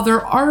heavenly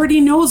Father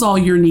already knows all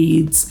your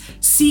needs.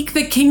 Seek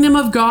the kingdom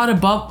of God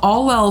above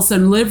all else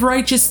and live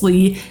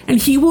righteously,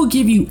 and he will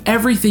give you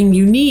everything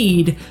you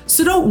need.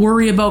 So don't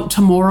worry about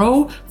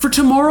tomorrow, for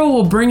tomorrow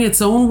will bring its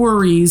own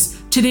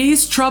worries.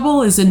 Today's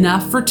trouble is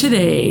enough for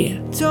today.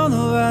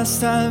 Todo va a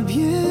estar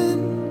bien.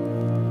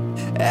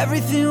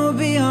 Everything will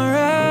be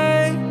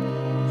alright.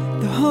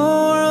 The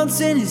whole world's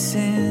in his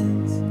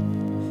hands.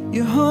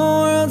 Your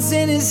whole world's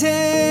in his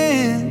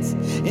hands.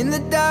 In the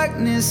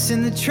darkness,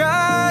 in the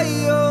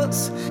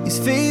trials, he's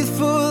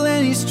faithful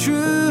and he's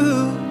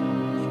true.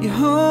 Your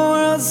whole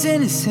world's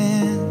in his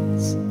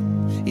hands.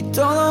 Y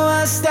todo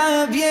va a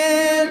estar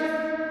bien.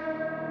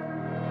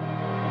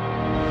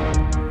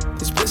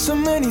 There's been so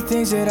many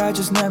things that I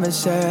just never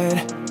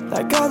said,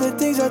 like all the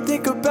things I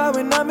think about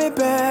when I'm in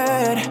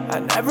bed. I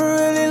never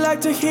really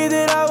liked to hear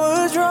that I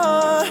was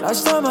wrong.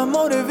 Last time my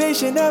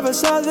motivation never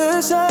saw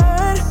the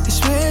sun. It's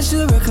been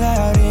super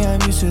cloudy,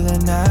 I'm used to the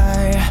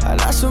night. I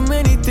lost so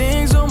many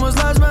things, almost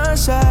lost my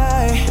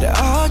sight. It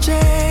all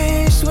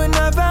changed when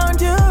I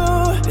found you.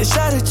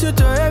 Decided to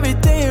throw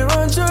everything and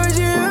run towards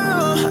you.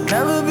 I'll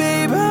never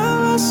be by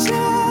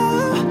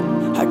myself.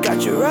 I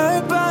got you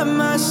right by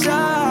my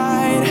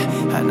side.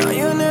 I know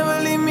you'll never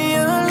leave me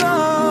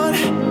alone.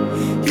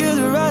 You're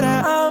the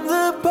rider, I'm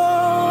the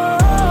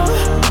boat.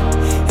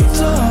 It's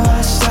all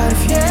I start,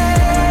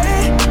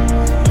 yeah.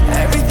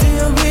 Everything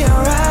will be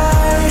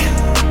alright.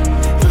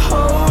 The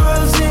whole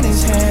world's in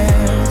his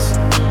hands.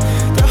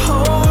 The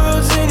whole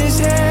world's in his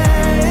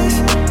hands.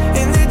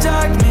 In the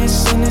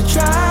darkness, in the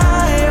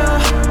trial,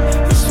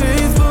 he's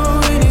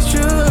faithful and he's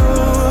true.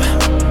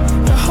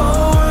 The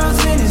whole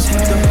world's in his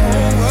hands. The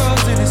whole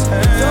world's in his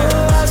hands. It's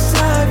all I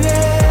start, yeah.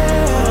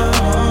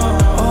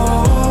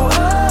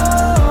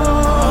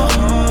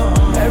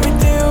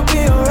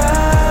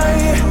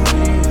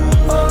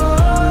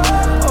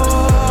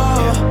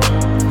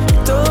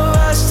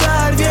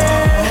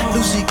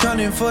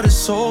 For the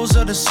souls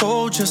of the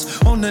soldiers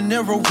on the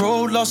narrow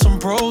road, lost some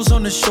bros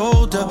on the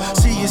shoulder.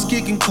 See, it's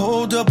getting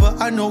colder,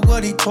 but I know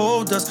what he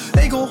told us.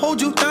 They gon'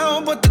 hold you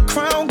down, but the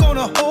crown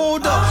gonna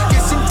hold up.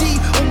 Yes, indeed,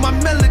 on my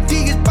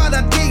melody is by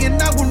that day,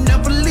 and I will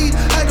never leave.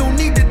 I don't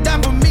need to die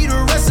for me to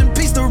rest in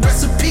peace. The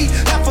recipe,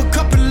 half a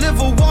cup of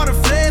liver water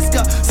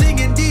fresca.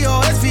 Singing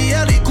Dios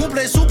fiel y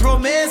cumple sus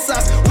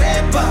promesas.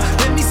 Wepa,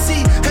 let me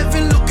see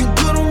heaven looking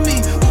good on me.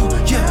 Ooh,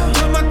 yeah,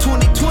 turn my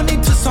 2020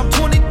 to some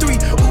 23.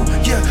 Ooh,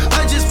 yeah,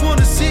 I just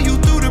wanna see you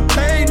through the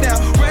pain now.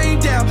 Rain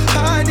down,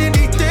 hide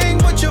anything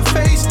but your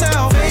face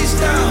down. Face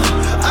down,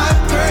 I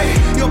pray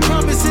your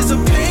promise is a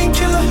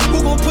painkiller.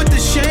 Who gon' put the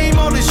shame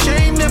on the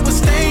shame that was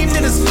stained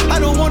in us? I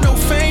don't want no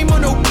fame or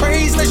no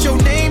praise, let your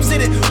name's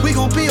in it. We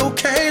gon' be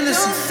okay,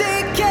 listen. No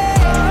sé qué,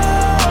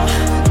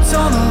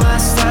 todo va a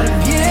estar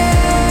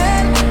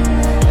bien.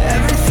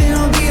 Everything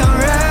will be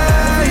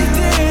alright.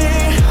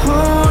 Your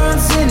whole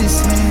world's in his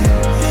hands.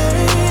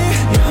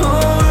 Your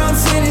whole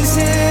world's in his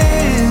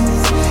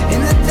hands. In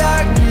the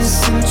darkness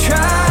and the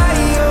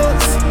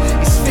trials,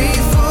 he's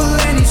faithful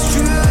and he's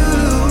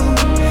true.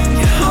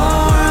 Your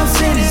whole world's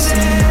in his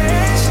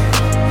hands.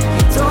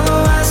 Y todo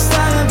va a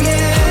estar bien.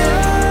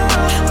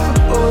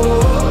 Oh,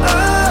 oh,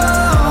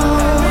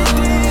 oh.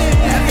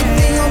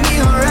 Everything will be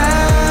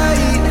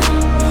alright.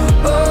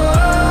 Oh,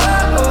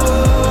 oh,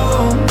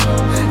 oh.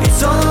 It's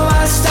all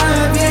va a estar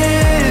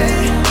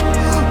bien.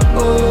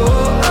 Oh,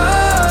 oh,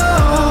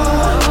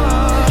 oh.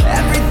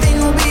 Everything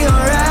will be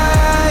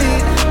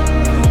alright.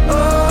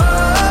 Oh,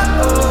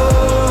 oh,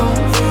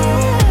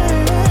 oh.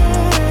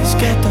 He's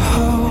got the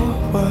whole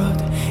world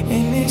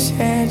in his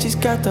hands. He's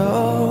got the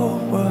whole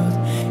world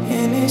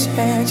in his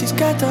hands. He's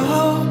got the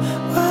whole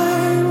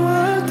wide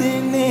world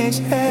in his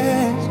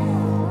hands.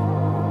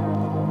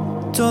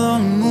 Todo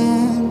el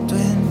mundo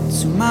en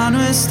su mano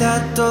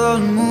está. Todo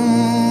el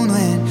mundo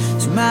en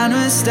su mano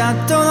está.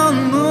 Todo el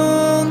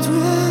mundo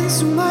en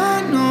su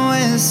mano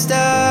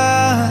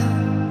está.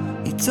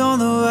 Y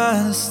todo va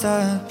a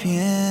estar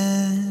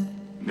bien.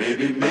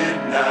 Maybe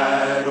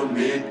midnight or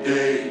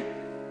midday,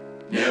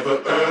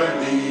 never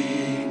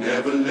early,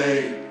 never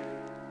late.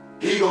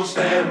 He gon'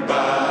 stand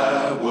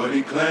by what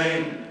he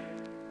claimed,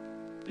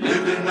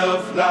 lived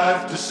enough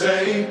life to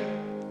say,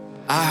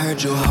 I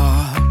heard your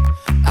heart,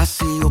 I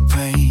see your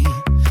pain.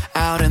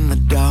 Out in the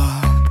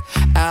dark,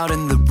 out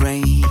in the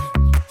rain.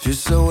 Feel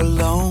so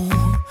alone,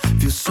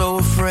 feel so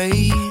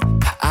afraid.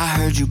 I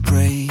heard you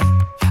pray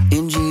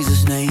in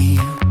Jesus'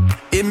 name.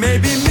 It may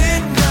be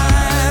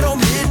midnight or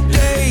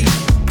midday.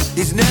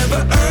 It's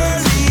never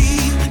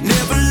early,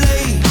 never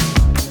late.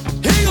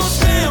 He gon'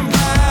 stand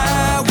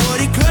by what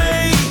he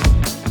claimed.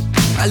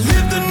 I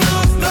lived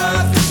enough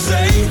life to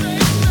say,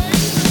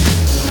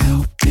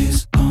 help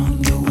is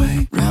on the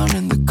way. Round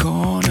in the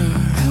corner,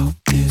 help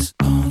is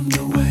on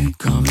the way.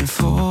 Coming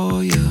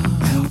for you,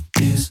 help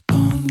is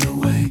on the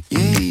way.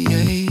 Yeah,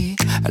 yeah.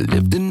 I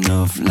lived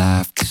enough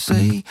life to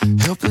say,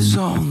 help is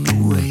on the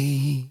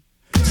way.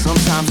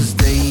 Sometimes it's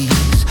days,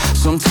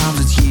 sometimes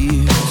it's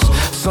years.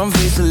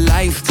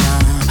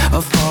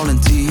 falling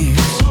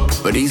tears.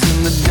 But he's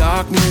in the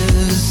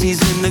darkness,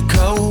 he's in the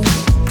cold.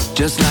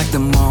 Just like the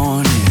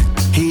morning,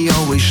 he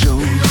always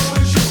shows.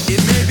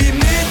 It may be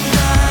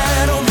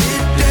midnight or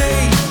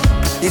midday,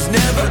 it's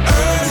never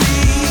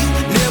early,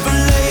 never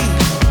late.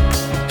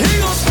 He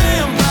gon'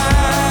 stand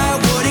by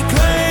what he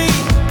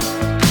claimed.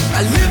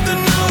 I lived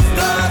enough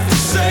life to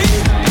say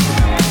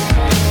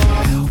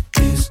help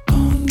is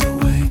on the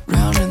way,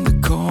 round in the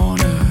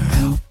corner.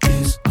 Help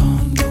is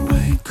on the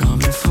way,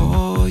 coming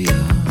for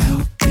you.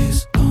 Help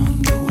is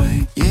on the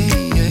way, yeah,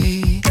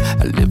 yeah.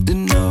 I lived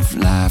enough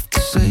life to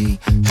say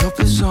help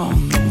is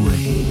on the way.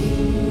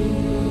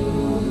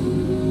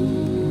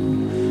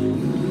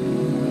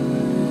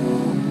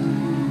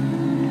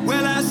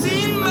 Well, I've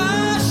seen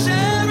my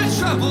share of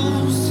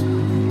troubles,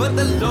 but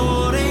the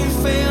Lord ain't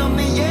failed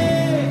me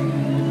yet.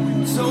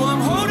 So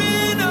I'm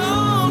holding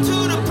on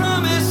to the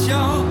promise,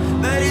 y'all,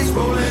 that he's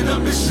rolling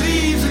up his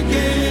sleeves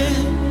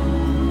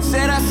again.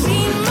 Said I've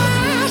seen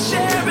my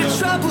share of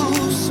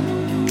troubles,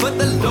 but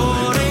the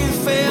Lord ain't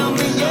failed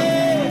me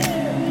yet.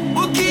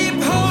 We'll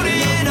keep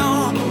holding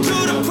on to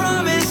the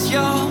promise,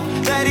 y'all,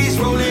 that he's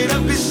rolling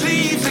up his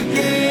sleeves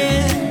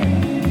again.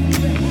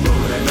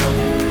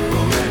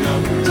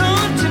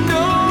 Don't you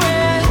know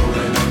it?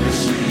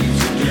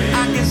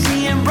 I can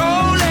see him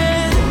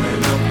rolling.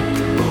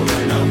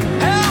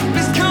 Help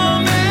is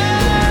coming.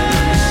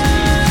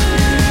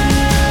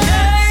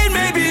 Yeah, it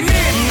may be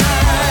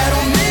midnight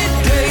or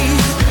midday.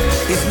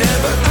 It's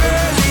never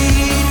early,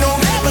 no,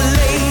 never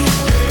late.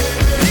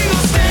 He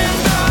gon' stand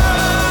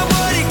by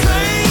what he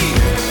claimed.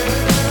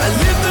 I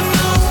lived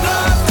enough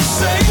life to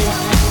say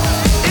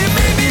it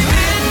may be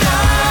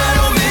midnight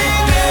or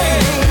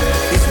midday.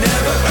 It's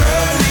never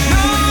early,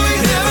 no,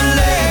 he's never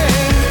late.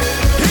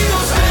 He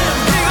gon' stand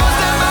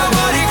by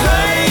what he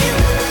claimed.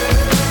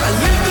 I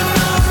lived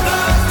enough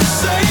life to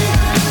say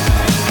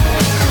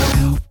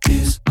help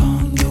is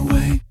on the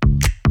way.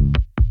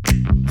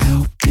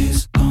 Help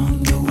is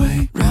on the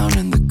way, round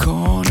in the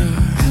corner.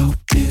 Help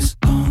is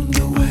on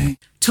the way.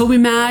 Toby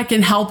Mac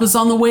and Help Is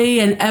On The Way,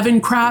 and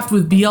Evan Kraft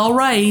with Be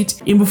Alright.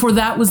 And before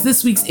that was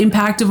this week's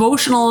Impact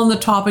Devotional on the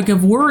topic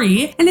of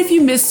worry. And if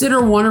you missed it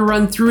or want to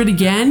run through it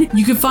again,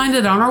 you can find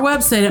it on our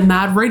website at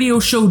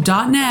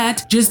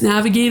madradioshow.net. Just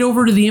navigate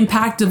over to the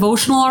Impact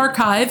Devotional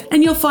archive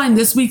and you'll find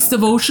this week's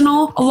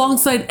devotional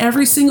alongside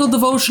every single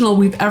devotional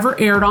we've ever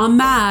aired on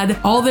MAD,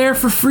 all there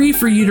for free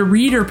for you to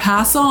read or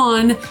pass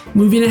on.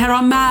 Moving ahead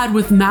on MAD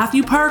with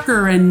Matthew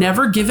Parker and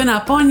Never Given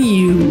Up On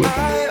You.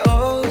 I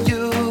owe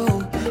you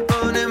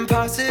an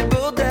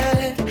impossible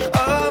debt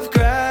of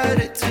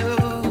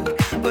gratitude,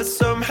 but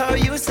somehow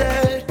you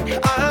said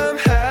I'm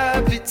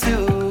happy to.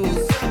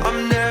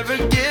 I'm never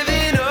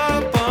giving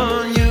up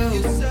on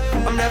you.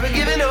 I'm never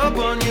giving up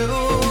on you.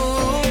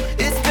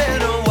 It's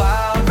been a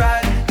wild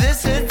ride,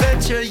 this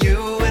adventure,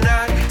 you and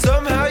I.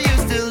 Somehow you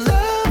still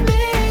love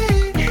me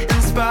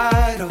in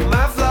spite of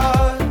my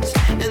flaws.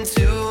 And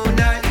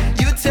tonight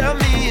you tell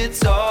me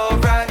it's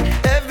alright,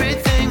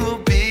 everything will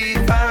be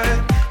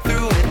fine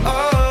through it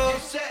all.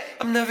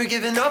 I'm never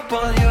giving up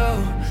on you.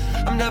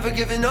 I'm never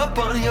giving up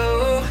on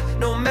you.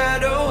 No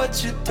matter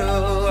what you do,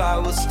 I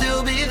will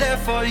still be there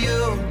for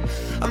you.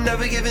 I'm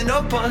never giving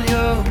up on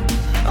you.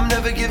 I'm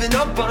never giving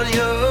up on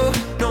you.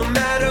 No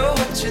matter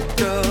what you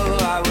do,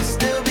 I will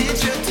still be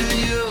true to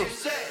you.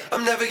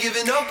 I'm never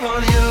giving up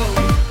on you.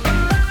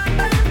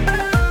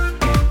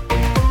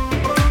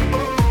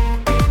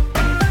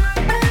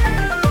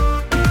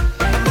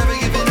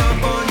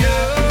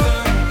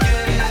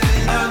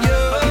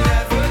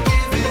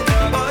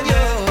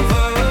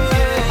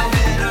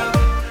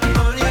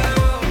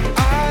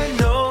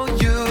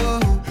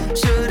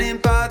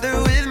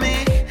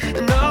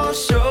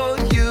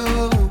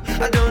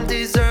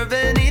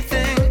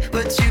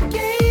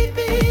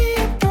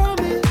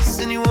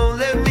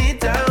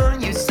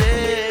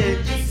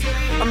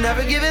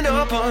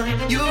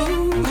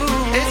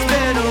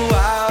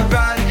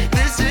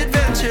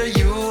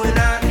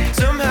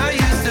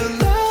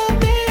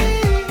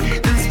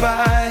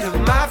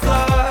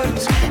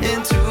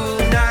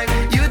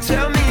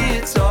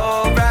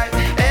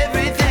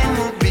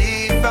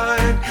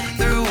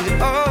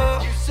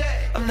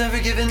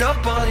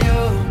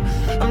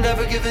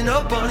 Giving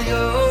up on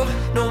you.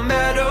 No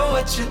matter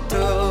what you do,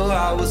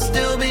 I will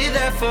still be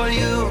there for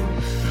you.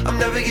 I'm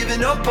never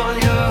giving up on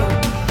you.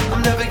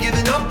 I'm never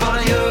giving up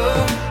on you.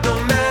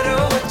 No matter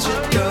what you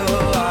do,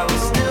 I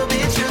will still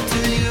be true to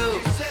you.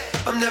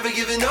 I'm never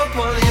giving up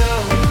on you.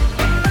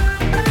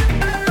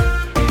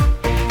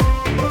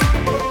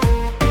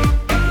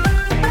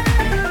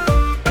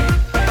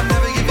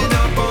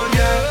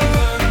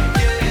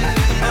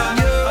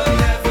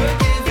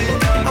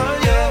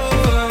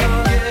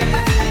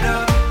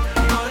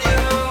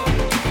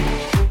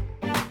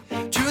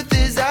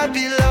 I'd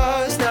be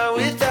lost now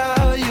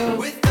without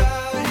you.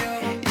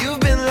 You've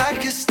been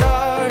like a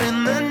star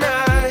in the night.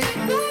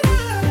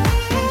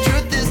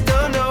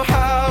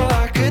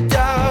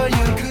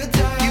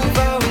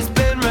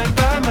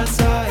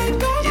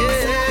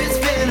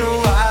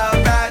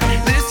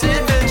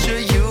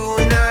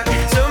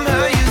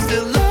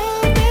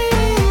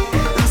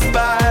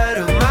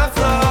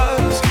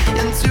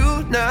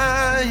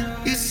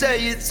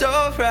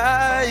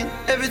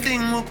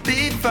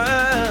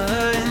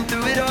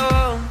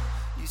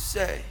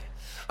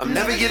 I'm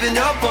never giving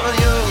up on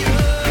you.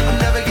 I'm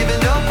never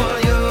giving up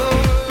on you.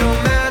 No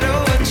matter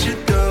what you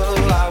do,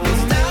 I will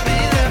still be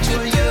there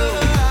for you.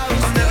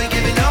 I'm never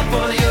giving up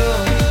on you.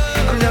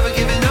 I'm never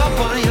giving up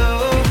on you.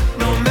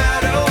 No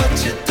matter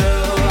what you do,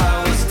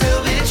 I will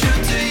still be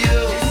true to you.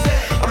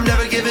 I'm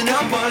never giving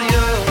up on you.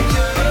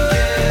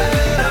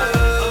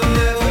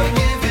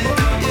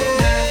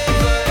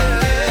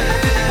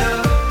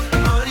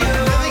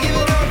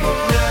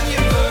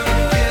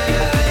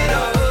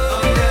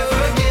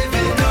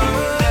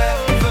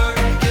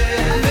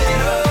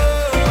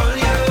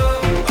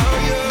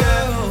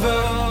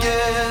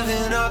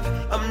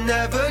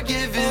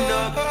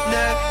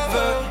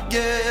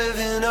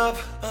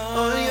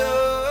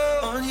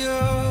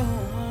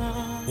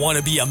 Want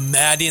to be a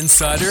Mad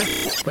Insider?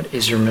 What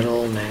is your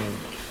middle name?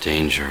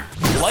 Danger.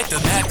 Like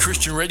the Mad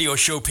Christian Radio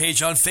Show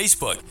page on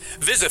Facebook.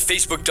 Visit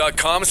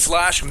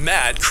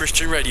facebook.com/Mad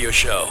Christian Radio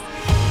Show.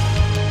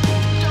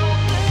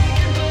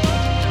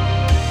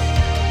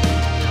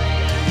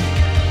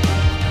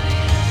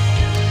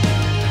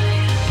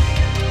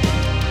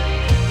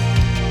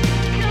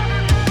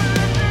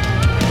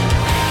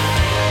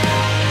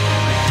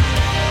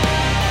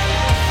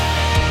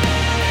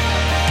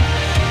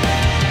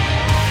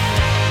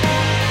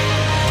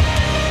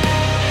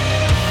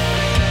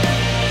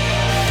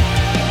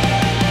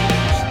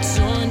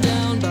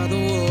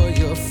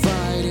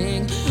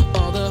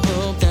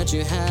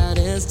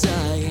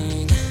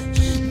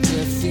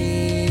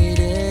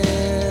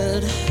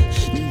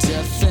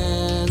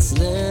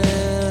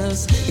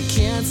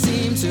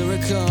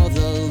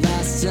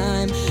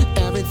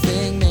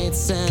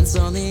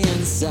 On the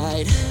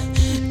inside,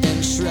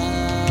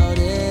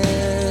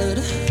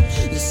 enshrouded,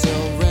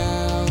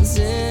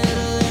 surrounded.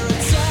 There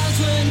are times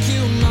when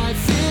you might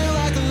feel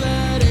like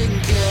letting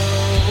go,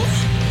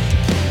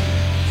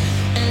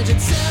 and you're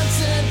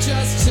tempted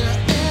just to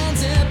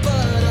end it,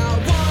 but I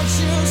want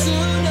you to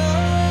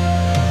know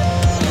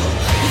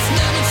it's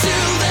never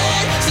too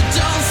late, so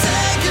don't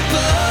say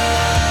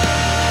goodbye.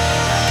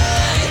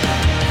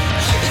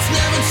 It's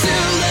never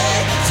too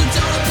late, so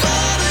don't apologize.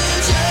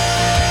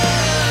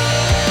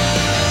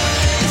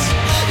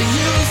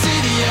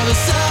 Other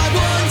side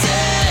one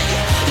day.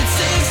 It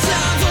takes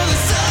time for the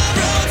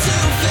sorrow to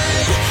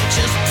fade.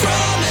 Just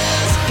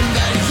promise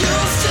that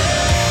you'll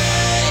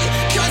stay,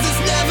 'cause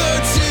it's never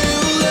too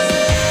late.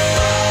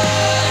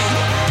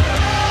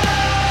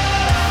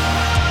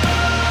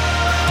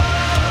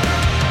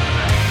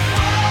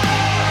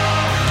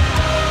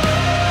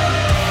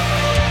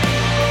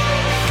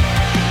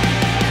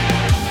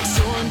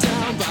 Torn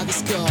down by the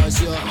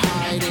scars you're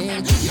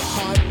hiding, your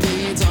heart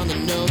beats on the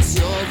notes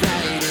you're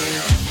writing.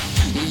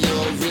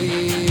 Your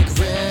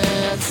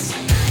regrets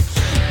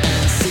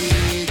and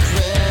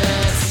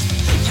secrets.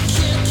 You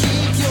can't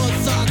keep your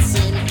thoughts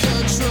in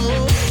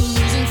control,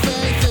 losing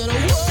faith in a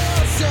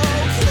world so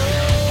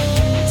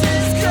cold.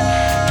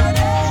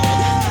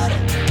 Discarded,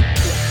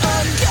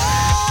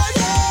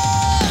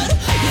 unguarded.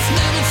 It's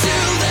never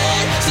too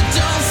late, so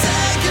don't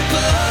say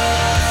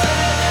goodbye.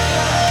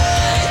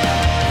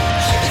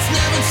 It's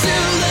never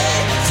too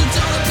late, so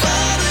don't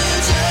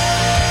apologize.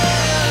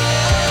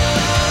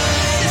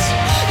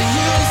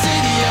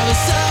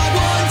 Side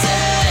one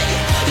day.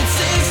 It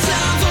takes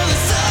time for the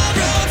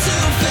sorrow to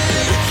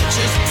fade.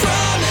 Just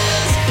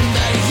promise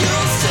that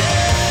you'll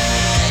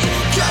stay,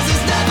 'cause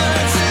it's never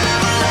too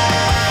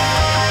late.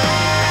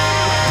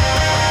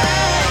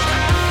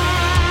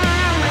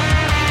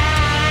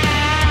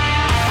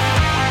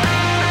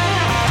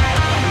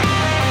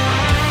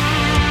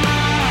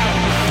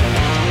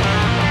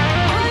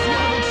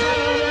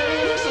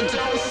 So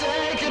don't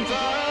say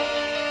goodbye.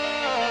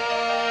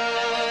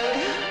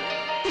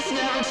 It's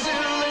never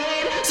too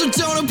late, so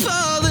don't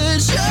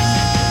apologize.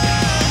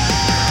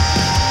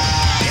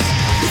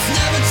 It's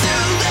never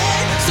too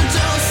late, so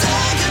don't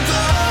say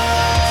goodbye.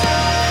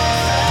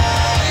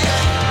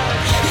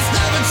 It's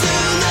never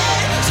too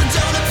late, so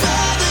don't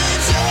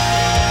apologize.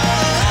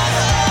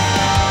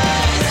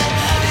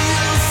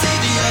 You'll see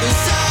the other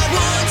side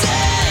one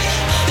day.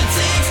 It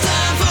takes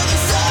time for the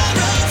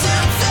sorrow to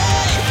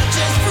fade.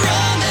 Just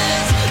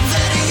promise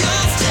that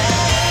you'll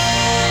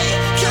stay,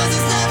 'cause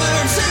it's never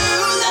too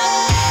late.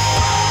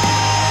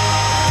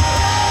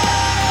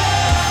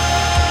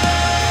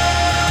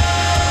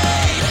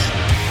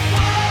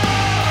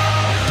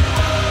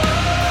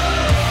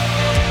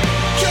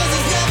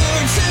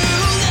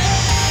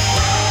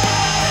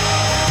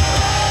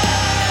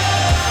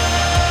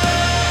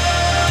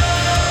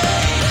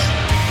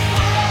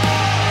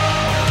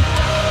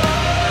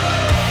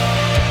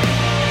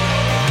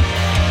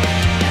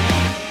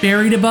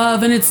 Buried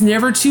above, and it's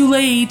never too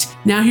late.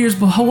 Now here's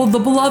Behold the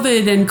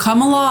Beloved and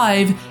Come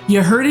Alive.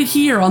 You heard it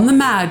here on the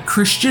Mad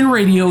Christian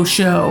Radio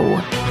Show.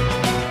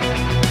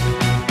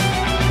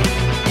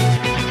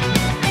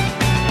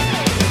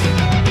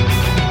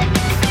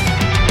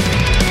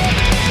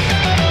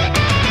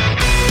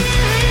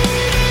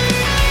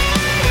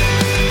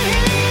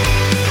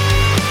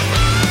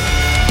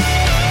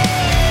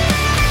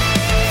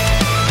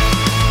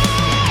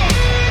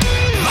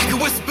 Like a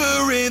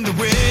whisper in the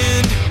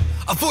wind,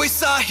 a voice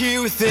I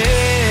hear within?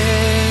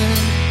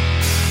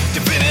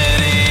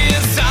 Divinity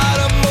inside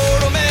a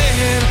mortal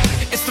man.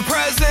 It's the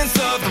presence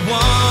of the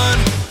one,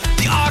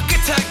 the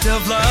architect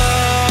of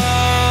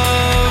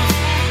love.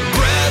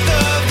 Breath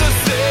of the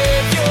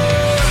Savior,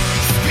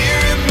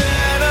 Spirit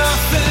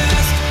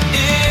manifest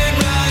in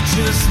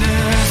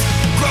righteousness,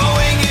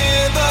 growing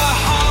in the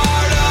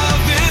heart of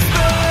His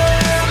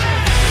blood.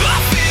 I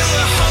feel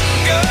a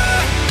hunger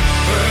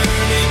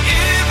burning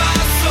in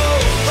my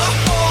soul, a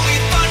holy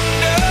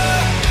thunder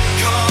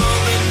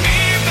calling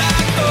me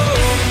back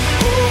home.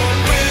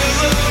 Hope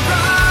will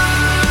arise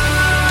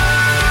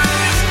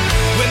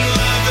when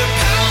love and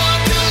power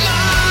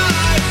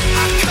collide.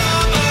 I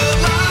come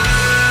alive.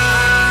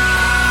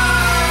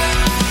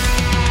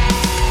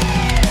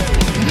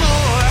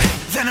 More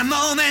than a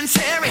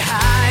momentary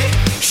high,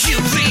 you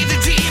leave the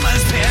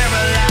demons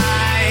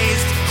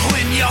paralyzed.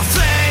 When your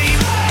flame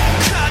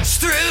cuts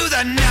through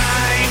the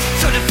night,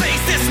 so to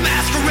face this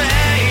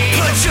masquerade,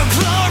 put your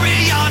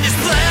glory on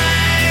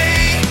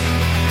display.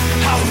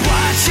 I'll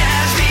watch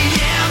as the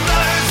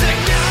embers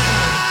ignite.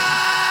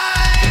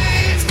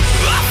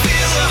 I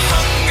feel a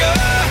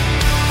hunger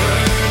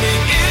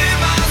burning in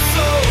my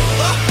soul,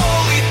 a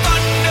holy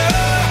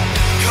thunder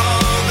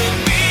calling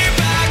me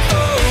back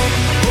home.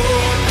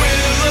 Hope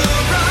will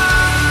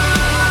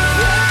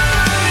arise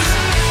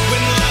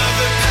when love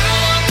and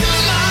power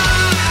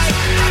collide.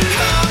 I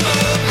come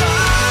alive.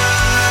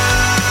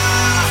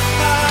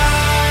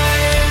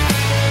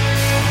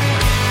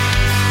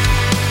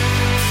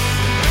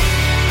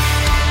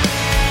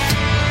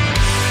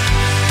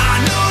 I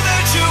know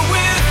that you're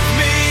with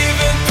me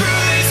even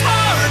through these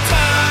hard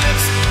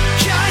times,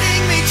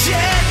 guiding me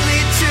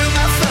gently to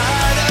my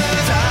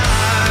Father's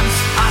arms.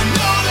 I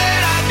know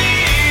that I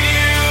need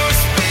you,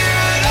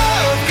 Spirit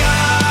of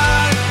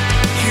God.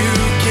 You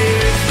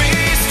give me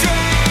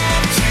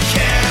strength to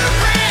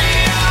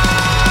carry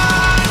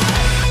on.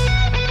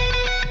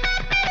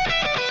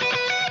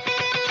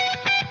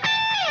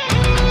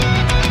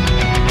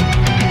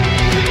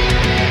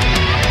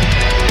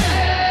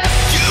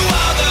 You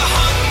are the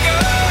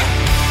hunger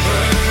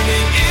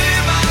burning in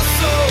my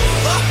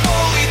soul, a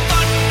holy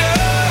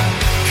thunder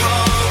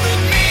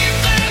calling me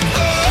back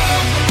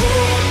home.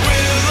 Hope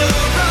will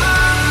arise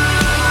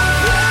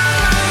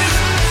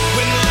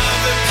when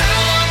love and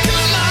power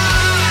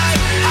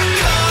collide. I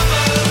come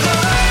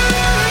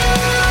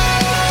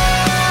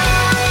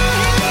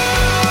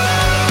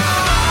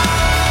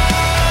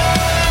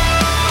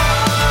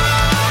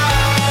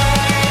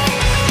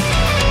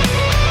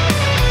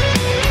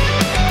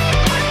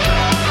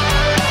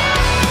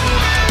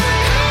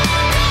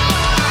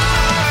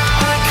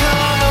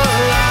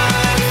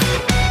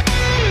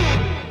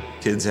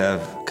Kids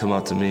have come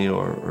up to me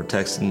or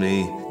texted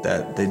me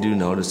that they do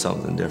notice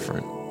something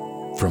different.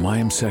 From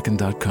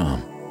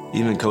IamSecond.com,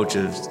 Even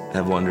coaches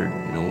have wondered,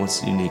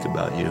 what's unique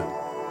about you?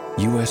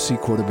 USC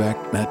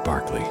quarterback Matt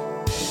Barkley.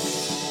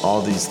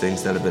 All these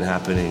things that have been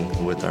happening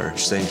with our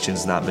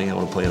sanctions, not being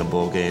able to play in a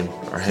bowl game,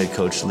 our head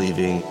coach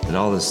leaving, and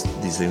all these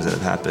things that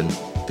have happened,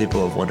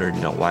 people have wondered,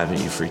 why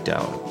haven't you freaked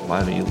out? Why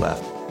haven't you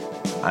left?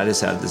 I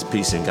just have this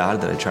peace in God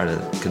that I try to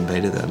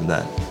convey to them,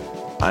 that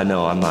I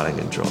know I'm not in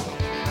control.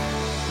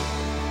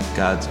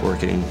 God's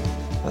working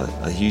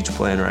a huge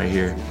plan right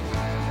here,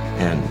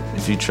 and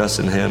if you trust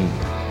in Him,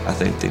 I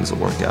think things will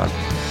work out.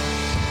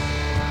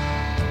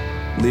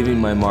 Leaving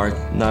my mark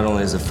not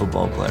only as a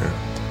football player,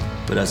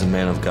 but as a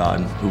man of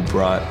God who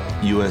brought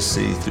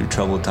USC through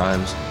troubled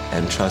times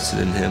and trusted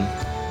in Him,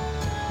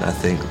 I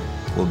think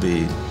will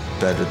be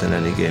better than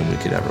any game we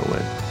could ever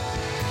win.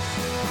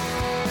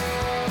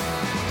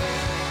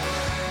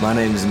 My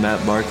name is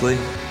Matt Barkley,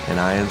 and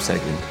I am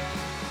second.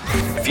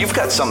 If you've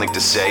got something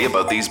to say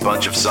about these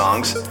bunch of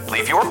songs,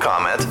 leave your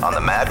comment on the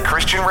Mad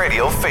Christian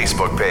Radio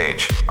Facebook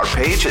page. Our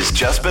page has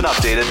just been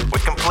updated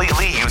with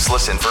completely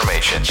useless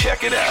information.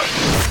 Check it out.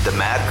 The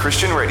Mad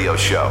Christian Radio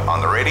Show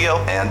on the radio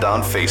and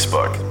on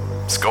Facebook.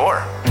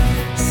 Score.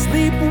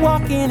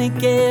 Sleepwalking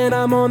again,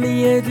 I'm on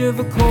the edge of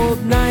a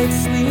cold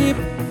night's sleep.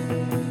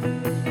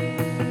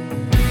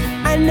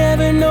 I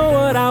never know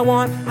what I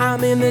want,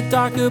 I'm in the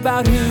dark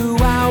about who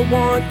I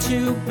want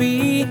to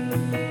be.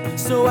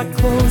 So I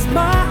close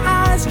my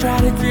eyes, try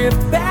to drift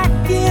back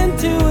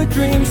into a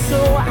dream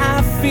so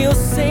I feel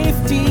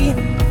safety.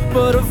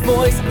 But a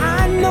voice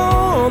I know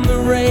on the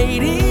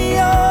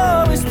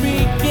radio is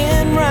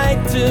speaking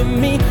right to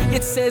me.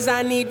 It says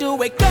I need to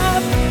wake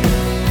up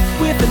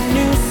with a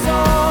new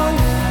song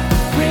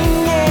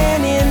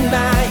ringing in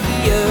my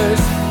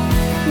ears.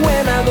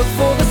 When I look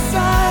for the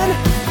sun,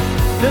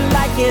 the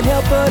light can't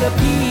help but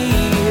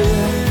appear.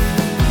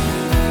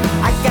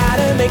 I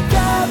gotta make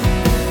up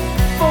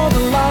for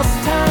the lost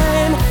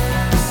time,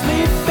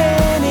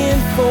 sleeping in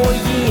for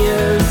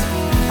years.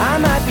 I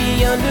might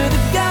be under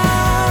the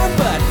gun,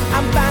 but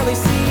I'm finally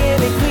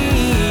seeing it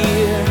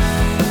clear.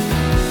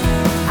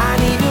 I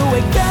need to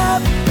wake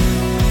up.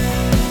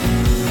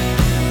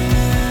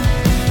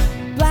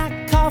 Black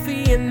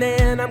coffee and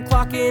then I'm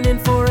clocking in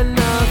for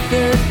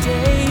another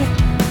day.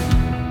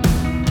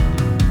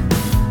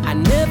 I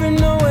never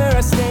know where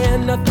I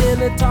stand, nothing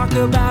they talk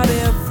about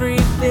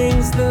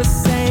everything's the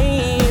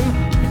same.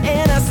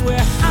 And I swear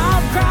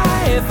I'll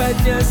cry if I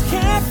just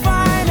can't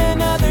find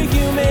another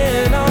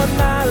human on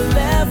my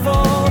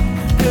level.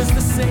 Cause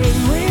the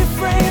same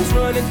refrain's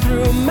running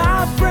through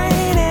my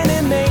brain, and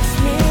it makes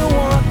me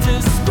want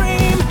to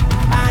scream.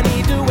 I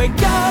need to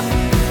wake up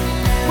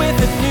with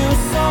a new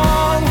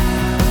song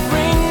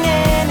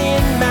ringing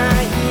in my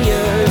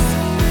ears.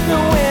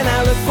 When I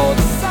look for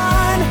the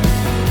sun,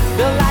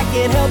 the light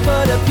can't help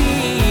but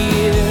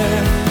appear.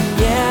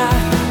 Yeah,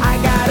 I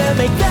gotta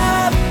make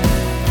up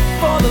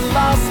for the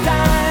lost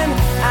time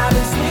I've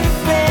been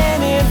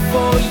sleeping in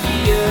for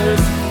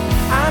years.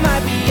 I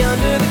might be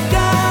under the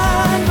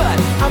gun, but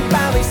I'm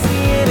finally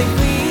seeing it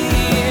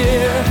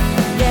clear.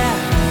 Yeah,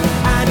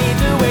 I need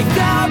to wake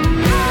up.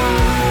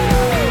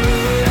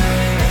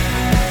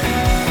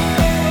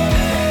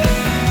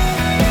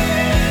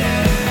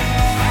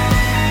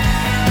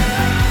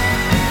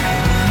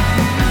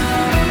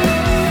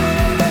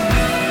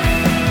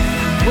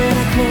 When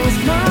I close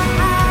my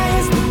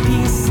eyes, the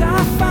peace I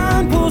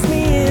find pulls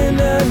me in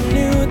a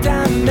new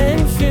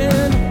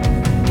dimension.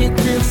 It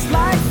drifts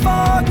like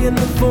fog and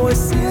the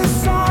voice is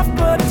soft,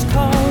 but it's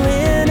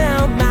calling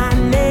out my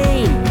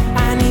name.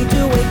 I need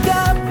to wake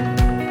up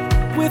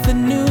with a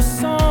new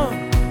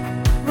song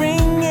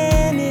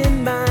ringing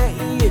in my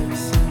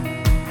ears.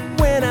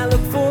 When I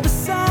look for the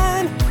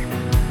sun,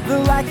 the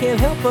light can't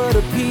help but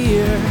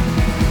appear.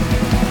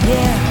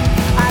 Yeah,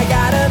 I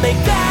gotta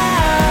make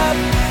up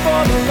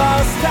for the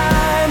lost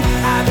time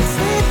I've been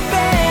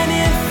sleeping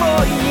in for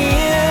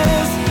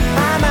years.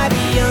 I might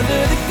be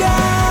under the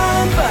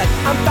gun, but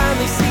I'm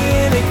finally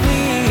seeing it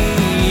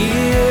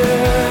clear.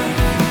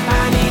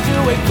 I need to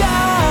wake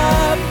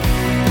up.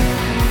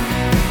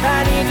 I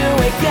need to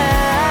wake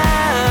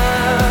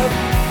up.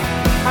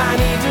 I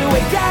need to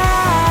wake up.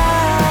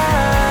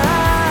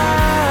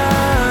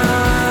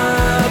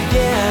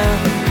 Yeah,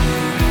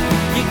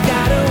 you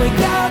gotta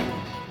wake up.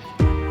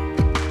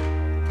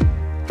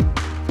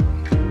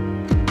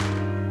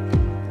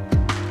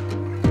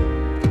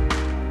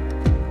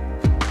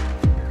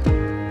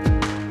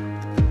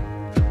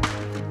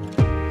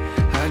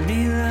 I'd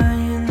be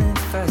lying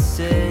if I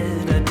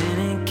said I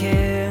didn't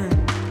care.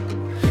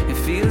 It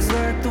feels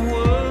like the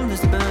world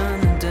is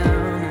burning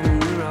down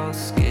and we're all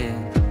scared.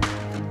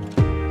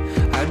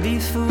 I'd be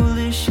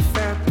foolish if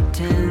I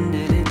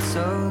pretended it's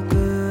all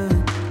good.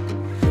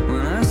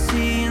 When I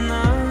see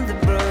another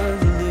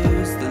brother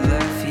lose the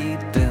life he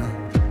built.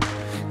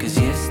 Cause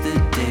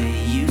yesterday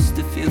used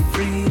to feel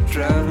free,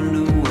 driving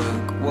to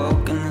work,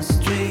 walking the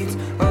streets.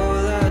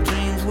 All our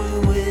dreams were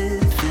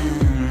within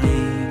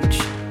reach.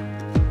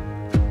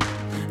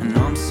 And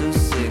I'm so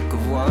sick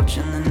of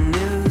watching the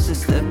news. I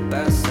step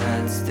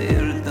outside,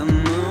 stare at the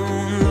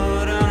moon.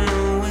 Lord, I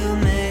know we'll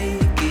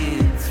make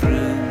it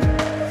through.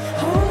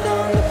 Hold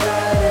on to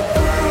brighter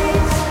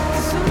days.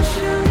 The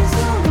sunshine is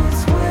on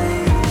its way.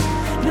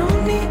 No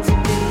need to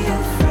be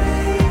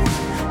afraid.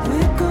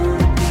 We're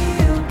gonna be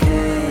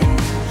okay.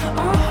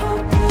 Our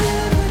hope will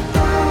never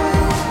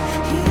die.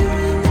 Here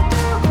in the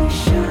dark we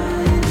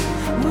shine.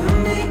 We'll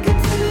make it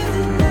through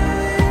the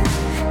night.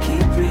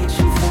 Keep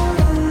reaching for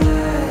the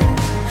light.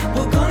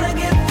 We're gonna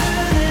get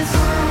through this.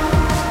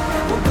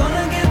 We're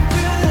gonna get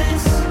through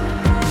this.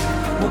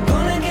 We're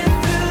gonna get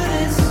through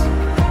this.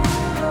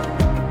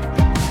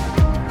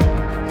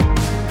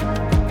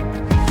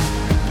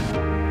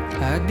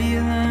 I'd be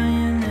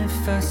lying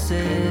if I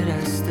said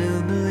I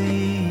still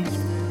believed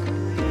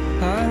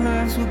our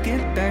lives will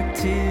get back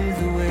to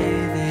the way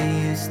they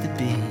used to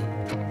be.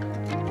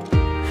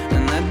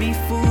 And I'd be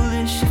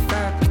foolish if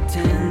I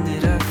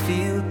pretended I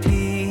feel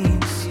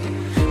peace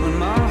when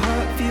my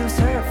heart feels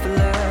half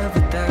alive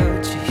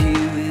without you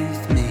here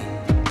with me.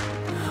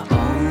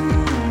 All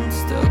alone,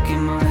 stuck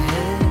in my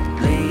head,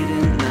 late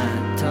at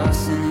night,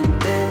 tossing in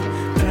bed,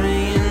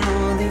 praying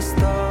all these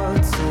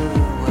thoughts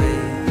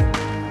away.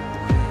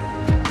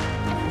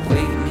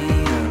 Wake me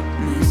up,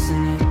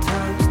 missing your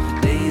touch.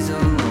 Days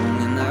are long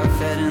and I've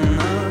had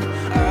enough.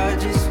 I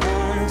just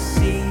wanna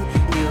see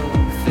your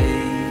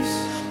face.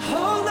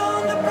 Hold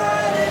on to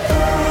brighter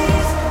days.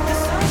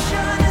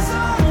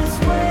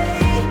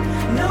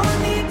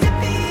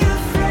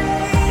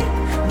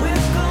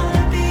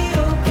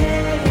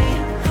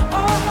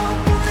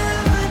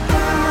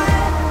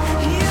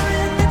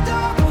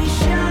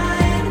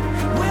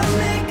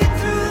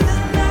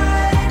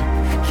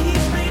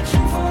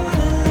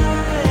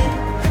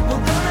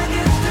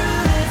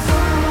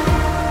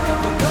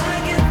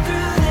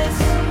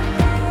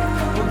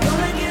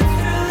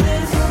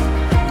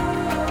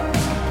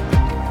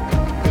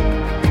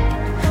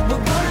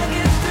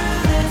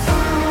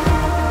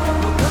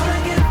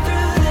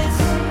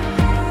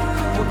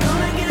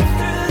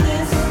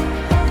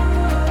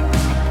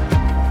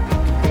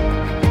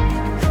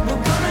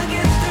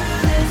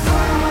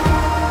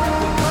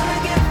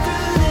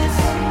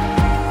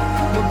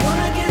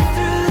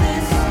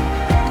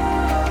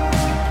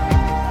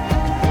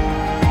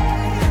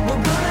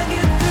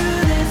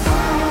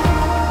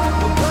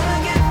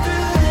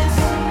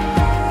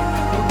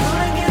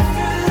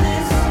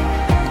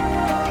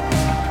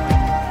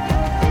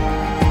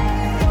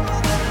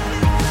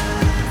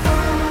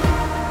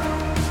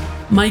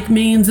 Mike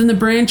Maines and the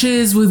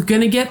Branches with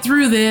Gonna Get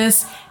Through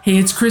This. Hey,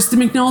 it's Krista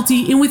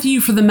McNulty in with you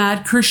for the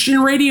Mad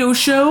Christian Radio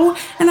Show,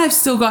 and I've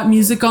still got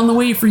music on the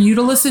way for you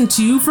to listen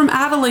to from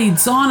Adelaide,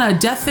 Sauna,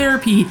 Death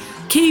Therapy,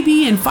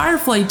 KB, and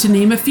Fireflight, to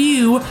name a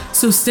few,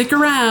 so stick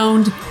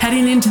around.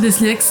 Heading into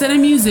this next set of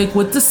music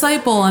with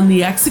Disciple and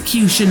the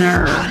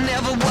Executioner. I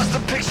never was the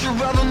picture of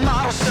a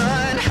model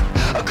son,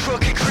 a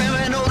crooked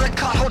criminal that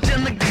caught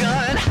holding the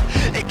gun.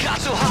 It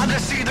got so hard to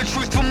see the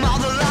truth from all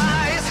the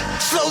lies,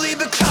 slowly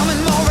becoming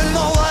more and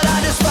more what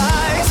I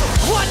despise.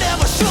 I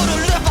never should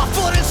have left my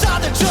foot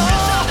inside the door,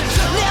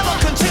 never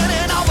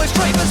contented, always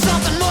craving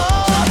something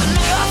more.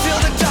 I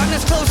feel the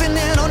darkness closing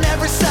in on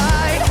every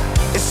side.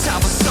 It's time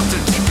for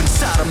something deep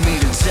inside of me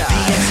to die.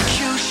 The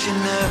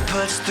executioner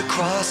puts the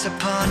cross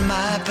upon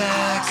my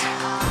back.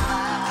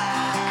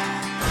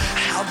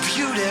 How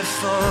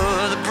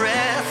beautiful the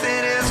breath,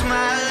 it is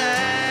my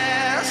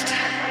last.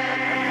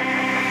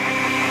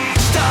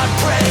 Start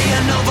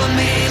praying over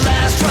me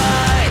last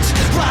rites,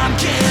 while I'm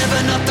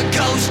giving up the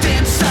ghost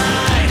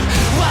inside,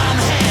 while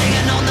I'm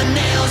hanging on the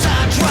nails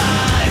I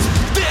drive.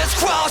 This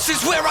cross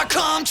is where I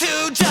come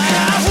to die.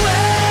 I've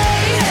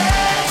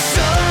waited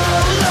so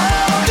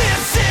long,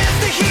 this is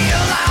the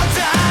hill I'll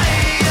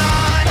die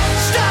on.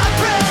 Stop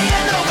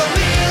praying over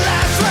me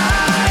last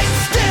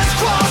rites, this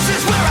cross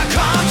is where I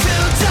come to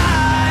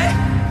die.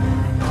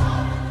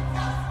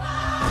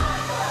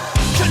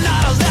 You're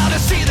not allowed to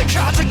see the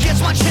cards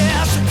against my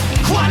chest.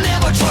 I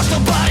never trust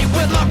nobody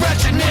with my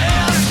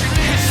wretchedness,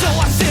 and so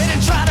I sit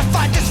and try to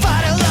fight this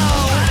fight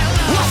alone.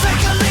 I'll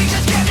take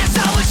allegiance, get this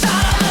all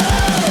inside of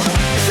me.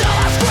 So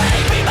I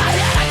scream, beat my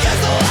head against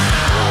the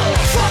wall,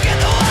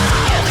 fucking the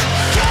wall,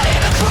 can't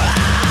even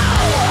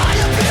crawl. I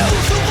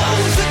abuse the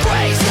wounds that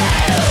grace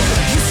you.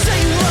 You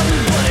say you love me,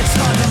 but it's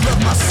hard to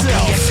love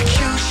myself. The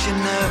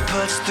executioner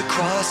puts the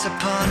cross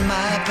upon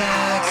my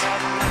back.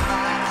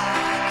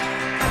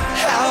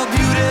 How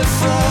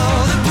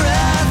beautiful the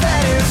breath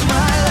that is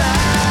my life.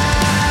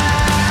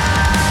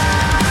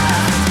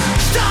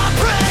 Stop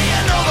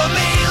praying over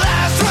me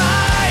last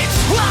rites,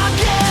 while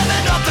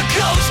giving up the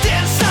ghost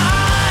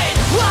inside,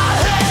 while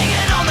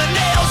hanging on the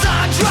nails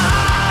I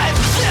drive.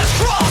 This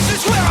cross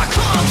is where I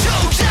come to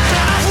die.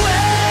 I've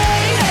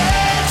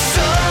waited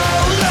so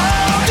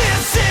long,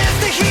 this is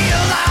the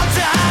hill I'll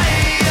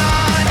die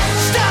on.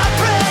 Stop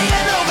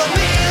praying over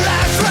me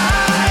last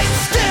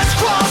rites, this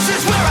cross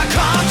is where I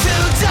come to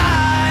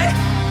die.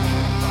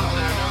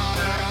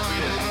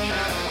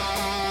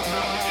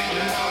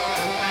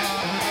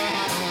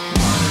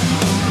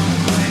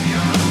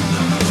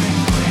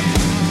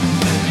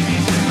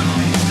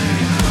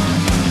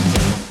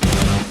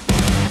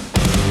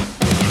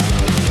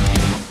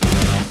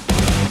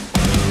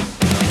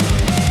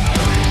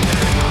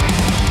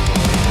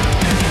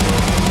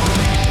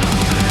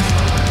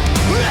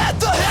 Let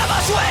the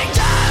hammer swing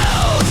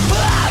down,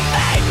 I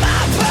made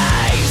my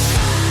peace,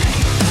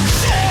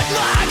 said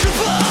my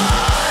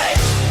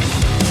goodbyes. There's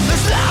no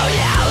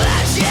eulogies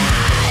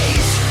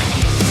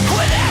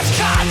when it's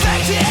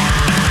convict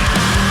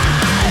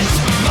eyes.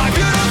 My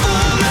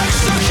beautiful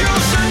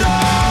executioner,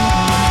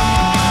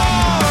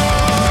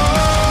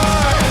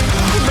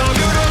 my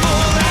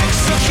beautiful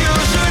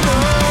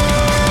executioner.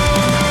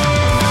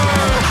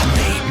 I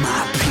made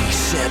my peace,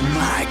 said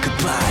my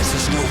goodbyes.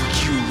 There's no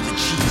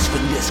eulogies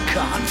when this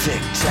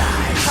convict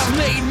dies. I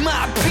made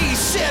my peace,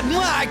 said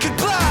my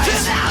goodbyes.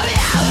 There's no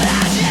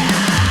eulogies.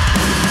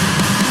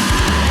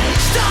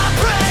 Stop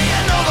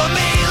praying over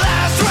me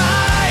last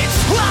rites,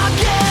 while I'm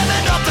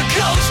giving up the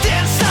ghost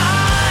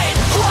inside,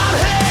 while I'm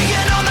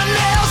hanging on the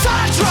nails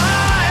I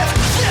drive.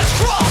 This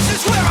cross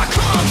is where I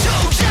come to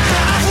die.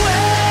 I've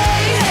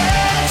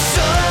waited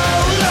so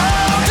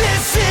long,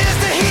 this is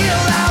the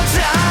hill I'll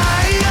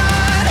die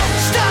on.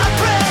 Stop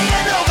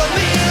praying over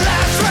me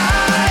last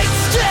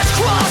rites, this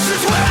cross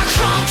is where I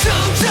come to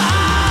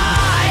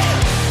die.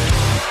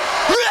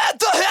 Let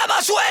the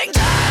hammer swing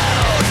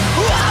down,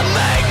 I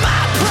make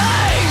my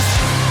place,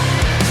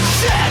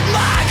 said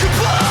my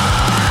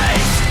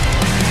goodbyes.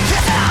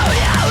 Oh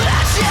yeah,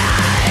 that's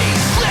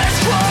nice. This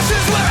cross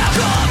is where I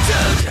come to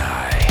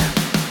die.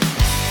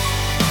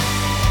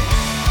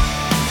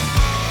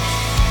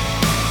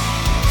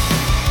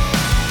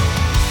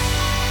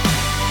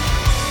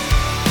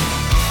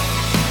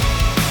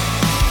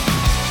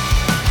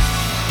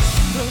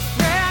 The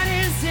threat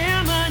is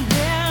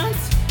imminent,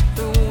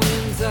 the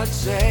winds are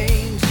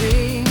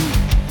changing,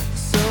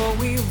 so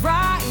we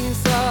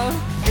rise up,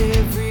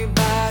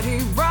 everybody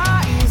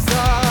rise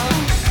up.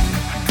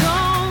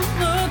 Don't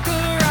look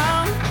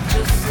around,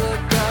 just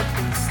look up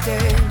and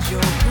stand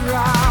your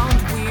ground.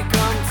 We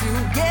come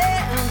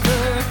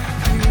together,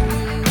 you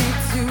and me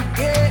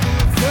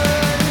together.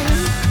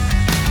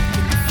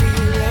 Can you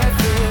feel it,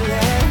 feel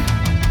it?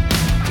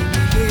 Can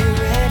you hear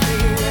it,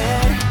 hear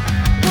it?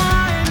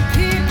 One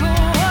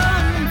people,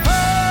 one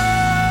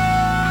voice.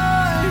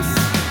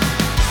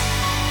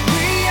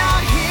 We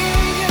are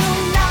here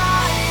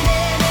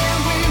united and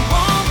we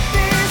won't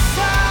be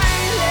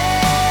silent.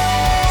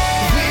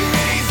 We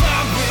raise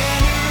our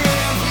banner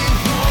and we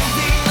won't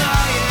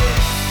deny it.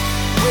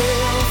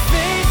 We'll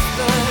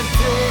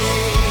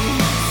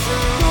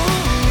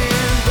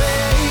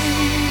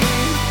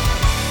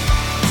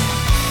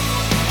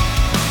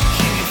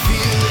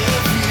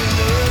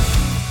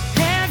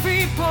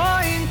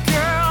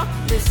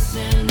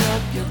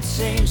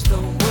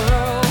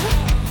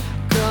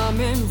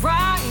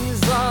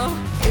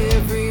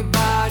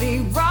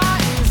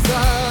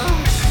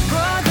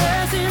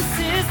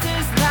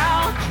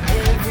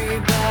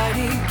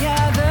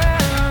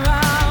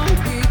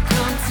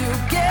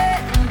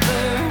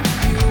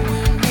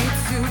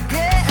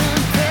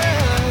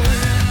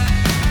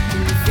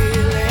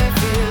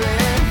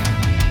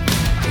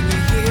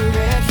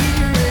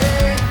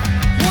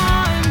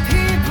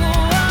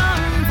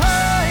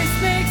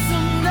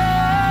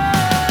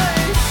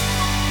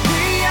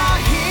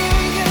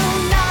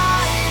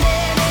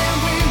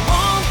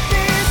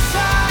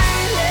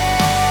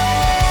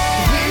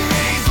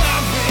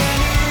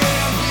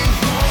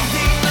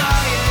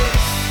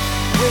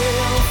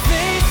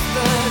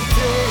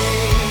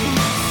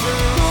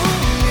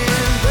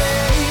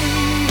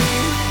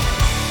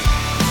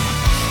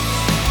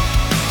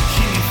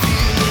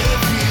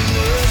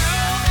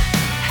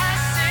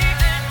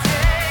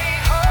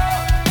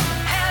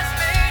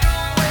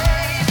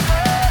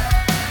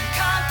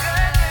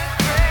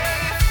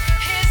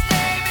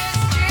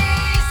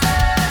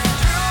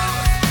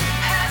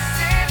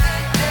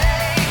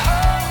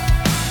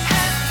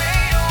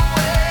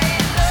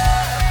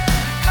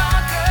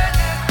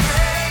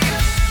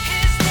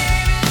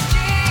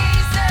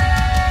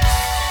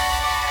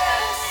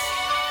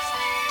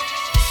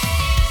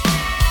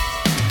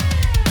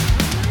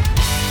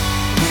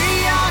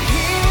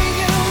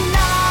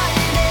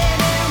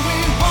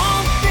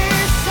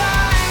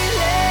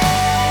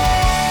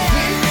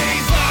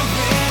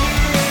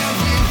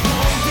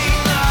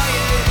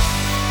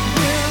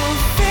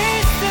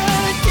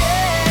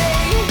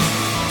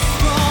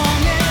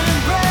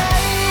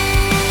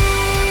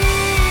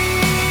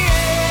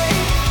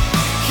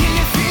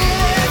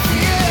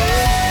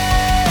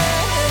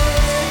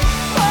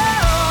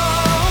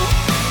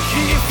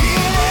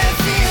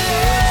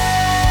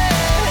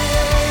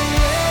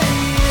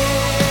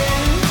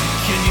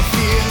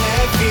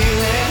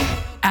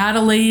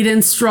late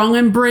and strong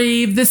and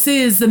brave. This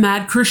is the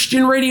Mad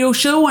Christian Radio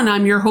Show, and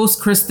I'm your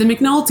host, Krista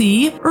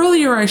McNulty.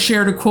 Earlier, I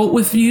shared a quote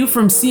with you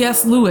from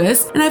C.S.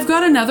 Lewis, and I've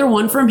got another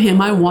one from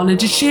him I wanted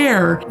to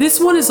share. This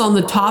one is on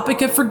the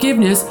topic of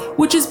forgiveness,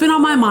 which has been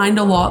on my mind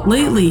a lot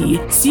lately.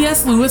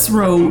 C.S. Lewis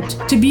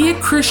wrote, "To be a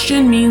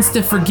Christian means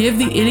to forgive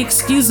the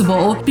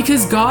inexcusable,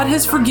 because God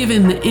has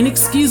forgiven the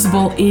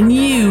inexcusable in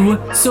you."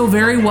 So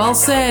very well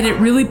said. It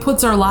really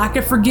puts our lack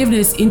of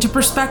forgiveness into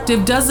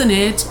perspective, doesn't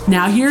it?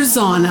 Now here's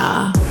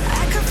Zana.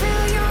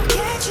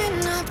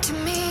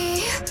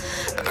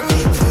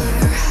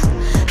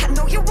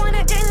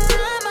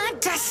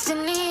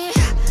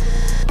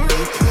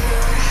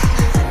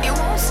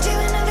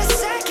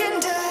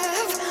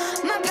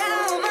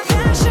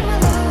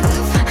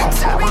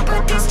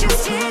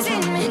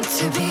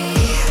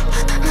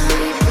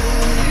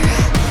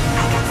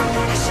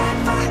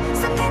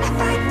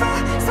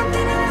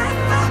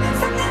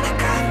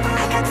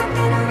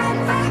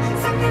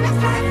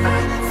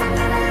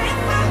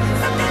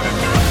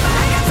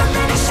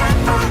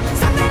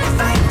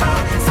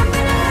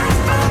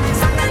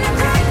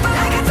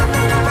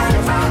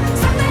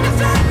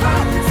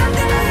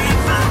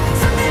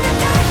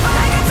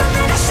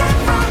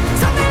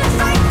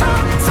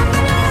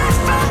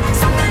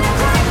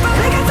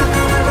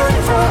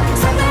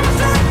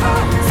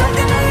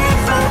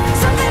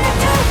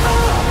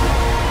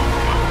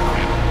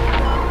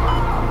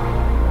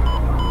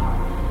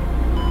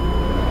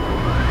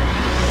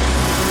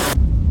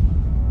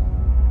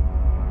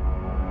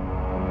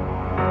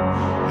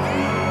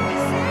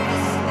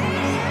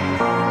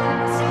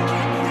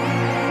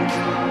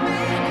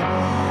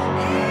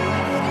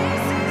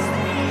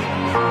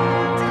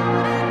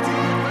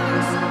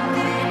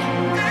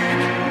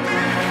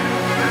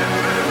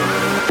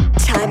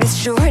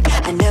 Short,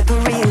 I never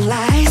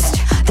realized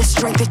the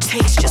strength it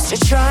takes just to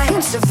try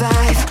and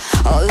survive.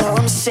 Although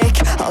I'm sick,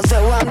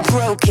 although I'm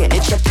broken,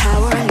 it's your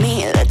power in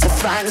me that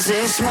defines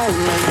this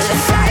moment. The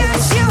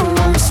fires you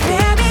won't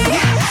spare me,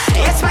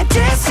 it's my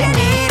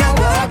destiny to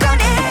walk on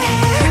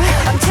air.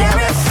 I'm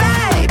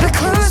terrified, but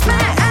close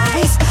my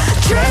eyes,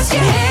 trust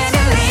your hand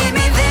and lead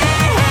me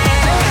there.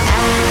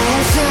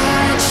 I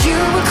thought you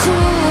were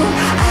cool,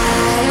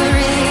 I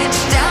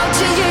reached out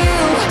to you,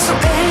 so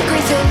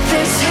angry that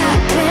this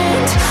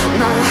happened.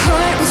 My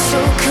heart was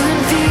so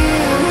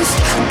confused,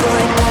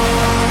 but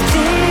all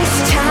this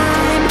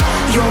time,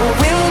 your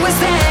will was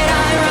that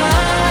I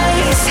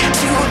rise.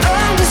 To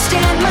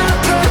understand my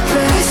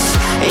purpose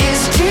is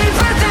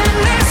deeper than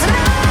this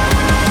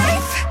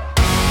life.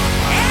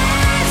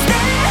 Is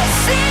this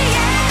the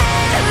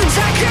end?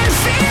 I can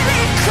feel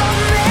it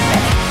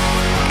coming.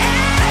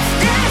 If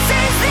this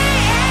is the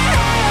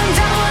end,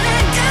 I wanna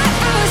die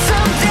for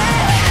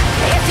something.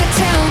 If you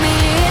tell me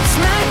it's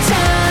my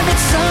time,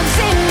 it's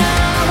something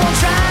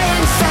try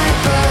and fight,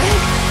 but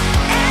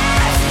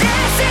if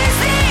this is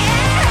the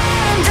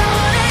end, I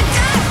wanna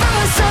die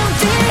for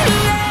something.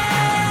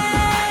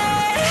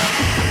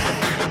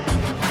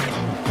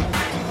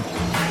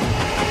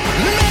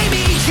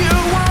 Maybe you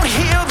won't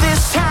heal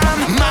this time.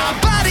 My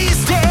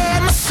body's dead,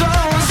 my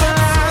soul's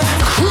alive,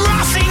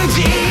 crossing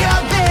the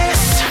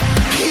abyss.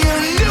 You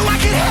knew I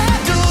could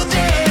handle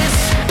this.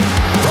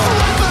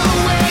 Wipe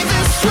away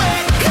the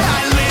sweat.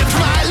 I lived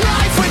my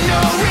life with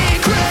no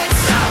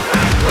regrets.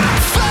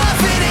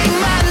 Forfeiting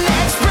my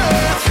next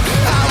breath,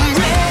 I'm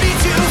ready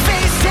to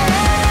face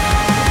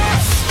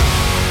death.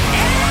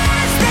 Is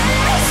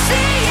this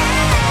the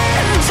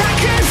end? I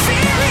can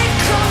feel it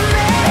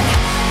coming.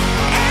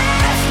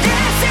 If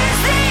this is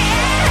the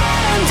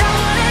end, I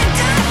wanna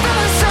die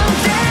for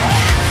something.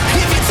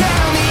 If you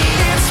tell me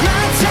it's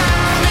my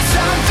time, it's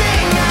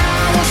something I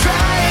will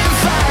try and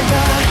fight,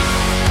 but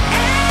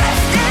if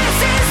this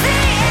is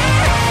the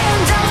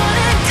end, I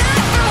wanna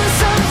die for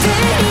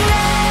something.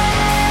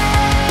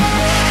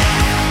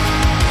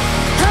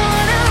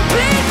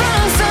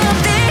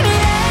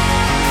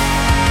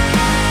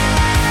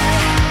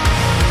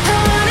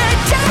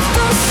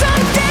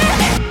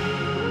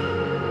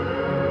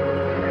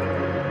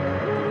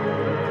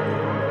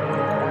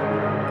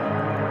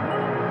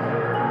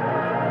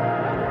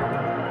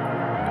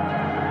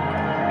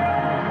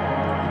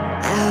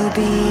 I'll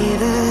be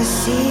the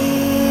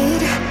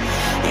seed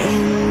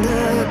in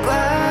the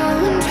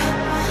ground,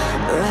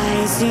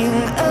 rising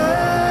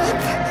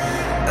up,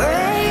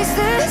 raise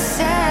the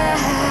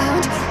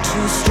sound to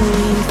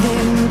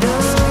strengthen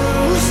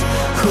those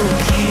who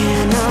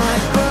cannot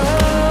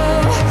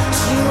grow,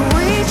 to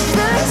reach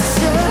the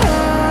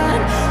sun,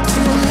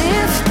 to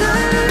lift the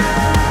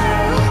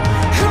low,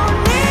 who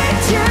need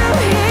to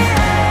hear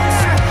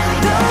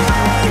the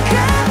wake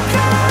up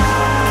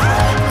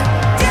call.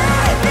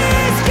 Death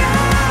is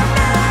coming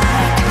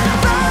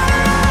for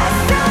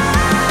us all.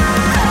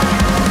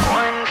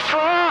 One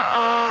for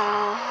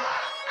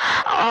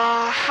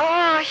all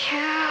for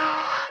you.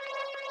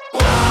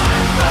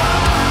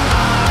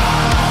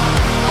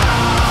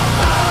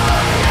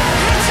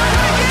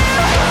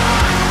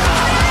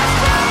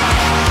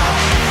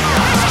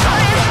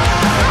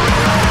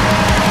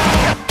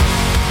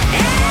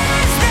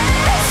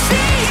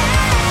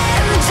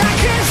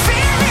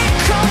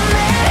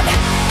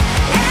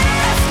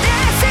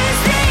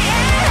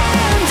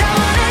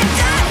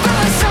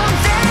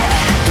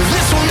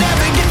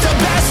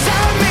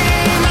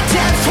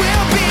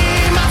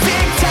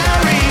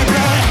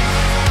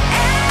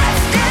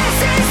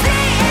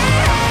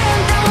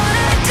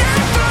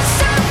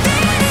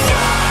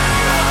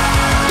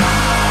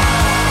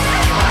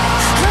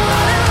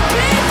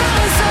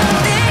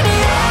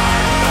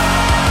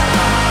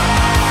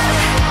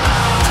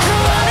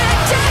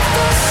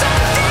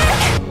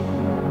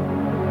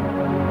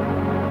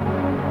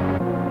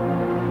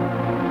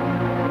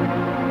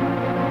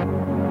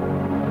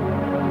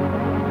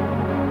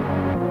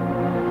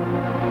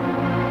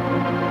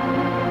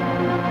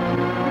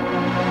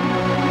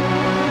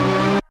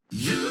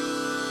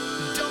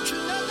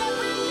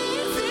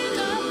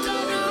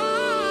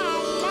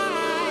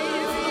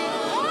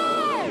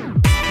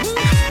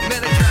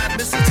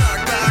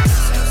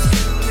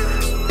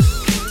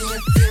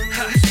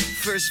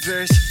 first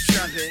verse,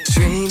 drop it.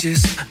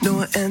 Strangers,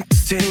 no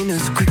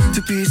entertainers, quick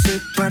to be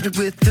sick, parted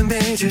with the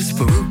majors.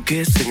 But who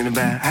cares, thinking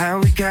about how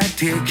we got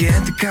here.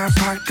 Get the car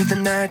parked with the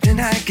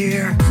 99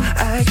 gear.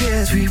 I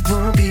guess we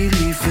won't be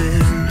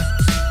leaving,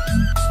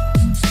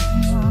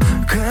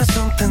 cause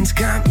something's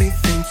got me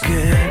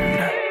thinking.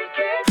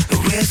 The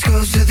West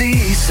Coast to the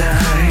East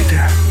Side,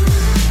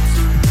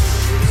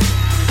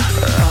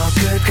 all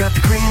good, got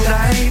the green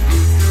light.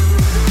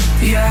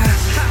 Yeah,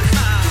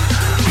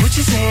 what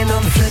you saying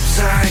on the flip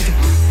side?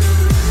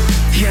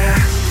 Yeah,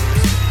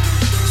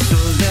 so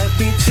let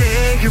me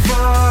take you for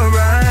a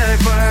ride.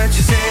 What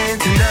you saying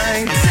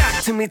tonight?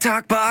 Talk to me,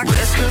 talk box.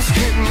 West Coast,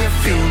 can you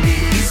feel me?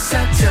 East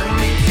Side, tell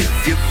me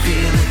if you're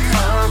feeling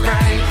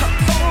alright.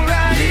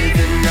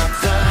 Living up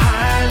the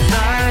high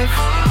life.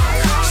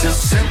 South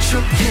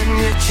Central, can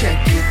you check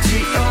it?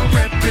 T.O.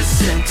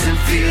 representing,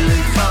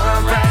 feeling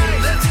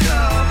alright. Let's go.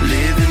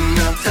 Living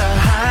up the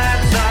high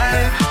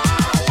life.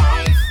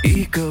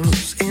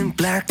 Egos in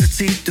black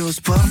tuxedos,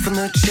 puff on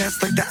the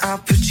chest like the Al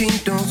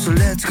Pacino. So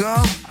let's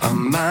go.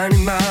 Armani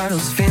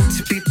models,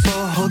 fancy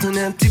people holding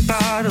empty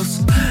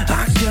bottles.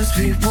 I guess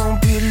we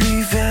won't be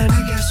leaving.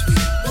 I guess we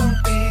won't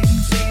be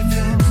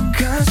leaving,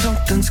 cause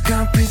something's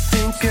got me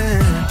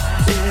thinking.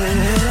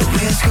 Yeah.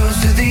 West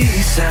Coast to the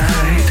East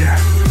Side,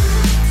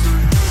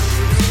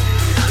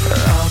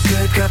 all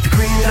good, got the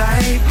green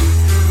light.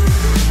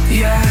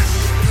 Yeah,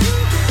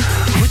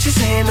 what you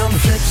saying on the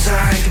flip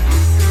side?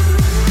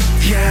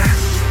 Yeah,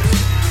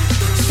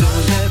 so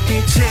let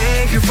me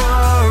take you for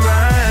a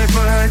ride.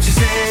 What you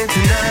saying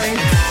tonight?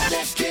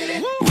 Let's get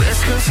it.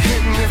 West Coast,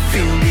 can you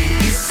feel me?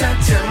 East Side,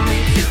 tell me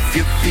if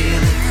you're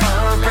feeling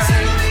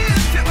alright.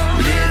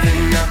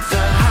 Living up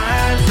the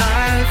high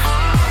life.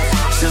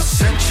 South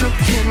Central,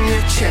 can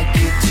you check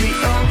it?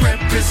 T.O.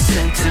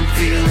 representing,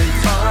 feeling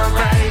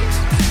alright.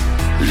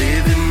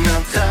 Living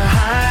up the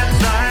high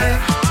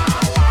life.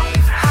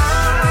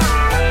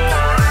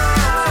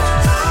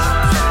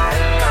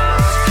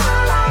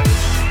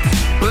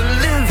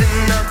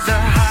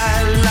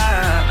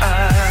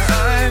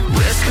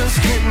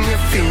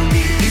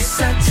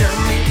 Tell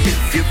me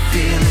if you're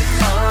feeling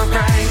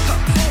alright.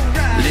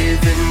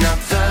 Living up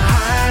the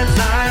high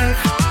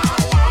life.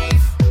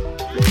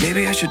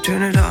 Maybe I should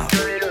turn it off.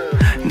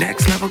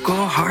 Next level,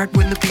 go hard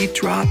when the beat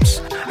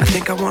drops. I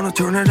think I wanna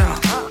turn it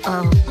off.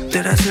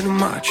 Did I say too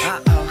much?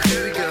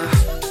 Here we go.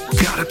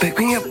 Gotta pick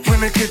me up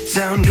when I get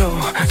down low.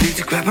 Need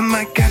to grab a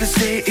mic, gotta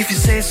say if you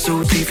say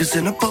so. Divas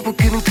in a bubble,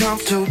 getting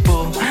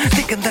comfortable.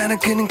 Thinking that I'm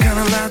getting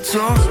kinda loud,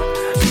 so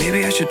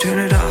maybe I should turn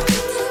it off.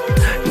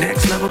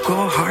 Next level,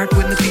 go hard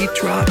when the beat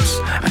drops.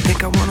 I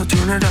think I wanna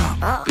turn it up.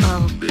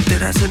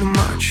 Did I say too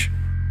much?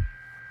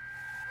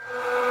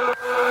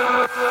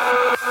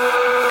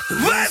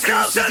 West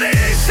Coast to the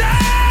East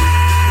Side,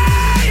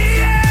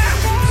 yeah.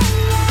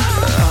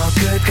 All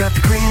good, got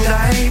the green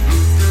light.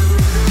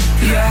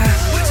 Yeah,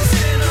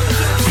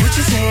 what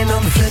you saying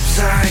on the flip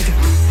side?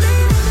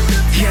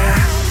 Yeah,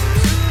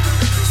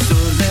 so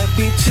let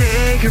me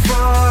take you for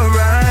a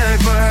ride.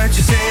 What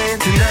you saying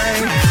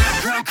tonight?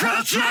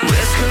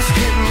 West Coast,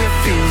 can you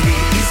feel me?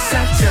 East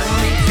Side, tell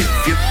me if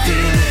you're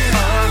feeling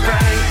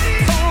alright.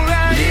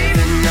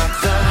 Living up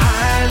the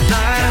high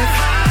life.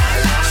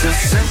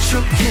 South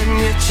Central, can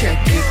you check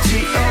it?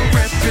 T.O.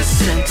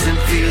 representing,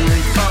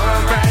 feeling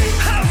alright.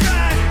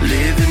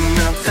 Living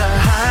up the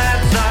high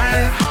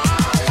life.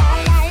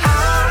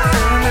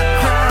 And the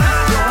crowd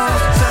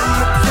goes, and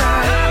the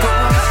crowd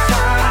goes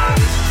wild.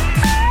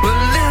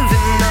 We're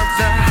living up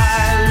the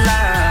high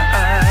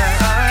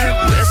life.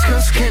 West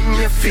Coast, can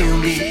you feel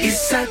me?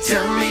 East Side,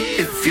 tell me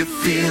if you're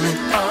feeling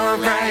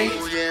alright.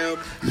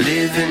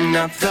 Living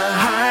up the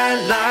high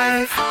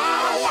life.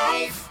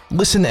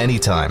 Listen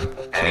anytime,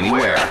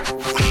 anywhere.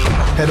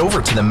 Head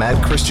over to the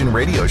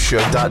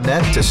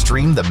madchristianradioshow.net to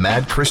stream the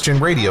Mad Christian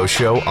Radio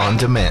Show on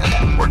demand,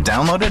 or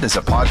download it as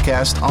a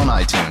podcast on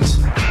iTunes.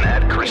 The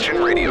Mad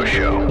Christian Radio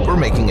Show. We're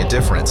making a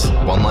difference,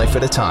 one life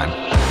at a time.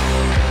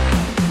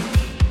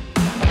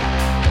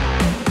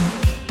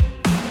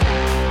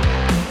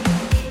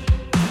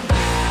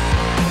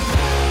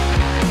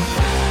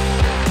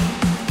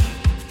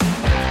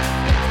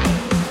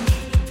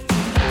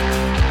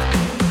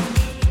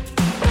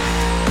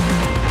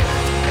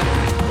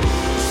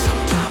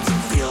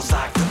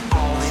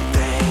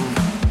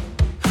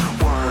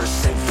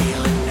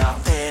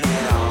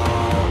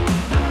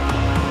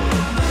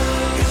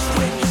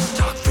 When you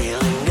start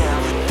feeling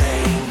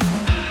everything,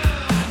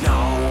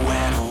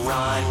 nowhere to run.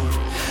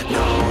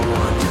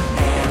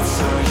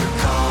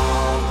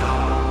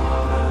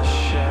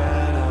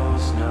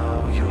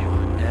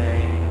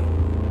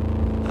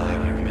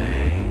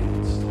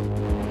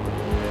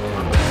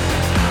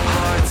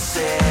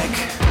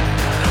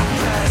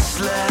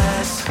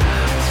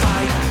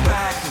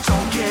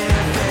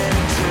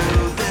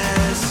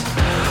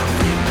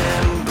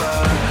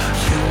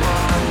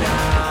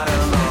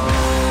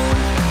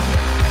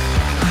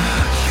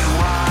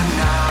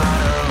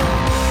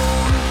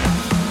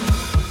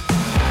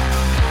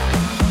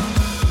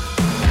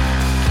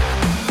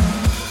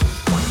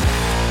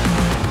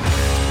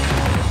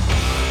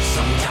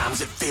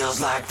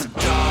 like the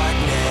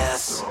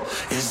darkness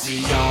is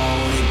the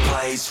only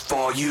place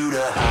for you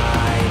to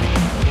hide.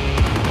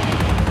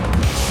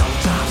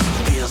 Sometimes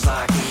it feels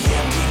like the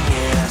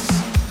emptiness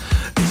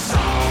is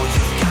all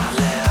you've got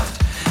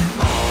left,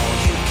 all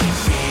you can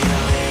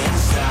feel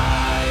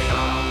inside.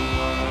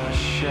 All the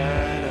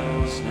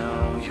shadows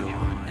know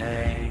your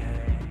name.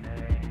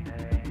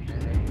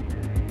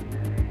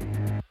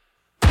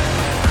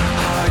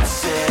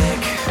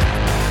 Heartsick,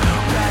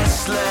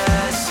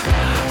 restless,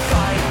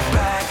 fight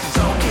back,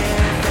 don't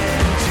give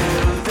in to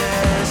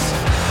this.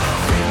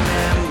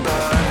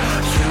 Remember,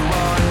 you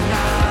are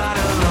not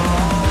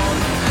alone,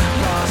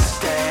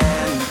 lost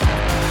and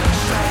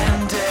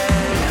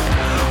stranded.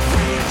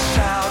 Reach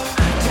out,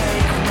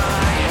 take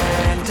my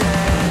hand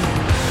and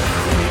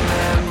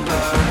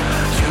remember,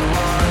 you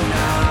are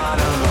not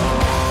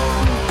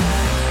alone.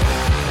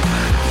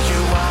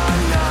 You are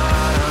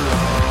not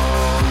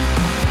alone.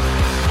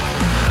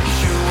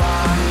 You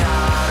are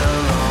not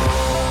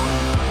alone.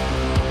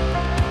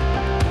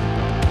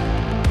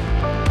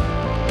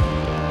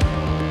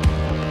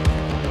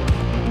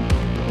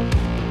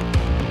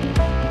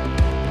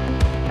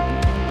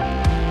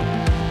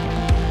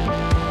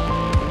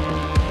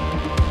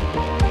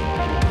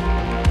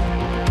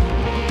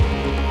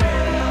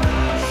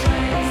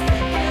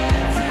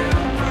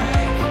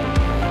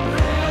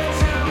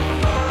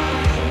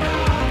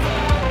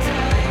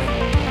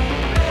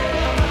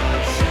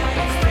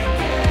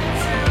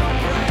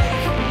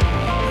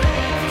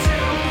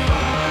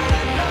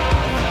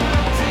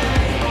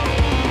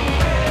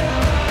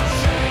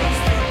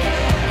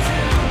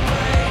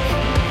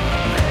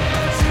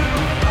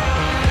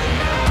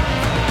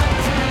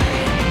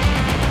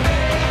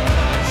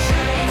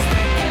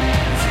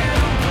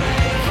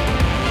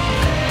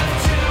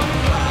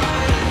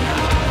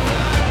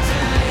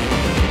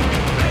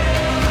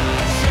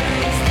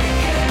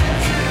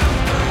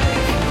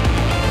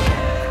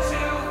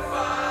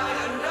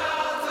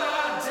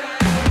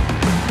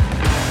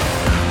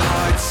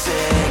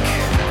 Heartsick,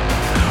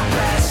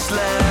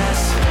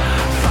 restless,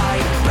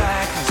 fight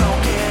back,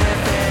 don't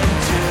give in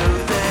to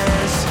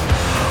this.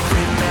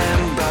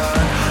 Remember,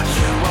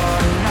 you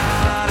are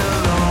not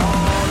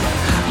alone,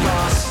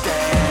 lost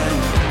and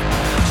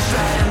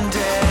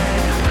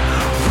stranded.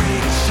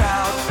 Reach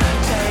out,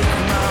 take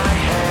my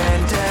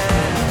hand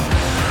and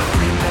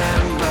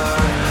remember,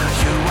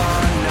 you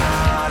are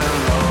not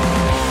alone.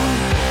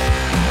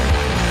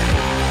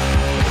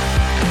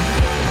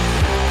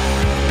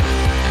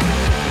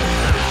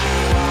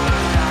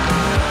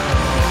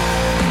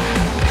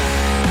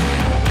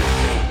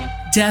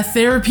 Death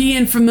Therapy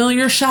and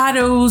Familiar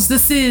Shadows.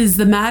 This is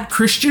the Mad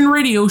Christian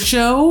Radio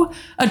Show.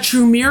 A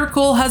true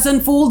miracle has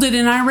unfolded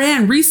in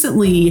Iran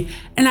recently.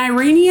 An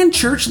Iranian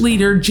church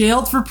leader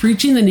jailed for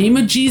preaching the name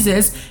of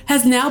Jesus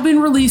has now been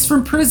released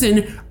from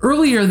prison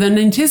earlier than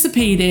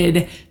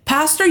anticipated.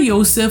 Pastor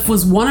Yosef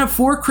was one of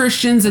 4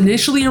 Christians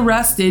initially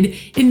arrested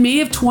in May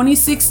of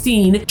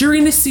 2016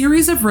 during a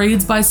series of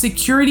raids by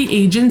security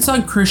agents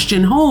on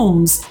Christian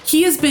homes.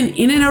 He has been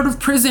in and out of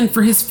prison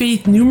for his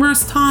faith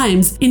numerous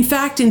times. In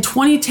fact, in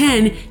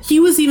 2010, he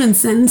was even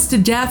sentenced to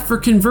death for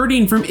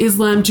converting from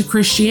Islam to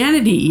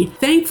Christianity.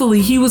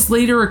 Thankfully, he was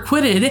later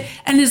acquitted,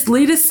 and his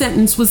latest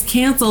sentence was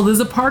canceled as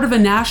a part of a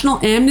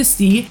national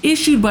amnesty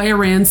issued by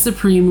Iran's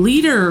supreme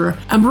leader.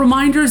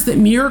 Reminders that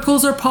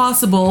miracles are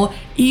possible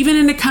even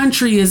in a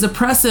country as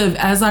oppressive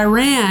as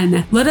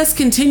Iran. Let us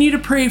continue to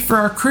pray for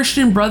our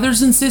Christian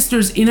brothers and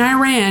sisters in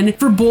Iran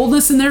for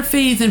boldness in their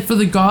faith and for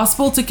the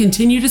gospel to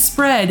continue to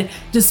spread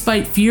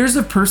despite fears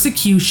of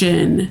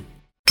persecution.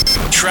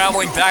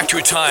 Traveling back to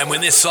a time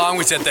when this song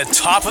was at the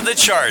top of the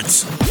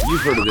charts.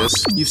 You've heard of this.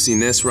 You've seen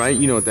this, right?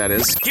 You know what that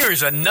is.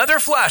 Here's another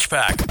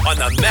flashback on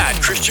the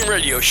Mad Christian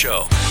Radio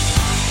Show.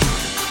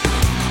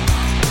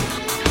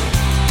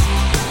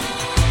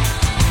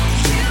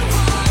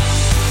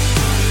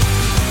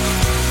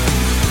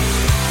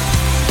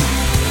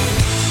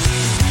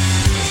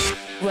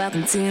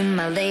 Welcome to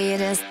my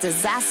latest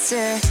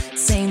disaster.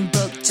 Same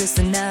book, just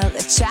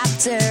another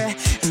chapter.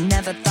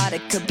 Never thought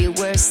it could be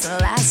worse than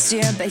last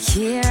year, but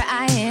here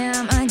I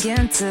am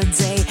again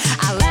today.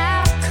 I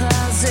laugh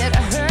 'cause it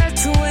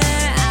hurts when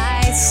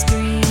I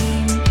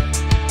scream,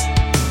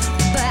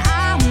 but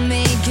I'll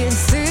make it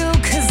through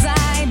 'cause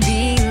I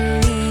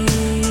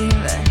believe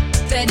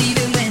that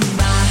even when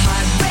my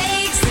heart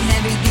breaks and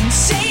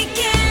everything's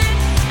shaking,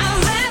 I'm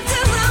left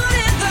alone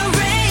in the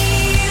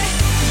rain.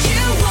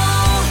 You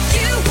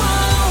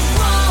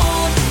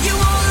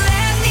won't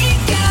let me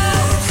go.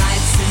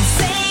 Life's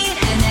insane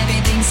and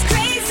everything's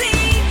crazy.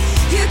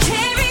 You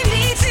carry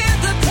me through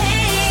the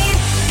pain,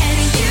 and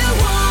you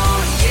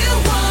won't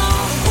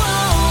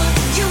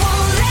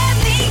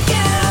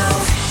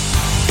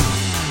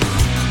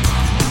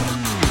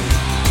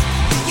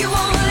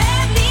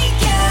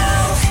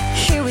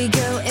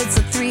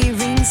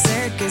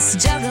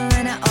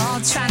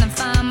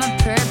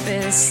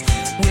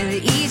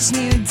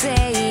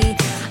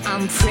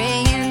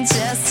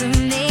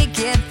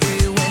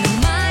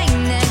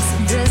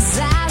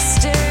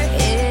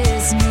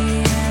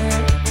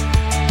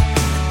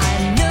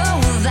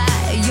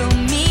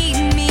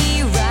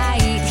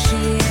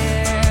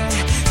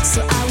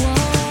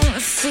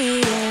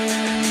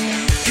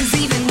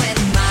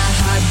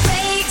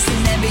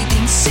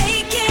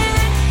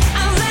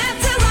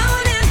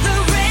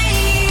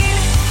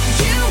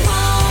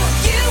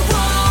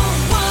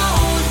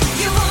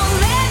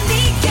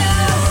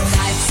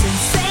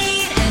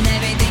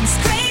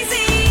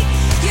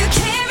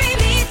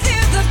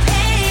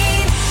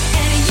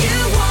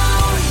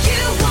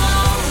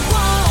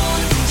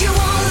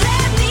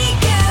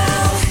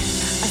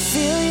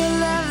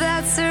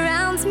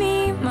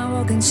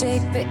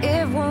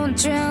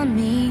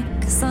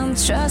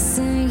trust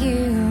in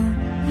you.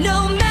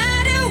 No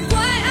matter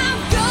what I'm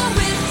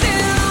going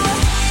through.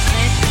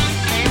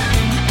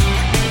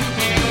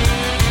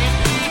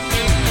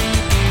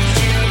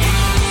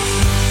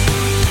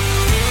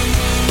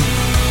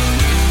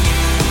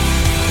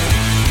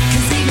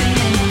 'Cause even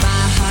when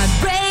my heart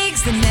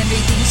breaks and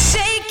everything's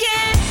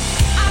shaking,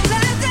 I'm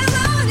left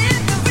alone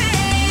in the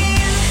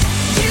rain.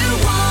 You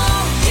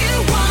won't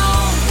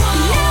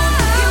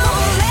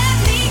let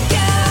me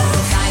go.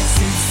 Life's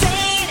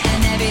insane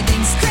and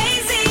everything's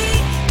crazy.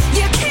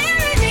 You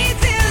carry me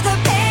through the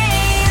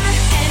pain,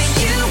 and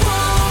you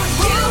won't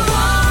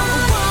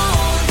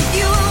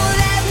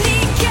let me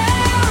go.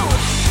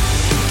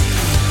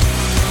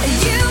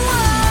 You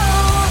won't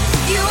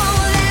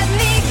let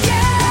me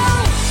go.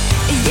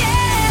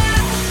 Yeah,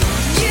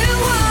 you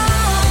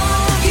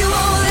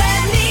won't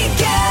let me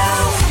go.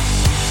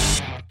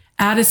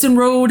 Addison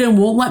Road and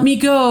Won't Let Me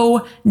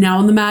Go, now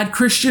on the Mad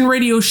Christian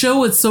Radio Show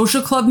with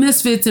Social Club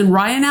Misfits and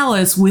Ryan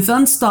Ellis with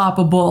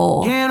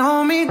Unstoppable. Can't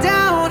hold me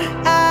down,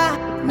 I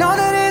know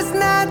that it's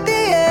not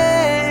the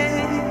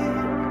end.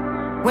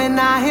 When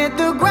I hit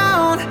the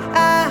ground,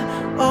 I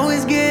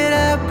always get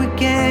up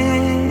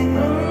again.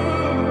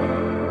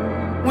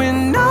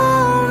 When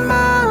all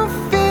my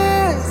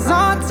fears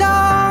are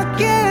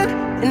talking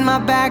and my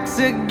back's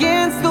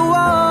against the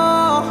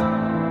wall,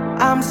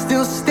 I'm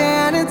still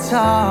standing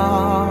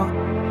tall.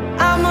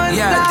 I'm unstoppable.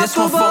 Yeah, this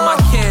one for my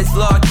kids.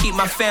 Lord, keep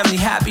my family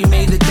happy.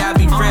 Made the dad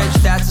be rich.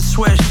 That's a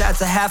switch.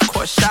 That's a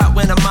half-court shot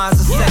when I'm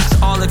Mazda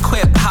 6. All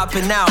equipped,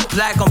 hopping out.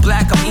 Black on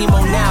black, I'm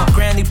emo now.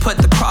 Granny put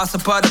the cross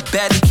above the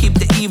bed to keep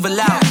the evil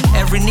out.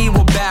 Every knee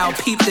will bow.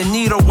 Peep the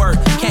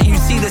needlework. Can't you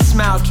see the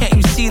smile? Can't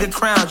you see the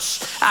crown?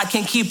 Shh, I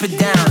can't keep it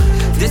down.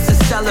 This is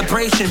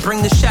celebration.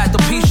 Bring the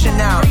Shadowpecia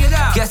now.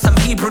 Guess I'm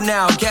Hebrew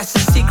now. Guess the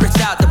secret's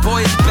out. The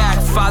boy is back.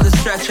 Father,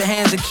 stretch your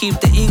hands and keep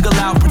the eagle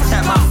out.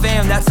 Protect my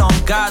fam. That's on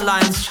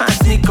guidelines. Trying to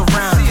sneak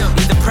around.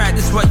 Either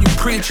practice what you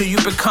preach or you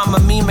become a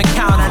meme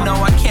account. I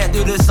know I can't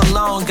do this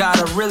alone. God,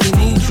 I really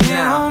need you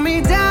Can't now. hold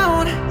me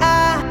down,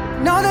 I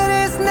know that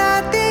it's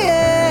not the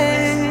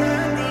end.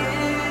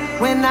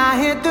 When I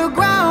hit the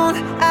ground,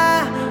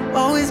 I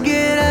always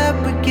get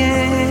up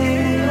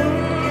again.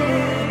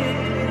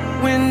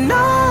 When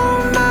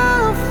all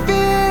my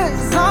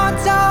fears are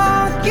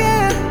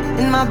talking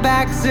and my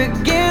back's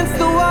against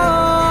the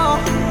wall,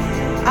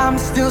 I'm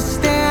still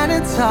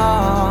standing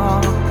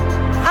tall.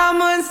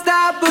 I'm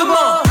unstoppable. Come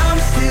on. I'm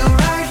still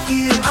right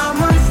here.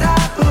 I'm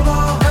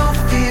unstoppable. No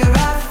fear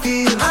I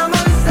feel. I'm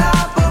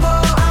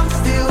unstoppable. I'm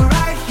still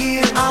right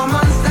here. I'm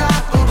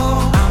unstoppable.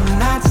 I'm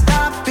not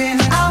stopping.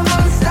 I'm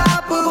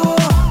unstoppable.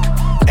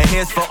 And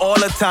here's for all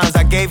the times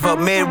I gave up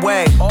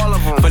midway. All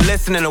of them. For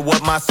listening to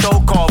what my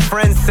so-called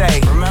friends say.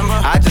 Remember?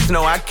 I just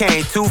know I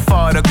came too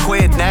far to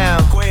quit now.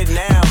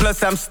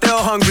 Plus I'm still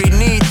hungry,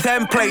 need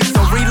 10 plates,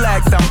 so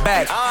relax, I'm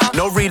back.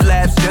 No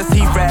relapse, just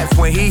he raps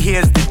when he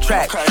hears the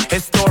track.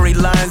 His story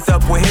lines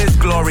up with his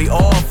glory,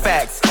 all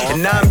facts.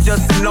 And I'm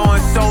just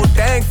knowing, so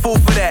thankful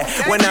for that.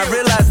 When I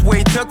realized where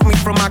he took me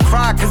from, I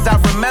cried, cause I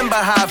remember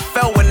how I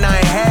felt when I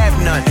ain't have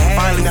none.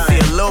 Finally see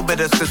a little bit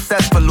of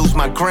success, but lose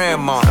my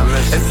grandma.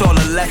 It's all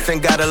a lesson,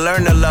 gotta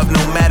learn to love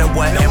no matter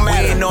what. And we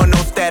ain't on no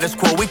status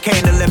quo, we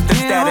came to lift the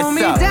status Hold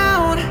me up.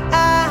 down,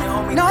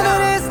 I know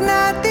that it's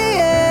not the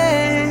end.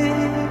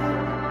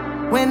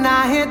 When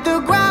I hit the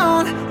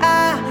ground,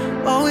 I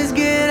always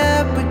get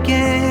up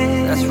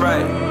again. That's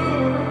right.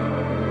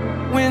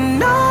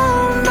 When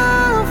all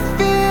my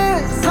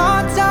fears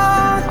are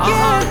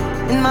talking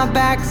and my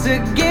back's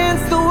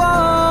against the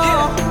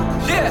wall,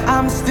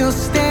 I'm still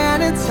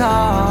standing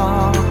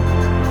tall.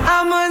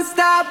 I'm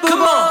unstoppable.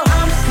 Come on.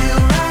 I'm still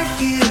right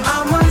here.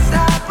 I'm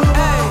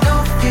unstoppable.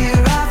 No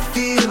fear I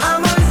feel.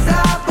 I'm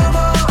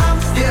unstoppable. I'm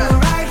still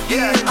right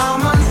here.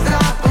 I'm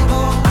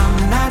unstoppable. I'm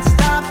not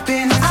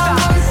stopping. I'm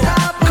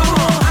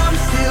unstoppable. I'm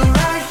still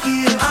right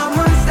here. I'm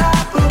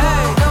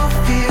unstoppable. No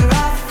fear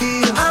I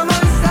feel. I'm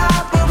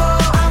unstoppable.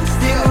 I'm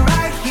still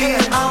right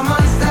here. I'm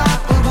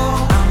unstoppable.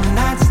 I'm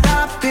not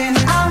stopping.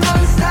 I'm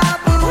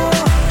unstoppable.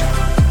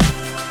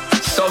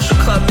 Social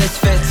Club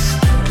Misfits.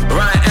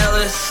 Ryan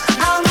Ellis.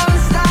 I'm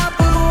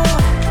unstoppable.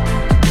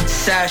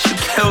 Sash, you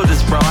killed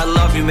us, bro. I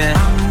love you, man.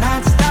 I'm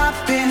not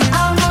stopping.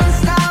 I'm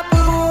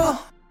unstoppable.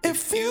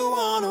 If you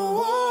want a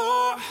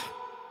war,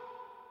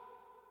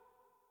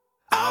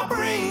 I'll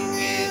bring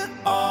it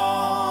on.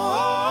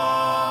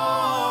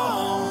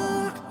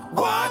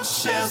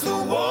 Watch as the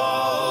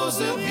walls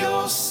of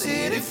your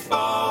city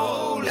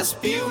fall. It's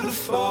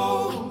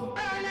beautiful.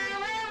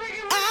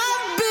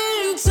 I've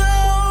been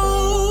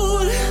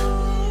told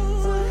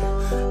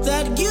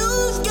that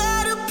you've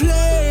gotta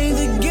play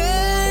the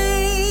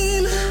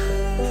game.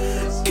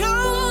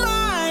 Comb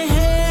my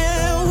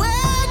hair,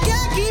 wear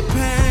khaki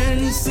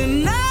pants,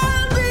 and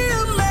I'll be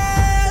a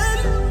man.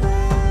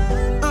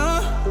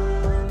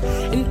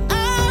 And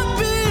I've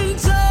been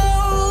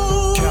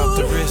told. Count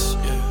the risk,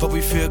 but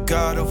we fear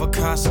God over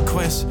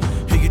consequence.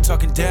 Hear you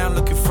talking down,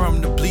 looking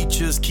from the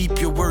bleachers. Keep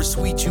your words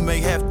sweet, you may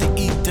have to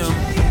eat them.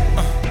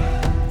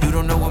 You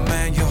don't know a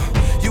man, you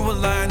a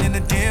lion in a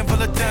den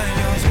full of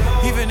diamonds.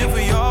 Even Even if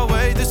we all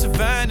weigh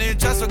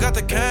disadvantage, I still got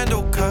the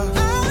candle cup.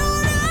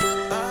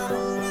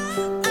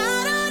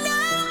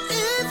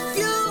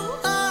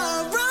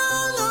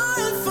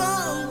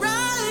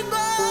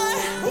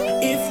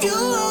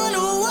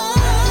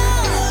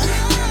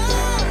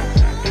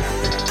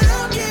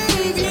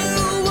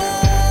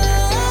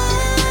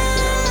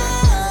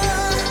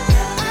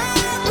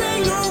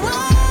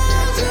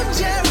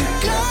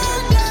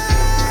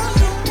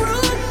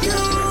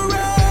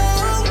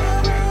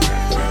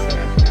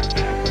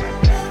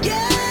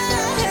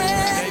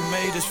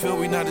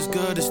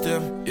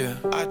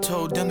 I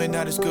told them they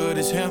not as good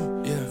as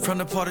him. From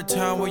the part of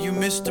town where you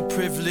missed the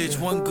privilege,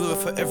 one good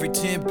for every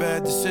 10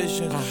 bad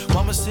decisions.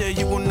 Mama said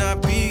you will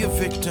not be a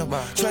victim.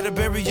 Try to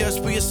bury us,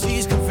 but your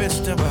seeds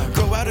convinced them.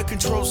 Grow out of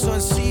control,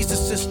 son, seize the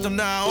system.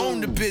 Now I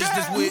own the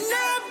business with.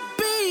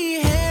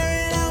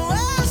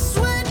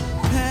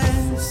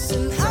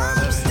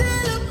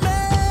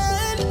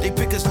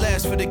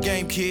 For the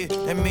game, kid.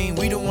 That mean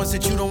we the ones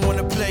that you don't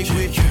wanna play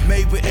with.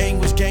 Made with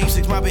anguish, game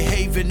 6, my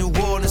behavior. New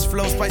Orleans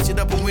flow, spice it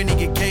up on winning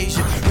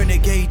occasion.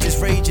 Renegade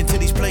just raging to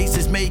these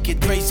places. Make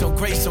it grace on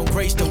grace on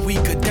grace, the weak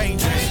are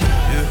dangerous.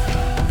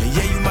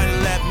 Yeah, you might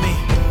have laughed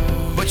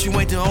me, but you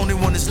ain't the only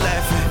one that's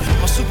laughing.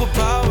 My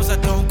superpowers, I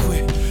don't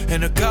quit,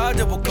 and a God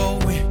that will go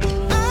in.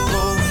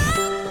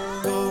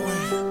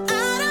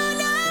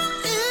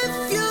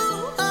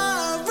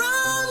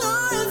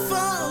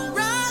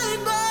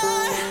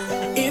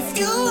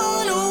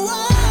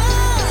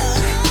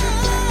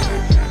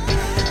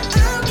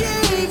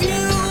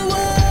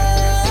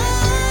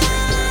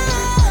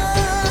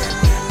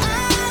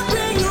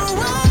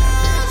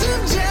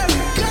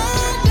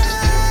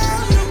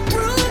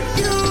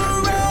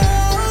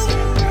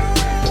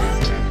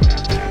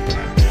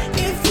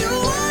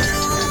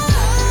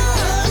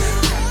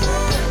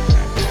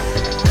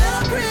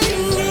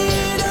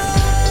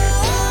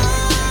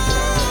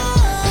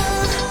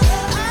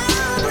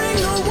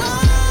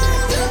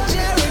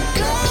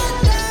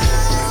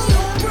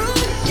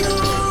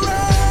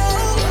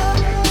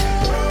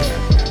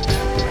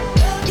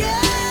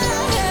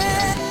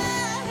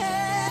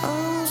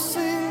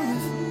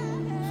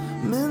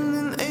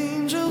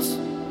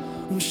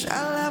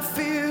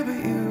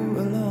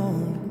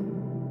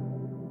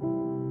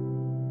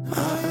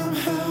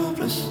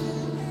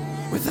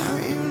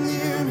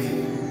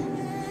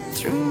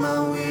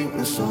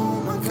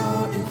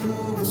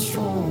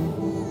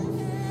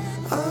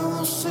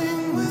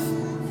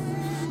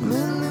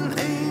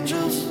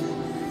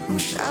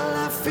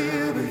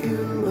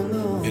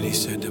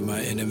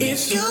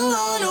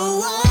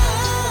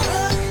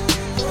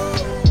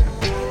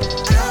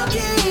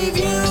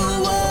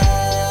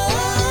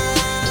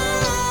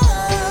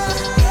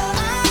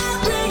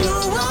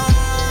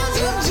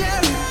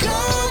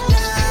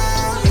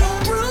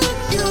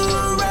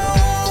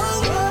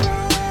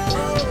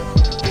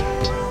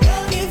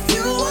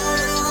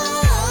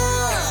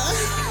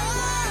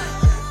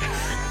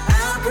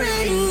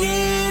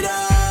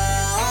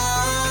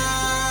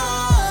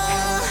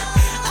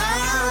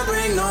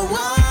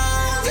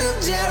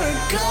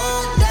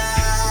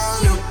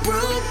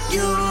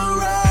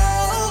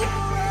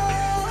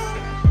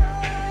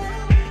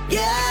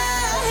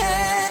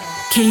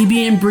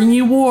 KB and Bring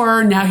You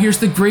War. Now here's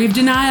the Grave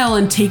Denial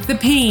and Take the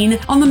Pain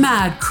on the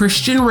Mad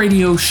Christian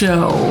Radio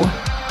Show.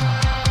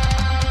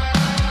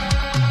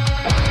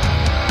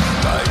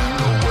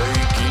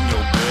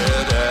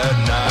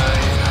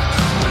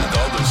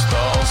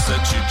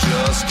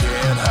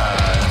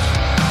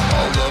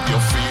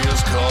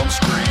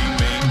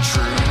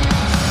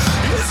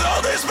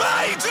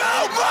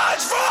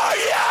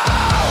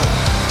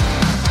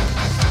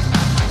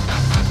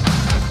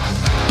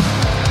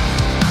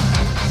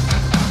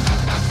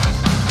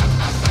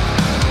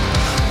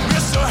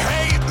 Mr.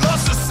 Hate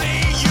loves to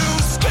see you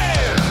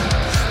scared.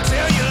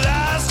 Tell you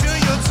lies.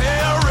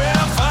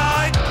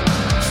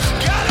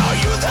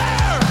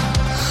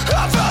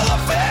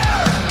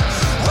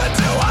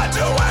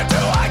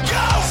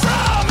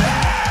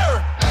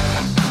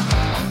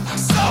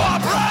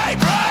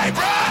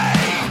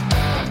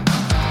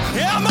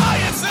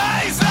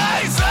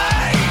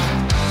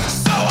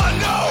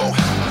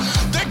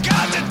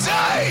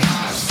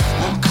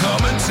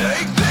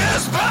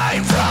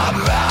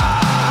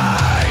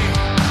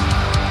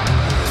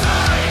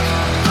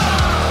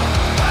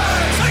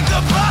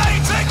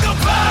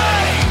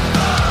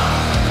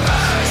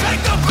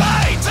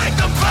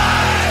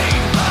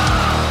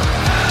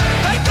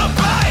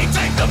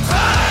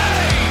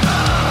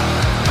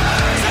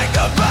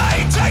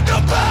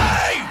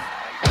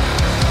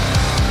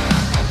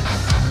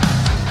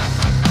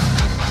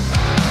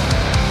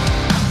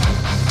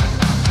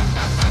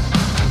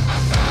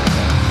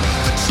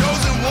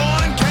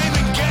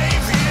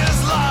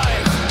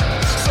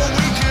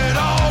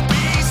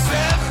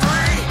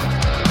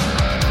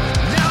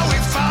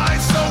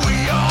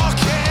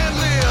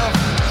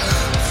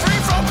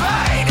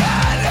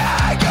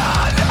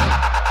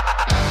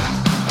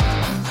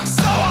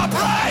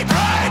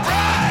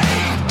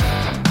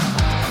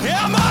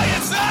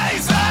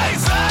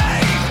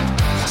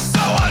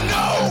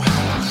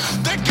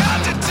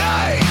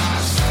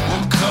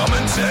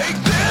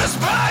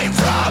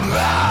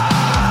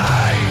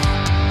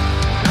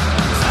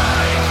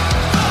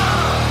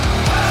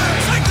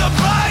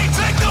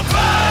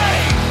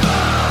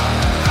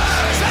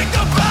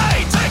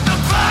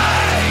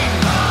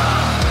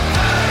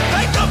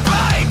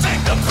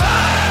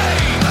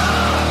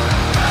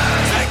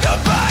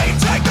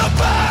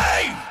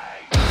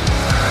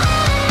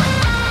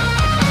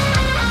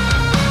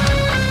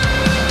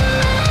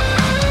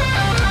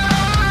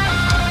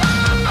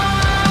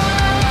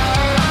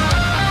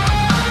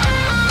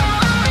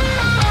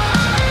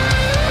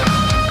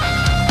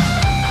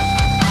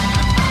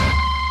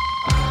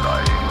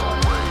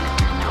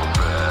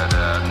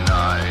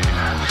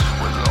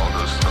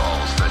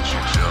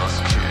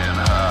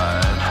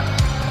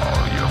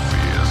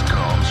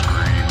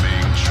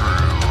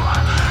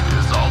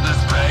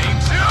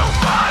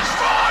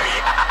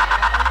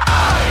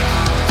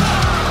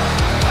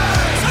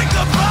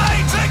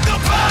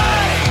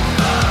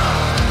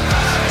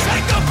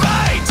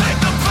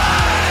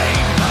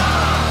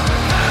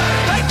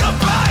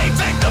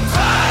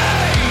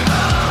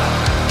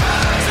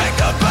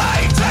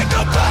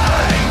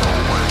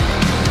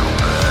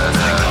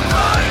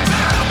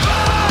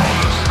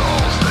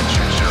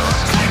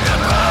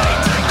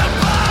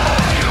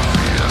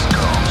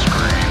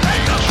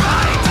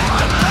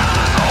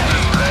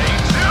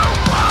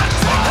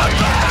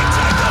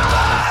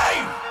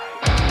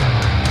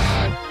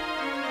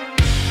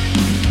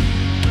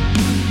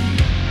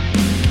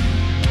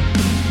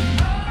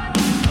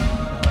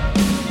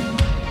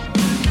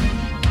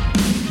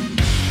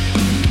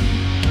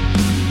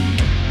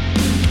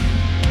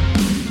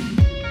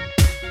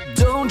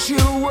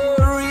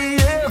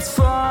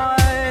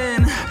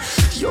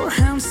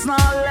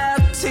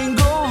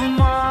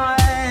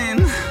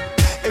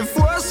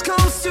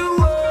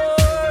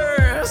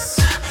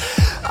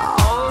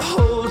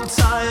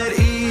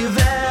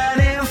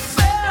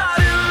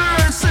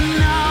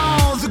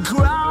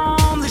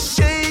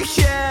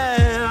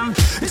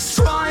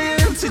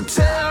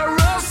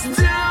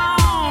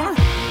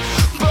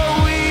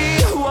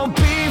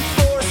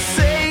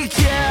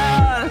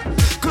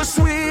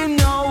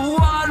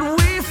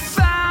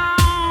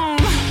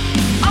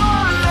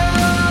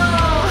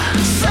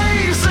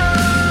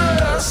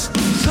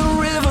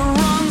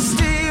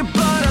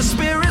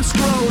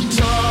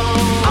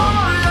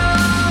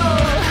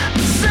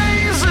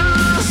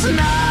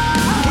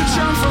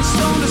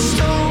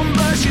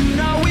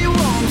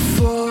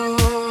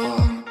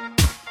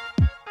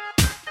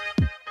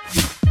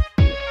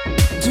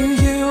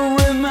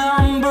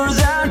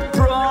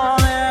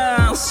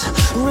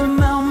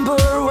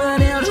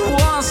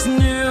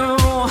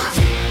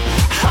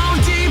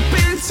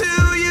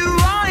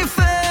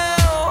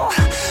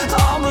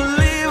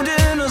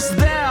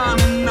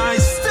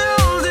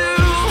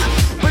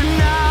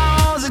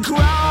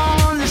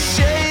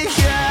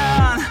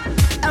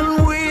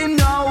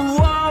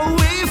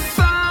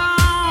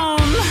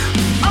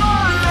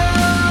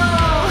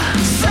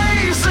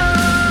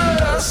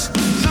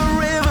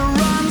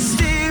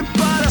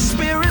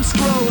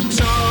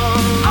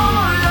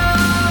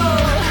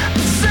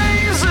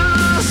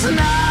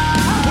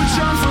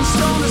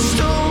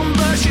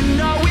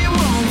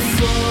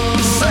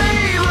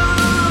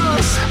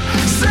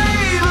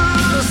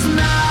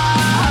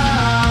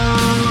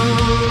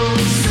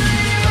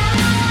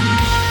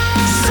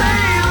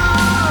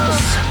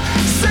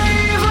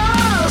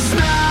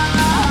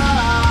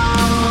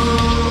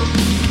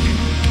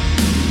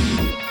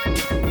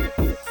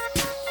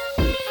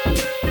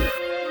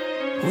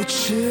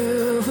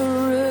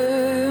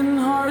 Shivering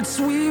hearts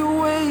we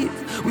wait,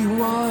 we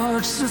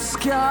watch the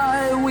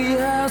sky, we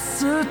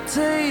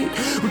hesitate.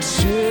 With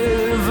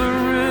shivering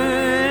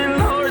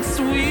hearts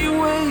we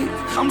wait,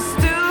 I'm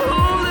still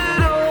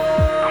holding on.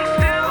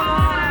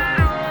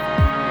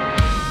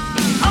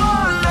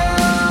 Our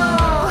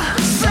love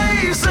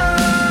saves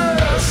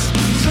us.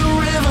 The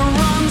river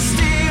runs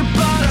deep,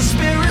 but our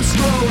spirits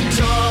grow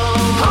tall.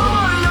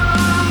 Our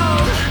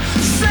love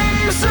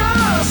saves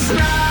us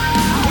now.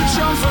 We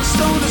jump from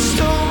stone to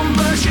stone,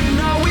 but you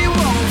know we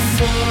won't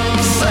fall.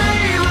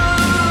 Save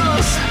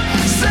us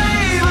now.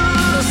 Save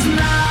us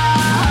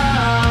now.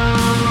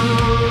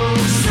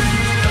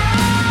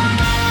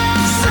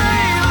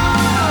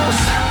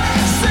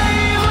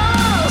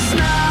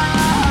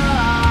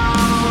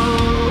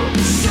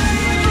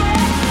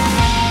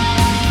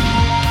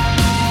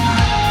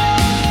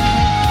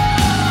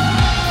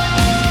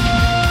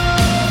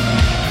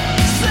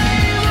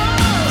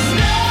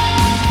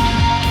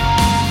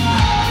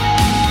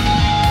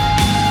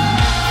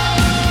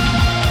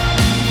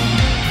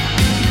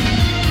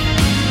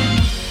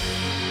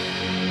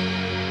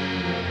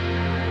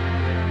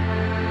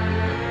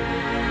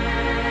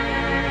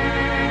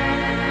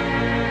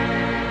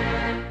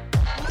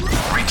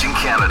 Reaching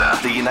Canada,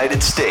 the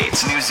United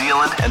States, New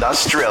Zealand, and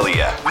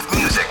Australia with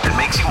music that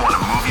makes you want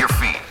to move your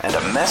feet and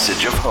a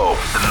message of hope.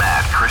 The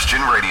Mad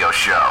Christian Radio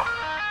Show.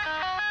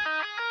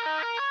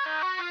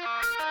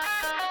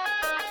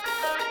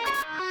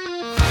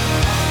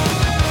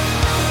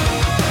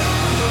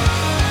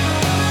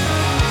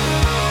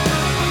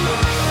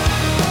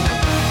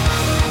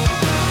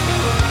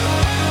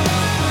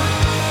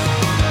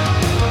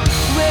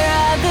 Where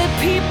are the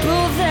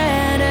people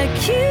that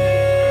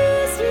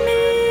accuse me?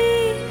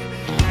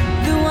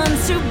 The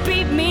ones who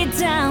beat me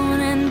down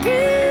and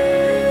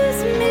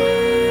bruise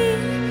me.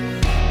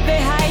 They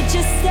hide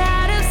just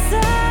out of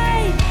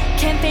sight,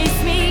 can't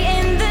face me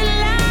in the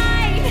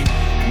light.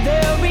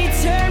 They'll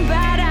return,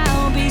 but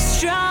I'll be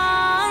stronger.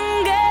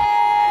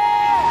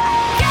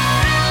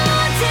 God, I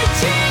want to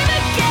dream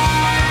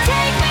again.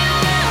 Take me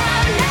where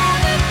I've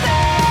never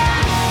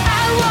been.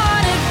 I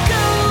wanna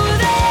go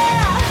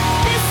there.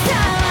 This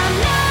time I'm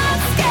not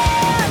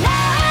scared.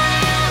 Now I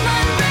am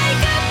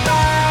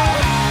unbreakable.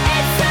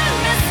 It's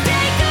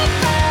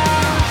unmistakable.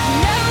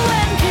 No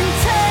one can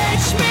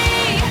touch me.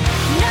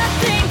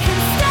 Nothing can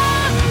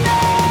stop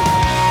me.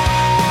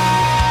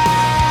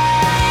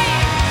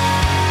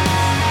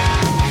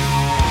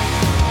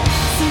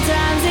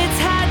 Sometimes it's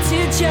hard to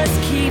just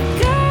keep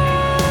going,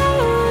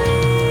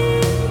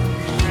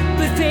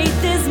 but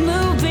faith is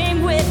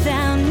moving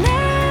without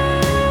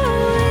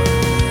knowing.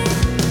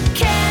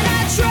 Can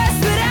I trust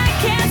what I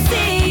can't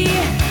see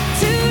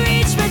to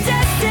reach my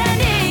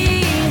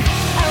destiny?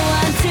 I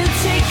want to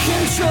take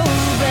control,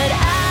 but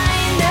I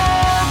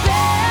know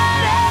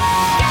better.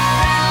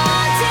 God, I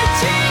want to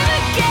dream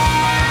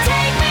again.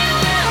 Take me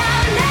where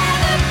I've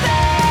never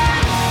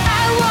been.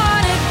 I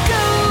wanna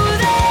go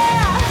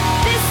there.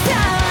 This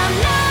time I'm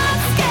not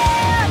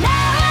scared.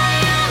 Now I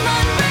am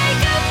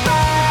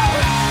unbreakable.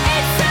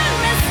 It's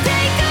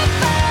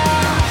unmistakable.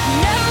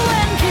 No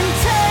one can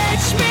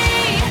touch me.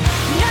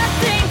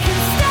 Nothing can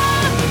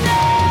stop me.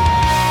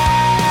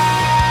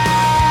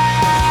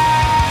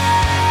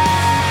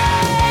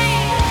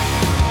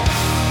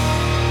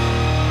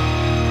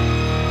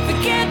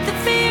 Forget the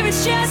fear,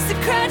 it's just a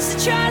crutch that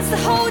tries to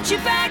hold you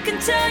back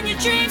and turn your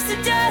dreams to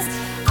dust.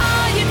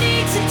 All you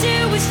need to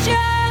do is just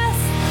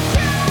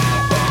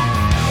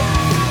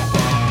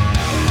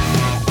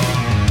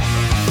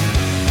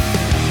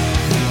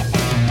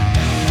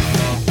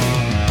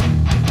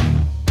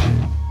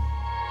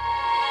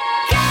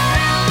God,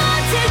 I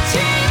want to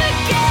dream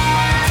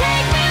again.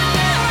 Take me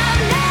where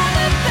I've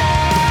never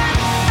been.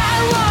 I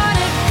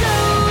wanna go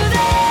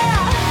there.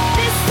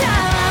 This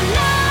time I'm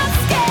not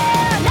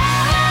scared. Now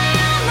I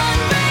am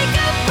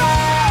unbreakable.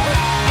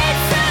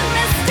 It's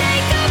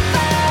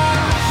unmistakable.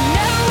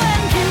 No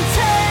one can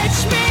touch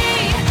me.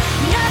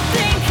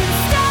 Nothing can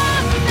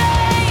stop me.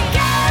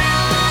 God, I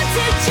want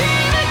to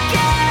dream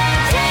again.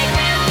 Take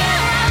me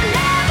where I've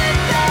never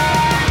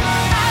been.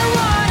 I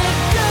wanna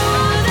go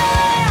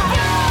there.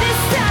 This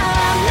time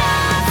I'm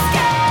not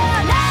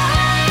scared. Now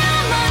I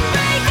am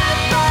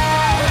unbreakable.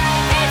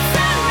 It's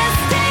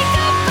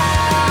unmistakable.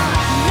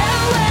 No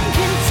one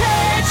can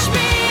touch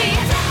me.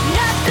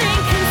 Nothing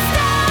can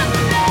stop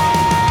me.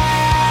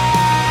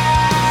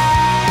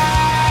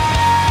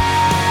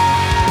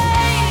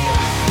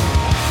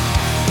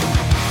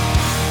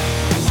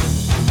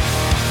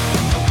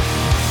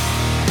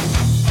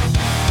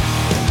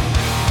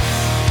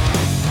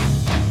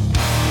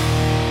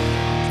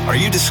 Are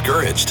you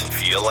discouraged?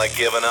 Feel like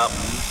giving up?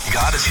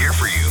 God is here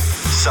for you.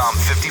 Psalm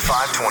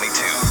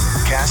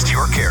 55:22. Cast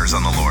your cares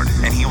on the Lord,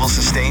 and He will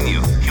sustain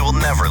you. He will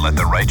never let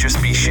the righteous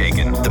be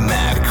shaken. The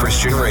Mad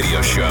Christian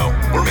Radio Show.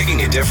 We're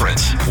making a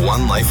difference,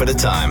 one life at a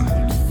time.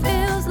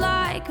 Feels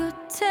like a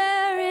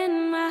tear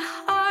in my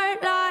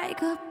heart,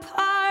 like a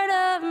part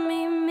of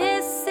me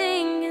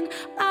missing, and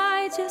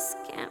I just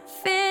can't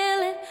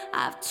feel it.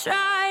 I've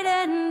tried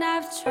and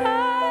I've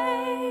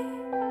tried.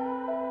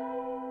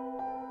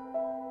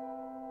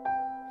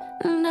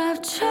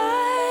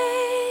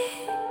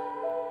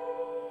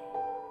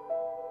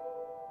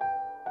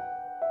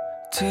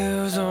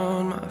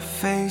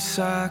 face,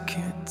 I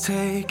can't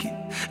take it.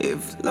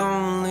 If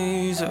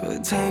lonely's a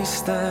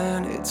taste,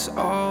 then it's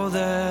all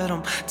that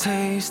I'm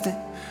tasting.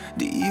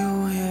 Do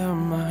you hear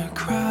my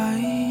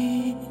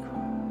cry?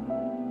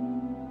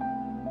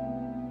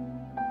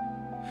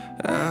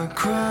 I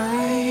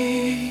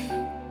cry.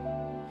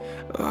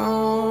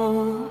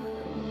 Oh,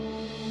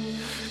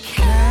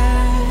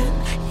 can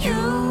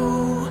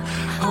you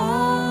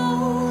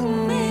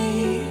hold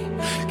me?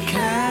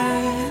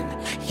 Can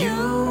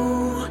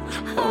you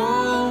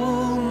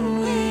hold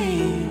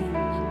me?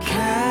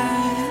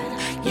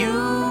 Can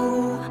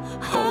you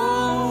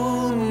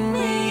hold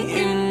me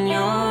in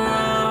your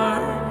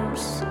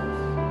arms?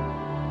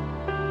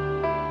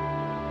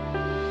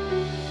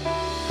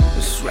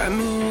 Just wrap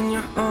me in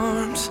your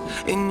arms,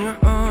 in your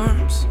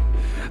arms.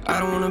 I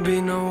don't wanna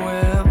be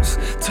nowhere else.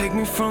 Take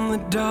me from the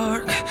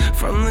dark,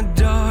 from the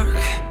dark.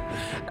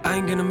 I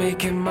ain't gonna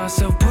make it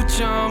myself. Put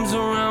your arms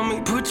around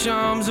me, put your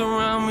arms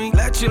around me.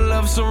 Let your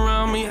love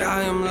surround me.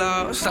 I am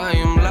lost, I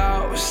am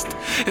lost.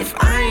 If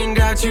I ain't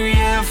got you,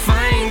 yeah, if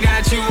I ain't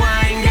got you,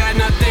 I ain't got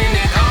nothing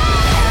at all.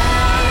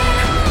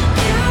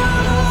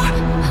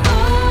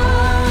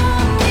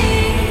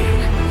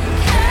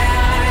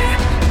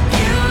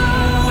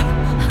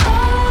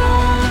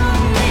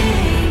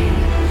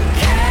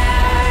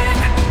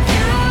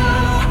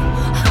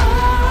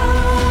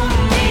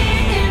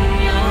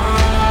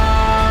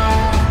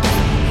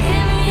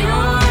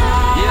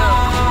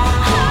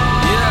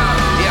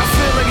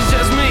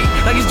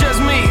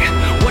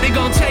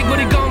 What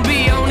it gon'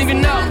 be, I don't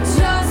even know.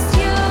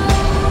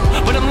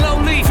 But I'm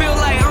lonely, feel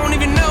like I don't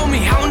even know me.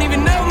 I don't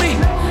even know me.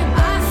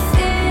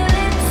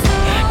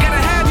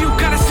 Gotta have you,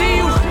 gotta see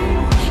you.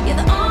 You're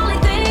the only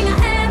thing I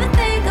ever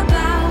think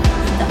about.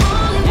 The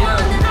only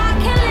one that I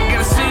can live.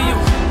 Gotta see you.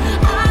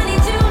 I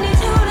need you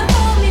to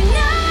hold me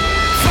now.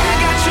 If I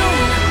ain't got you,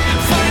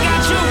 if I ain't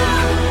got you,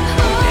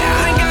 yeah,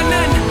 I ain't got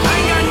nothing. I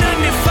ain't got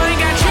nothing if I ain't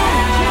got you.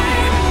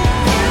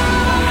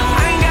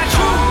 I ain't got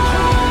you.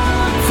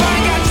 If I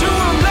ain't got you,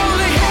 I'm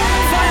lonely.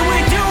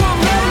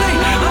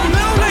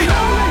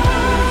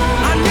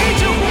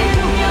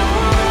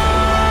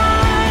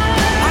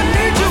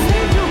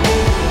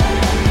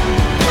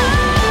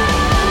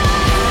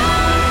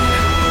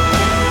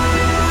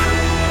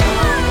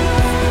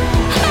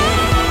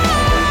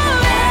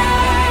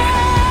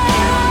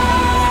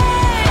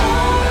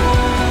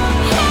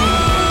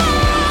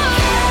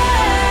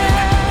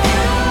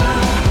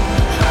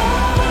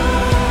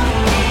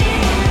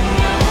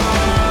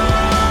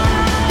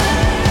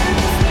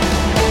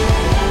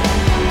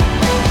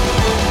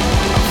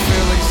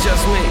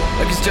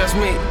 It's just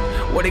me.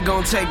 What it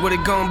gon' take, what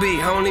it gon'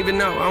 be, I don't even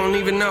know, I don't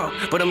even know.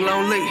 But I'm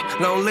lonely,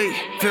 lonely.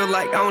 Feel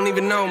like I don't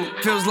even know me.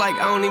 Feels like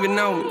I don't even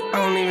know me. I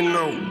don't even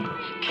know me.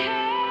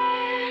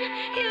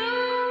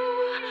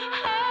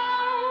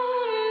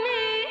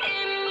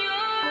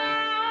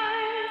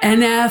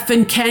 NF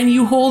and Can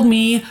You Hold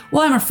Me?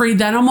 Well, I'm afraid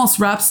that almost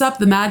wraps up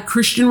the Mad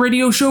Christian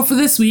Radio Show for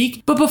this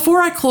week. But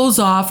before I close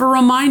off, a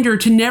reminder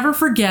to never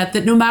forget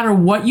that no matter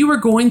what you are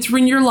going through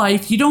in your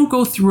life, you don't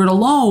go through it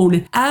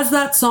alone. As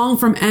that song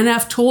from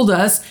NF told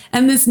us,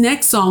 and this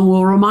next song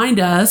will remind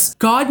us,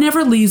 God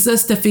never leaves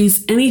us to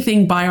face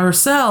anything by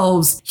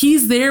ourselves.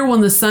 He's there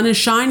when the sun is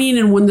shining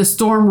and when the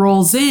storm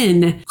rolls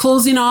in.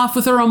 Closing off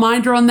with a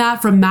reminder on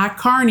that from Matt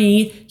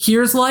Carney,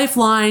 here's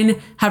Lifeline.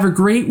 Have a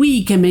great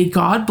week and may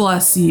God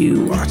bless you.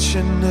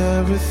 Watching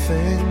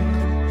everything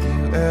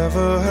you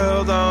ever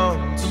held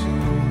on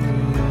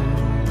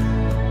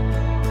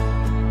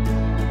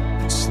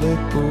to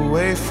slip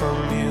away from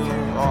you.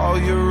 All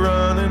you're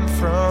running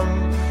from,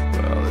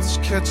 well, it's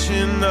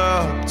catching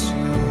up to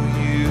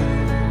you.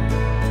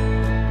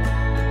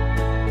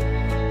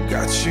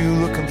 Got you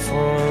looking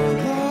for a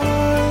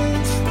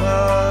lifeline,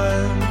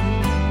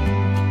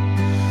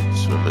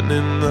 swimming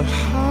in the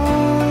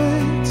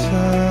high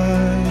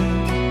tide,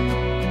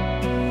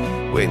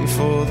 waiting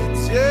for the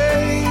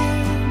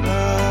daylight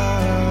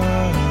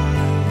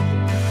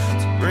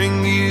to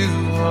bring you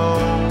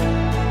home.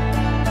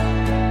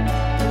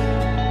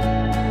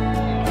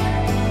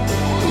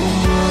 The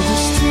world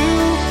is too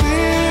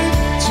big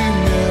to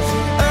never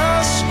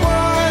ask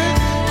why.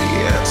 The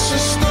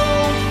answers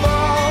don't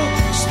fall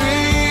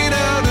straight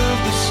out of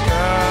the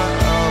sky.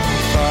 I'll be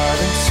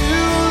fighting to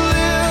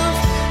live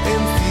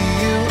and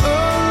feel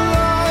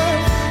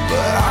alive,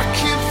 but I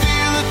can't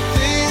feel a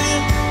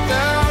thing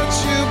without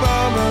you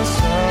by my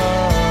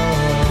side.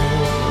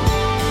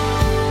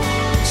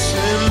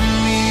 Send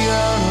me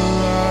out a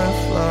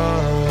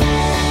lifeline.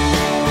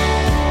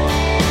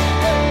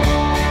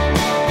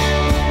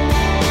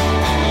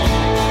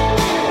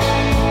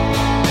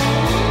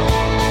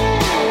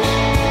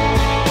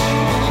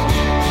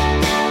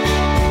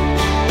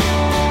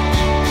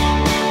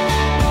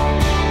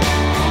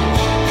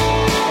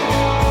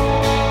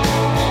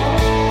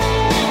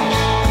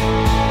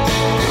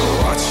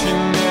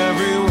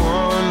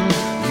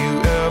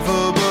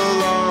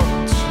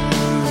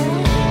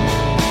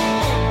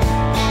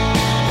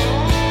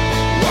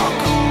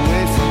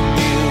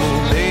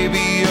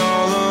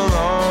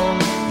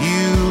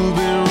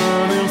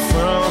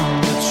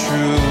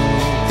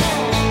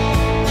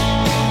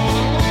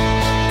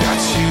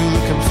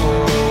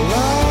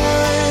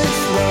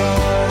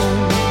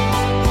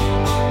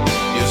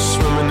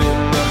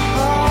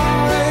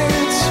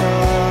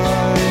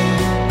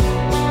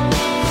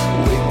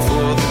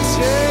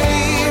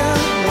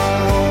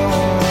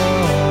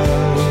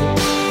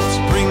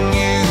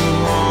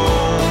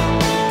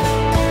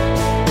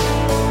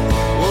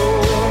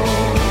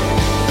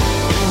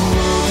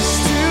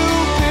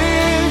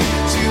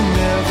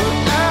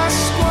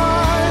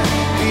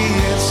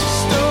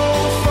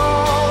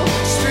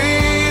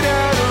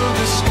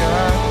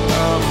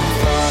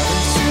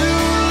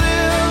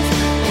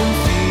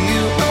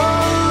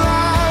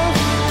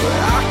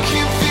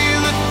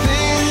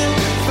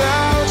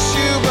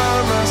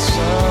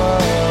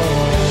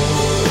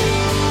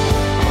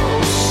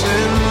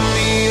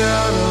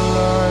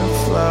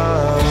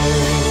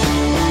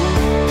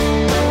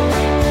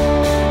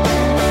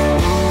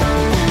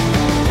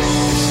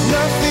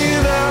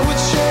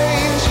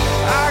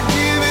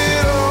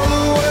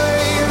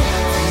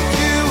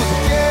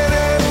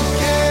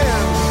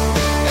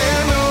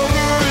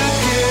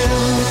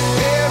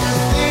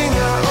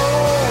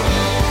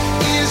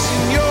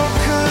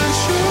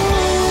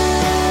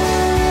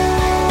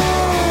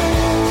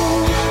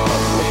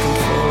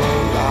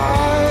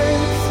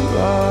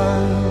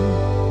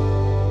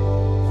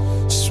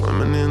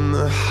 swimming in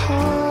the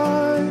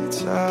high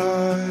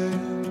tide,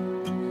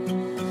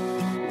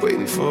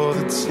 waiting for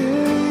the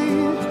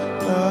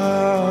daylight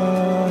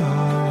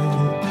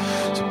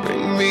to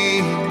bring me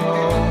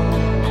home.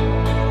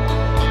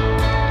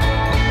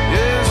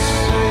 Yes,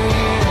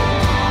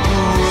 the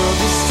world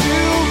is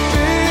too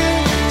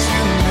big to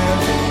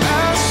never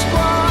ask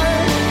why.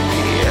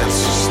 The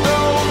answers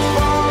don't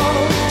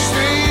fall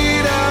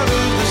straight out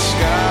of the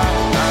sky.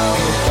 I'm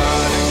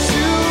fighting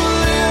to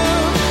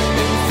live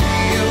and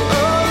feel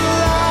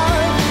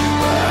alive,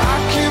 but I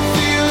can't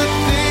feel a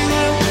thing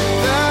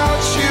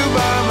without you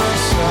by my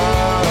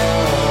side.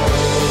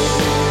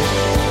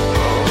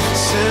 Oh,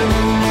 send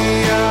me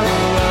out a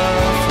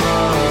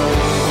lifeline.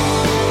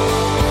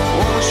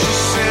 Won't you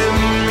send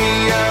me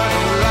out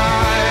a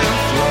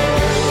lifeline?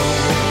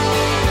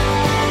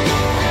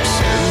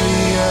 Send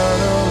me out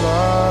a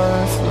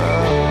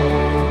lifeline.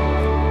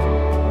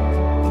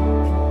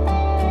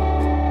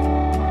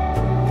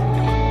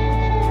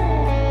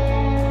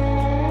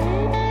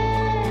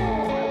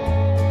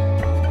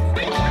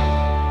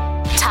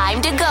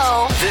 Time to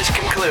go. This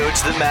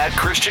concludes the Mad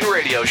Christian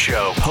Radio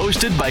Show,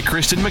 hosted by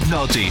Kristen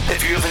McNulty.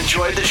 If you have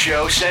enjoyed the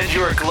show, send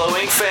your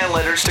glowing fan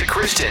letters to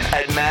Kristen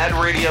at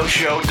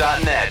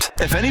madradioshow.net.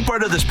 If any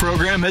part of this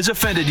program has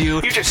offended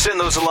you, you just send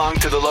those along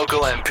to the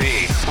local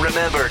MP.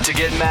 Remember to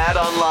get mad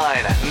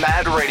online,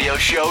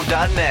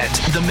 madradioshow.net.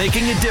 The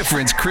Making a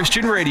Difference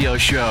Christian Radio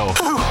Show.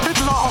 Oh, it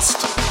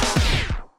lost.